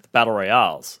also the Battle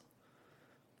Royales,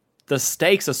 the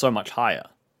stakes are so much higher.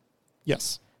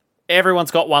 Yes.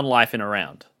 Everyone's got one life in a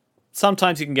round.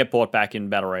 Sometimes you can get brought back in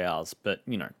Battle Royales, but,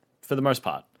 you know, for the most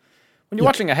part. When you're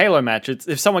watching a Halo match, it's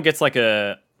if someone gets like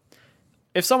a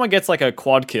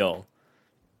quad kill,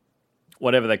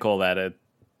 whatever they call that, I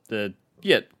don't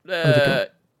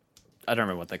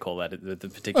remember what they call that, the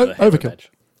particular Halo match.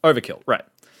 Overkill, right.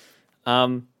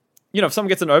 You know, if someone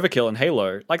gets an overkill in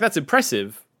Halo, like, that's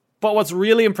impressive, but what's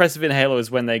really impressive in Halo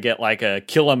is when they get like a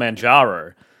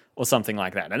Kilimanjaro or something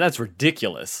like that, and that's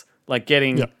ridiculous. Like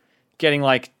getting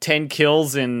like 10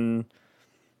 kills in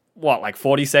like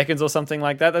 40 seconds or something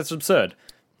like that. That's absurd.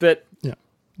 But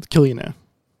Killionaire,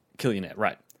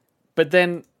 right. But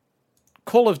then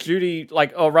Call of Duty,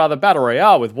 or rather Battle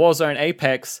Royale with Warzone,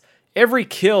 Apex, every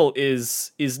kill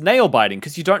is nail biting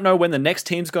because you don't know when the next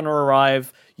team's going to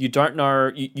arrive. You don't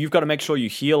know. You've got to make sure you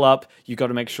heal up. You've got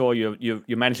to make sure you're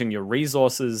managing your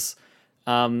resources.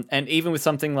 And even with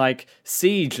something like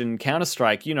Siege and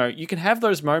Counter-Strike, you know, you can have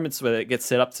those moments where it gets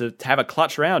set up to have a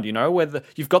clutch round, you know, where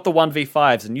you've got the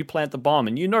 1v5s and you plant the bomb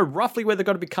and you know roughly where they're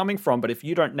going to be coming from, but if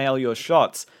you don't nail your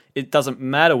shots, it doesn't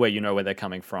matter where you know where they're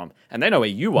coming from. And they know where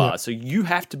you are, so you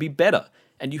have to be better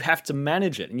and you have to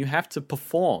manage it and you have to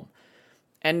perform.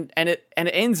 And it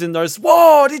ends in those,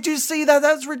 whoa, did you see that?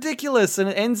 That's ridiculous. And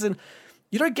it ends in,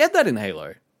 you don't get that in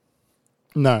Halo.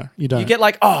 No, you don't. You get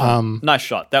like, nice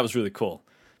shot. That was really cool.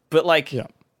 But like,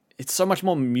 it's so much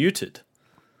more muted.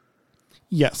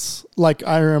 Yes. Like,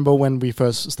 I remember when we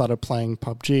first started playing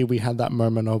PUBG, we had that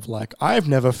moment of like, I've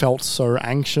never felt so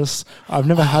anxious. I've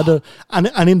never had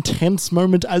an intense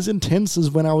moment as intense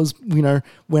as when I was, you know,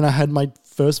 when I had my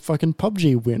first fucking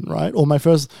PUBG win, right? Or my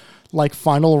first like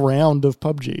final round of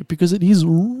PUBG, because it is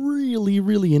really,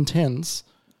 really intense.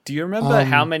 Do you remember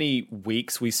how many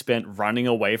weeks we spent running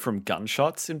away from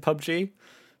gunshots in PUBG?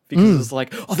 Because it's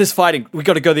like, oh, there's fighting. We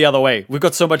got to go the other way. We've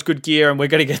got so much good gear and we're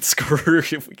going to get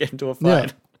screwed if we get into a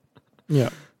fight. Yeah.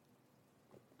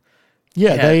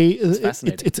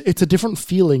 It's a different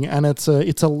feeling, and it's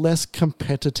a less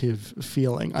competitive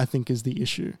feeling, I think, is the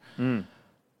issue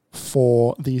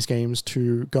for these games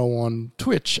to go on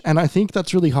Twitch. And I think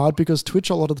that's really hard because Twitch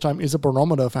a lot of the time is a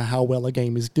barometer for how well a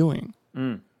game is doing.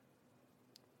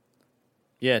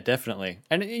 Yeah, definitely.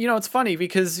 And, you know, it's funny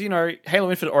because, you know, Halo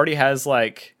Infinite already has,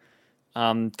 like,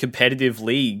 competitive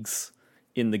leagues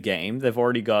in the game. They've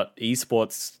already got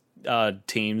esports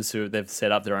teams who they've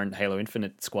set up their own Halo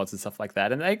Infinite squads and stuff like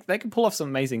that. And they can pull off some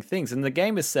amazing things. And the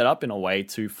game is set up in a way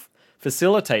to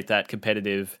facilitate that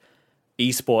competitive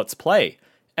esports play.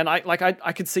 And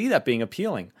I could see that being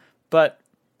appealing. But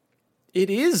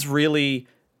it is really...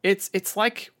 It's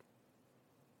like...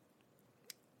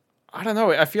 I don't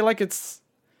know. I feel like it's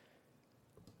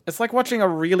like watching a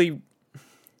really...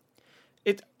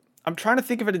 I'm trying to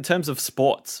think of it in terms of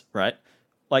sports, right?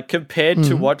 Like compared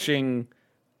to watching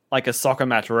like a soccer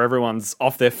match where everyone's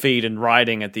off their feet and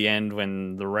riding at the end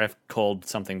when the ref called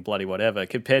something bloody whatever,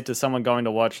 compared to someone going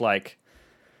to watch like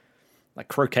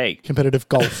croquet. Competitive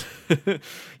golf.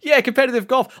 Yeah, competitive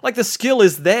golf. Like the skill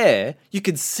is there. You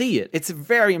can see it. It's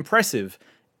very impressive.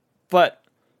 But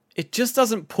it just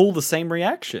doesn't pull the same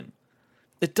reaction.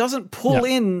 It doesn't pull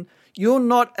in... You're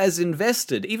not as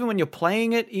invested, even when you're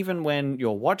playing it, even when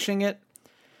you're watching it.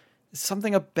 There's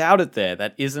something about it there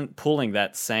that isn't pulling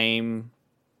that same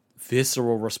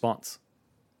visceral response.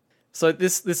 So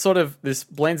this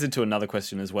blends into another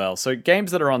question as well. So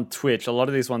games that are on Twitch, a lot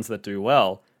of these ones that do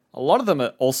well, a lot of them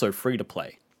are also free to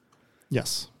play.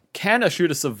 Yes. Can a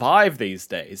shooter survive these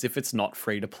days if it's not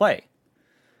free to play?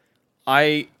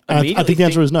 I think the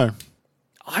answer is no.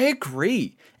 I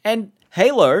agree. And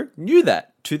Halo knew that.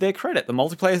 To their credit, the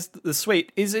multiplayer, the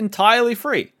suite, is entirely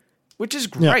free, which is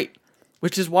great.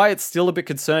 Which is why it's still a bit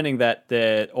concerning that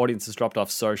their audience has dropped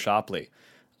off so sharply.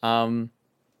 But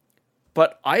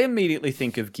I immediately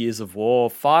think of Gears of War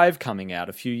 5 coming out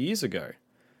a few years ago.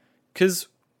 Because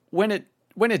when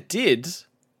it did,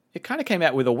 it kind of came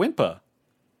out with a whimper.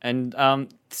 And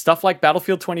stuff like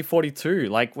Battlefield 2042,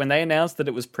 like when they announced that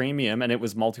it was premium and it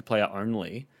was multiplayer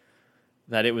only...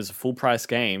 that it was a full price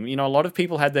game, you know, a lot of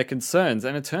people had their concerns,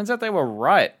 and it turns out they were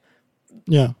right.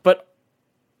 Yeah. But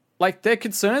like their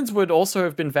concerns would also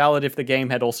have been valid if the game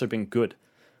had also been good.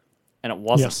 And it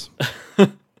wasn't. Yes.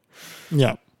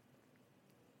 Yeah.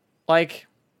 Like,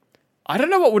 I don't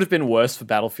know what would have been worse for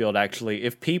Battlefield actually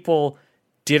if people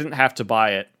didn't have to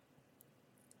buy it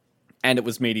and it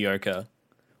was mediocre,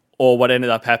 or what ended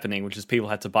up happening, which is people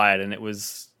had to buy it and it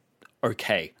was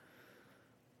okay.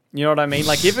 You know what I mean?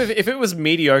 Like if it was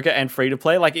mediocre and free to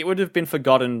play, like it would have been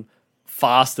forgotten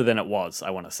faster than it was, I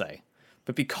want to say.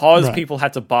 But because people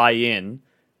had to buy in,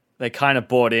 they kind of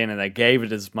bought in and they gave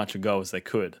it as much a go as they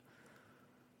could.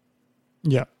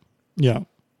 Yeah. Yeah.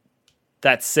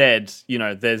 That said, you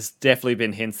know, there's definitely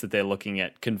been hints that they're looking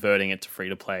at converting it to free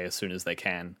to play as soon as they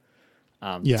can,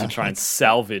 to try and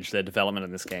salvage their development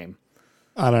in this game.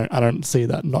 I don't see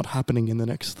that not happening in the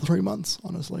next 3 months,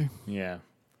 honestly. Yeah.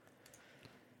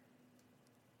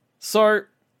 So,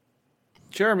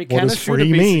 Jeremy, what does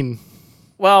free mean?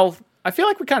 Well, I feel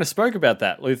like we kind of spoke about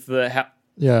that with the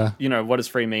yeah. You know, what does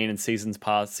free mean and season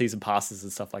passes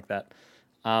and stuff like that.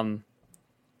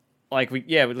 Like we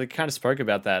kind of spoke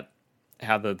about that,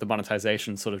 how the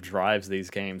monetization sort of drives these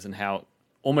games and how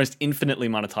almost infinitely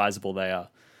monetizable they are.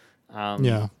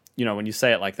 You know, when you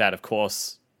say it like that, of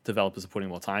course, developers are putting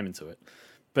more time into it.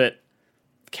 But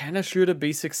can a shooter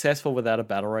be successful without a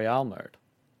battle royale mode?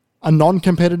 A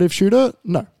non-competitive shooter?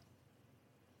 No.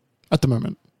 At the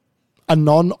moment. A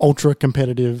non-ultra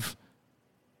competitive.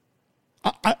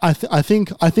 I think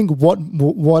what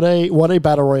a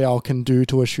battle royale can do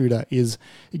to a shooter is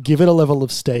give it a level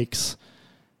of stakes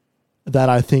that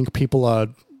I think people are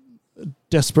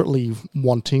desperately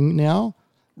wanting now.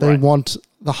 They want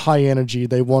the high energy.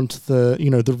 They want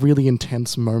the really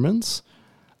intense moments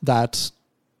that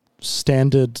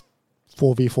standard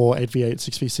 4v4, 8v8,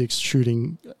 6v6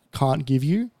 shooting can't give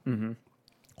you,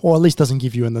 or at least doesn't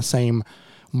give you in the same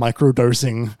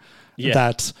microdosing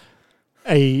that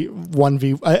a one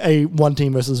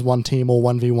team versus one team or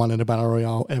 1v1 in a battle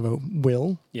royale ever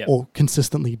will, or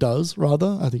consistently does,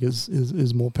 rather, I think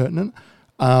is more pertinent.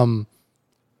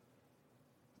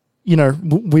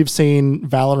 We've seen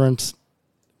Valorant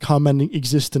come and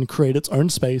exist and create its own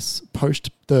space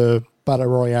post the battle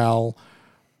royale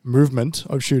movement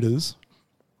of shooters.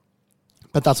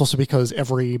 But that's also because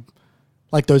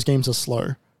those games are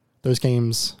slow. Those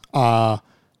games are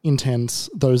intense.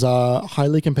 Those are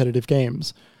highly competitive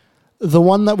games. The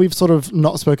one that we've sort of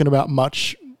not spoken about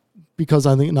much, because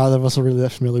I think neither of us are really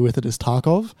that familiar with it, is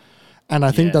Tarkov. And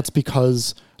I think that's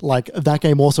because that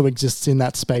game also exists in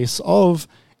that space of,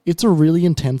 it's a really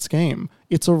intense game.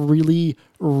 It's a really,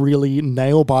 really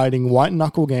nail-biting,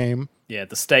 white-knuckle game. Yeah,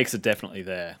 the stakes are definitely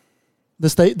there.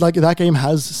 That game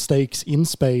has stakes in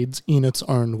spades in its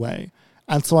own way.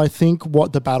 And so I think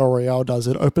what the Battle Royale does,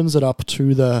 it opens it up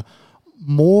to the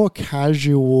more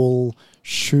casual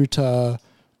shooter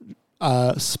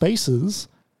spaces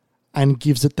and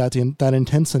gives it that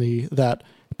intensity that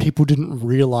people didn't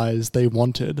realize they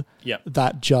wanted.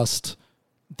 That just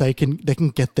they can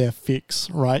get their fix,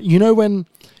 right? You know, when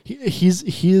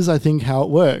here's I think how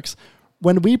it works.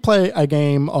 When we play a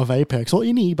game of Apex or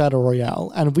any battle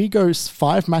royale and we go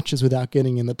 5 matches without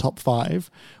getting in the top 5,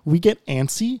 we get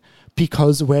antsy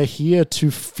because we're here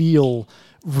to feel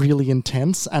really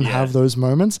intense and have those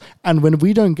moments. And when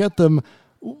we don't get them,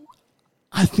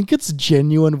 I think it's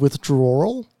genuine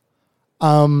withdrawal.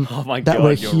 Oh my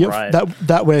God, you're right.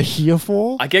 That we're here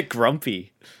for. I get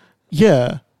grumpy.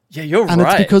 Yeah. Yeah, you're right. And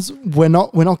it's because we're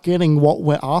not getting what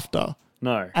we're after.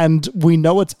 No. And we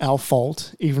know it's our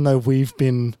fault, even though we've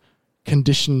been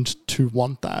conditioned to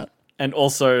want that. And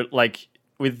also,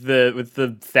 with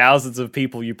the thousands of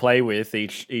people you play with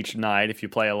each night, if you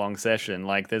play a long session,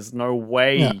 there's no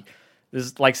way.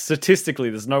 There's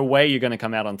statistically, there's no way you're going to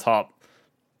come out on top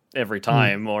every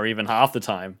time, or even half the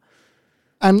time.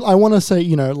 And I want to say,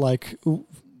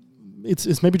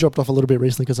 it's maybe dropped off a little bit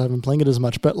recently because I haven't been playing it as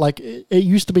much, but it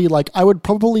used to be I would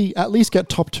probably at least get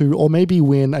top 2 or maybe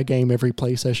win a game every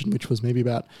play session, which was maybe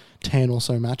about 10 or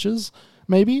so matches,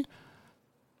 maybe.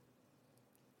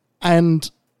 And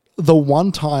the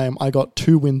one time I got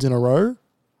 2 wins in a row,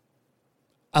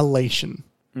 elation.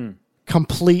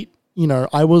 Complete,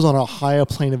 I was on a higher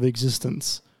plane of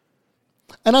existence.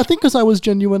 And I think because I was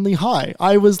genuinely high,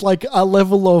 I was a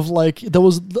level of there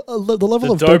was the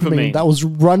level of dopamine that was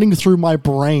running through my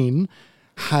brain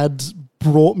had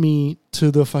brought me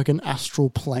to the fucking astral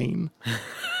plane.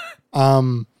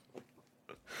 And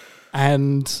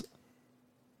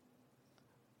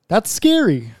that's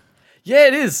scary. Yeah,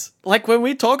 it is. When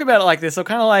we talk about it like this, I'm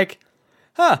kind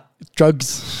of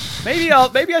drugs. Maybe I'll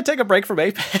take a break from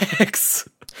Apex.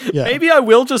 Yeah. Maybe I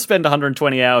will just spend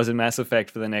 120 hours in Mass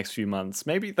Effect for the next few months.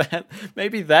 Maybe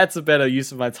that's a better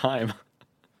use of my time.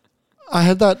 I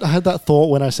had that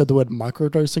thought when I said the word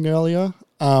microdosing earlier,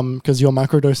 because you're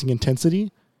microdosing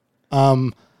intensity,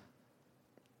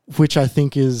 which I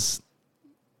think is,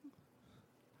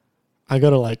 I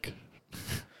gotta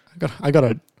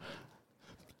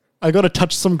I gotta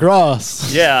touch some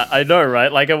grass. Yeah, I know,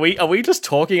 right? Like, are we just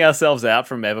talking ourselves out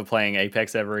from ever playing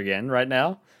Apex ever again right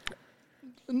now?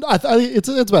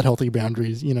 It's about healthy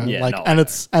boundaries, you know. Yeah, like, no, and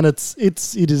it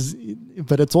is,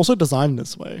 but it's also designed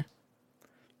this way.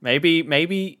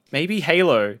 Maybe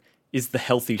Halo is the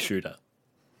healthy shooter.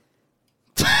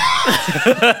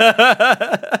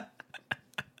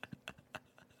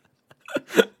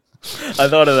 I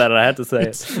thought of that and I had to say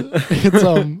it.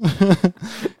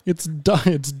 It's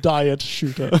diet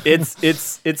shooter.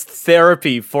 It's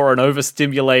therapy for an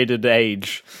overstimulated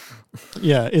age.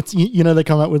 Yeah, it's you know, they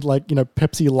come out with like, you know,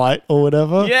 Pepsi Light or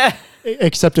whatever. Yeah.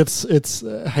 Except it's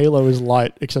Halo is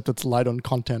light, except it's light on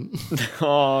content.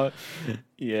 Oh,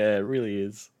 yeah, it really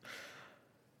is.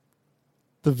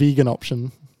 The vegan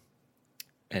option.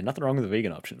 And nothing wrong with the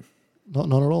vegan option. Not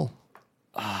at all.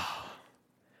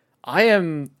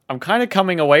 I'm kind of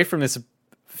coming away from this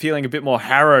feeling a bit more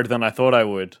harrowed than I thought I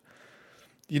would.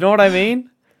 You know what I mean?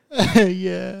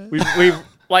 Yeah.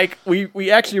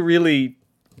 We actually really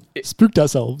spooked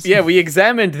ourselves. Yeah, we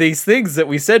examined these things that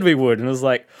we said we would, and it was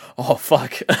like, oh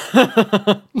fuck.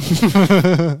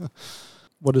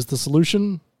 What is the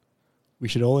solution? We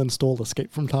should all install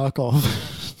Escape from Tarkov.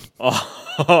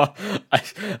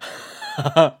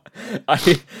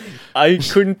 I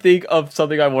couldn't think of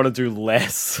something I want to do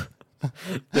less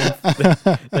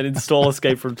than install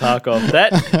Escape from Tarkov.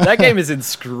 That game is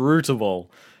inscrutable.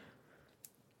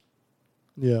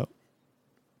 Yeah.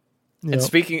 Yep. And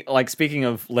speaking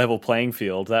of level playing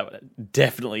field, that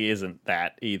definitely isn't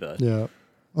that either. Yeah.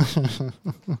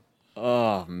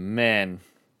 Oh man.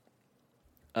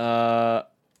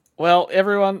 Well,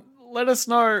 everyone, let us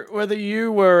know whether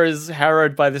you were as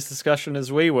harrowed by this discussion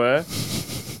as we were.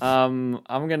 I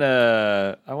want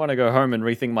to go home and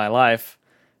rethink my life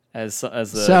as a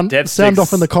sound Dead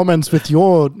off in the comments with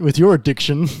your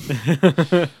addiction.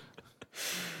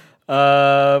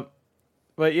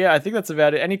 But yeah, I think that's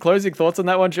about it. Any closing thoughts on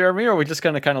that one, Jeremy, or are we just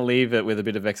going to kind of leave it with a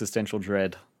bit of existential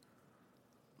dread?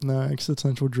 No,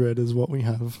 existential dread is what we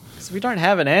have. Because we don't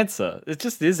have an answer. It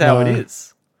just is how it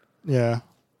is. Yeah.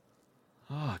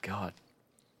 Oh, God.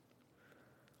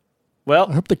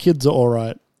 Well, I hope the kids are all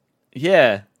right.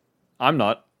 Yeah. I'm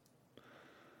not.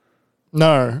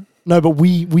 No, but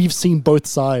we've seen both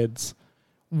sides.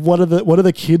 What are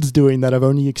the kids doing that have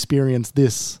only experienced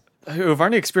this? Who have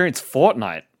only experienced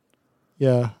Fortnite.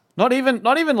 Yeah. Not even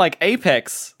like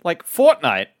Apex, like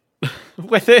Fortnite.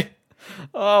 With it.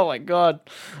 Oh my God.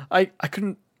 I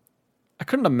couldn't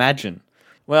imagine.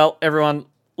 Well, everyone,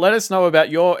 let us know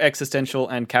about your existential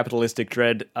and capitalistic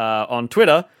dread on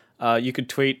Twitter. You could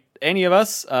tweet any of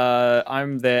us.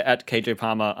 I'm there at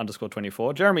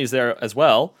KJPalmer_24. Jeremy's there as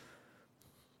well.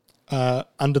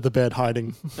 Under the bed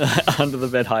hiding. Under the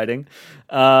bed hiding.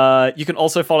 You can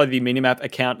also follow the Minimap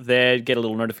account there, get a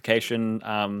little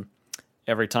notification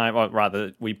every time, or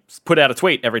rather, we put out a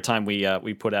tweet every time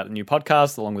we put out a new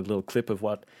podcast, along with a little clip of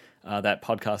what that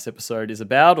podcast episode is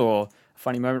about, or a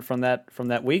funny moment from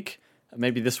that week.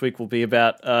 Maybe this week will be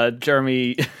about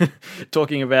Jeremy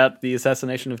talking about the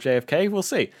assassination of JFK. We'll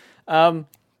see.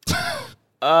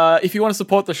 If you want to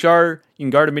support the show, you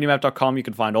can go to minimap.com. You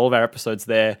can find all of our episodes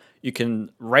there. You can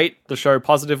rate the show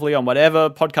positively on whatever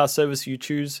podcast service you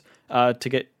choose to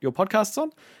get your podcasts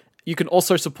on. You can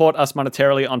also support us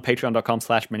monetarily on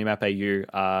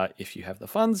patreon.com/minimapau if you have the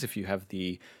funds, if you have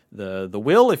the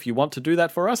will, if you want to do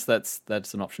that for us, that's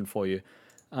an option for you.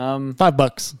 $5.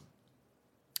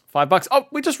 $5. Oh,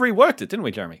 we just reworked it, didn't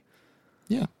we, Jeremy?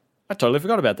 Yeah. I totally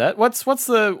forgot about that. What's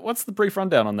the brief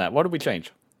rundown on that? What did we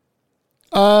change?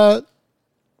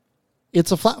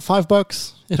 It's a flat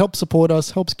 $5. It helps support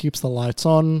us, helps keeps the lights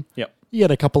on. Yep. You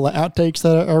get a couple of outtakes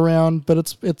that are around,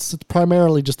 but it's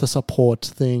primarily just a support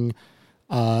thing,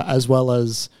 as well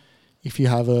as if you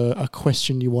have a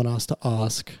question you want us to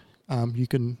ask, you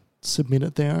can submit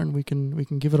it there and we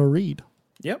can give it a read.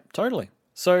 Yep, totally.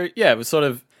 So yeah, it was sort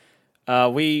of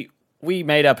we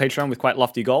made our Patreon with quite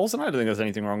lofty goals, and I don't think there's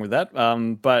anything wrong with that.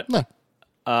 But no.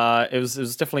 It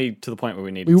was definitely to the point where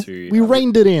we needed to. We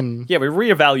reined it in. Yeah, we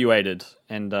reevaluated,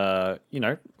 and we're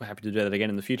happy to do that again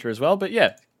in the future as well. But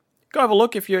yeah, go have a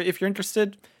look if you're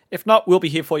interested. If not, we'll be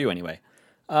here for you anyway.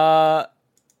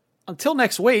 Until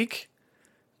next week,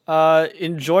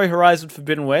 enjoy Horizon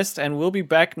Forbidden West, and we'll be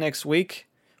back next week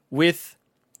with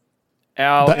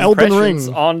our impressions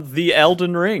on the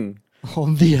Elden Ring.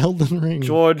 On the Elden Ring.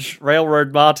 George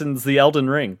Railroad Martin's The Elden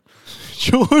Ring.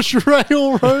 George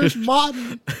Railroad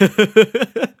Martin.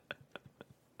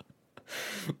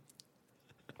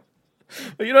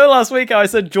 Last week how I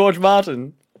said George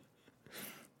Martin?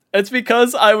 It's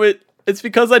because It's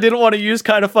because I didn't want to use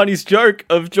Kind of Funny's joke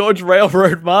of George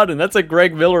Railroad Martin. That's a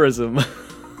Greg Millerism.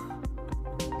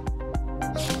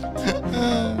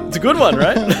 It's a good one,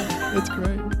 right? It's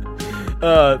great.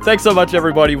 Thanks so much,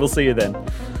 everybody. We'll see you then.